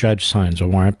it. The judge signs a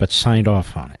warrant, but signed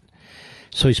off on it.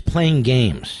 So he's playing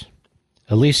games.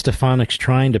 Elise Stefanik's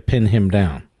trying to pin him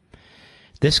down.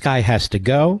 This guy has to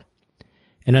go.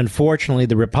 And unfortunately,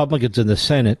 the Republicans in the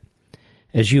Senate,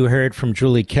 as you heard from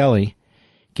Julie Kelly,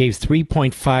 gave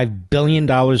 $3.5 billion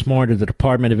more to the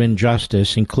Department of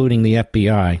Injustice, including the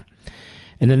FBI.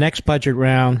 In the next budget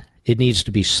round, it needs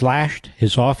to be slashed.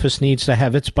 His office needs to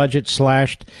have its budget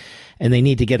slashed. And they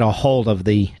need to get a hold of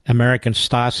the American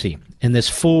Stasi. And this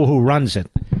fool who runs it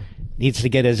needs to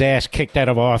get his ass kicked out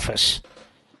of office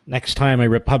next time a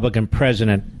Republican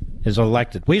president is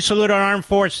elected. We salute our armed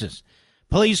forces,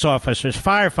 police officers,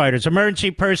 firefighters,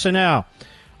 emergency personnel,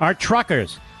 our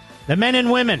truckers, the men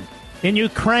and women in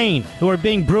Ukraine who are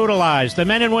being brutalized, the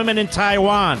men and women in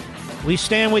Taiwan. We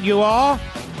stand with you all.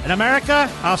 In America,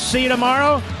 I'll see you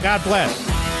tomorrow. God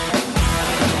bless.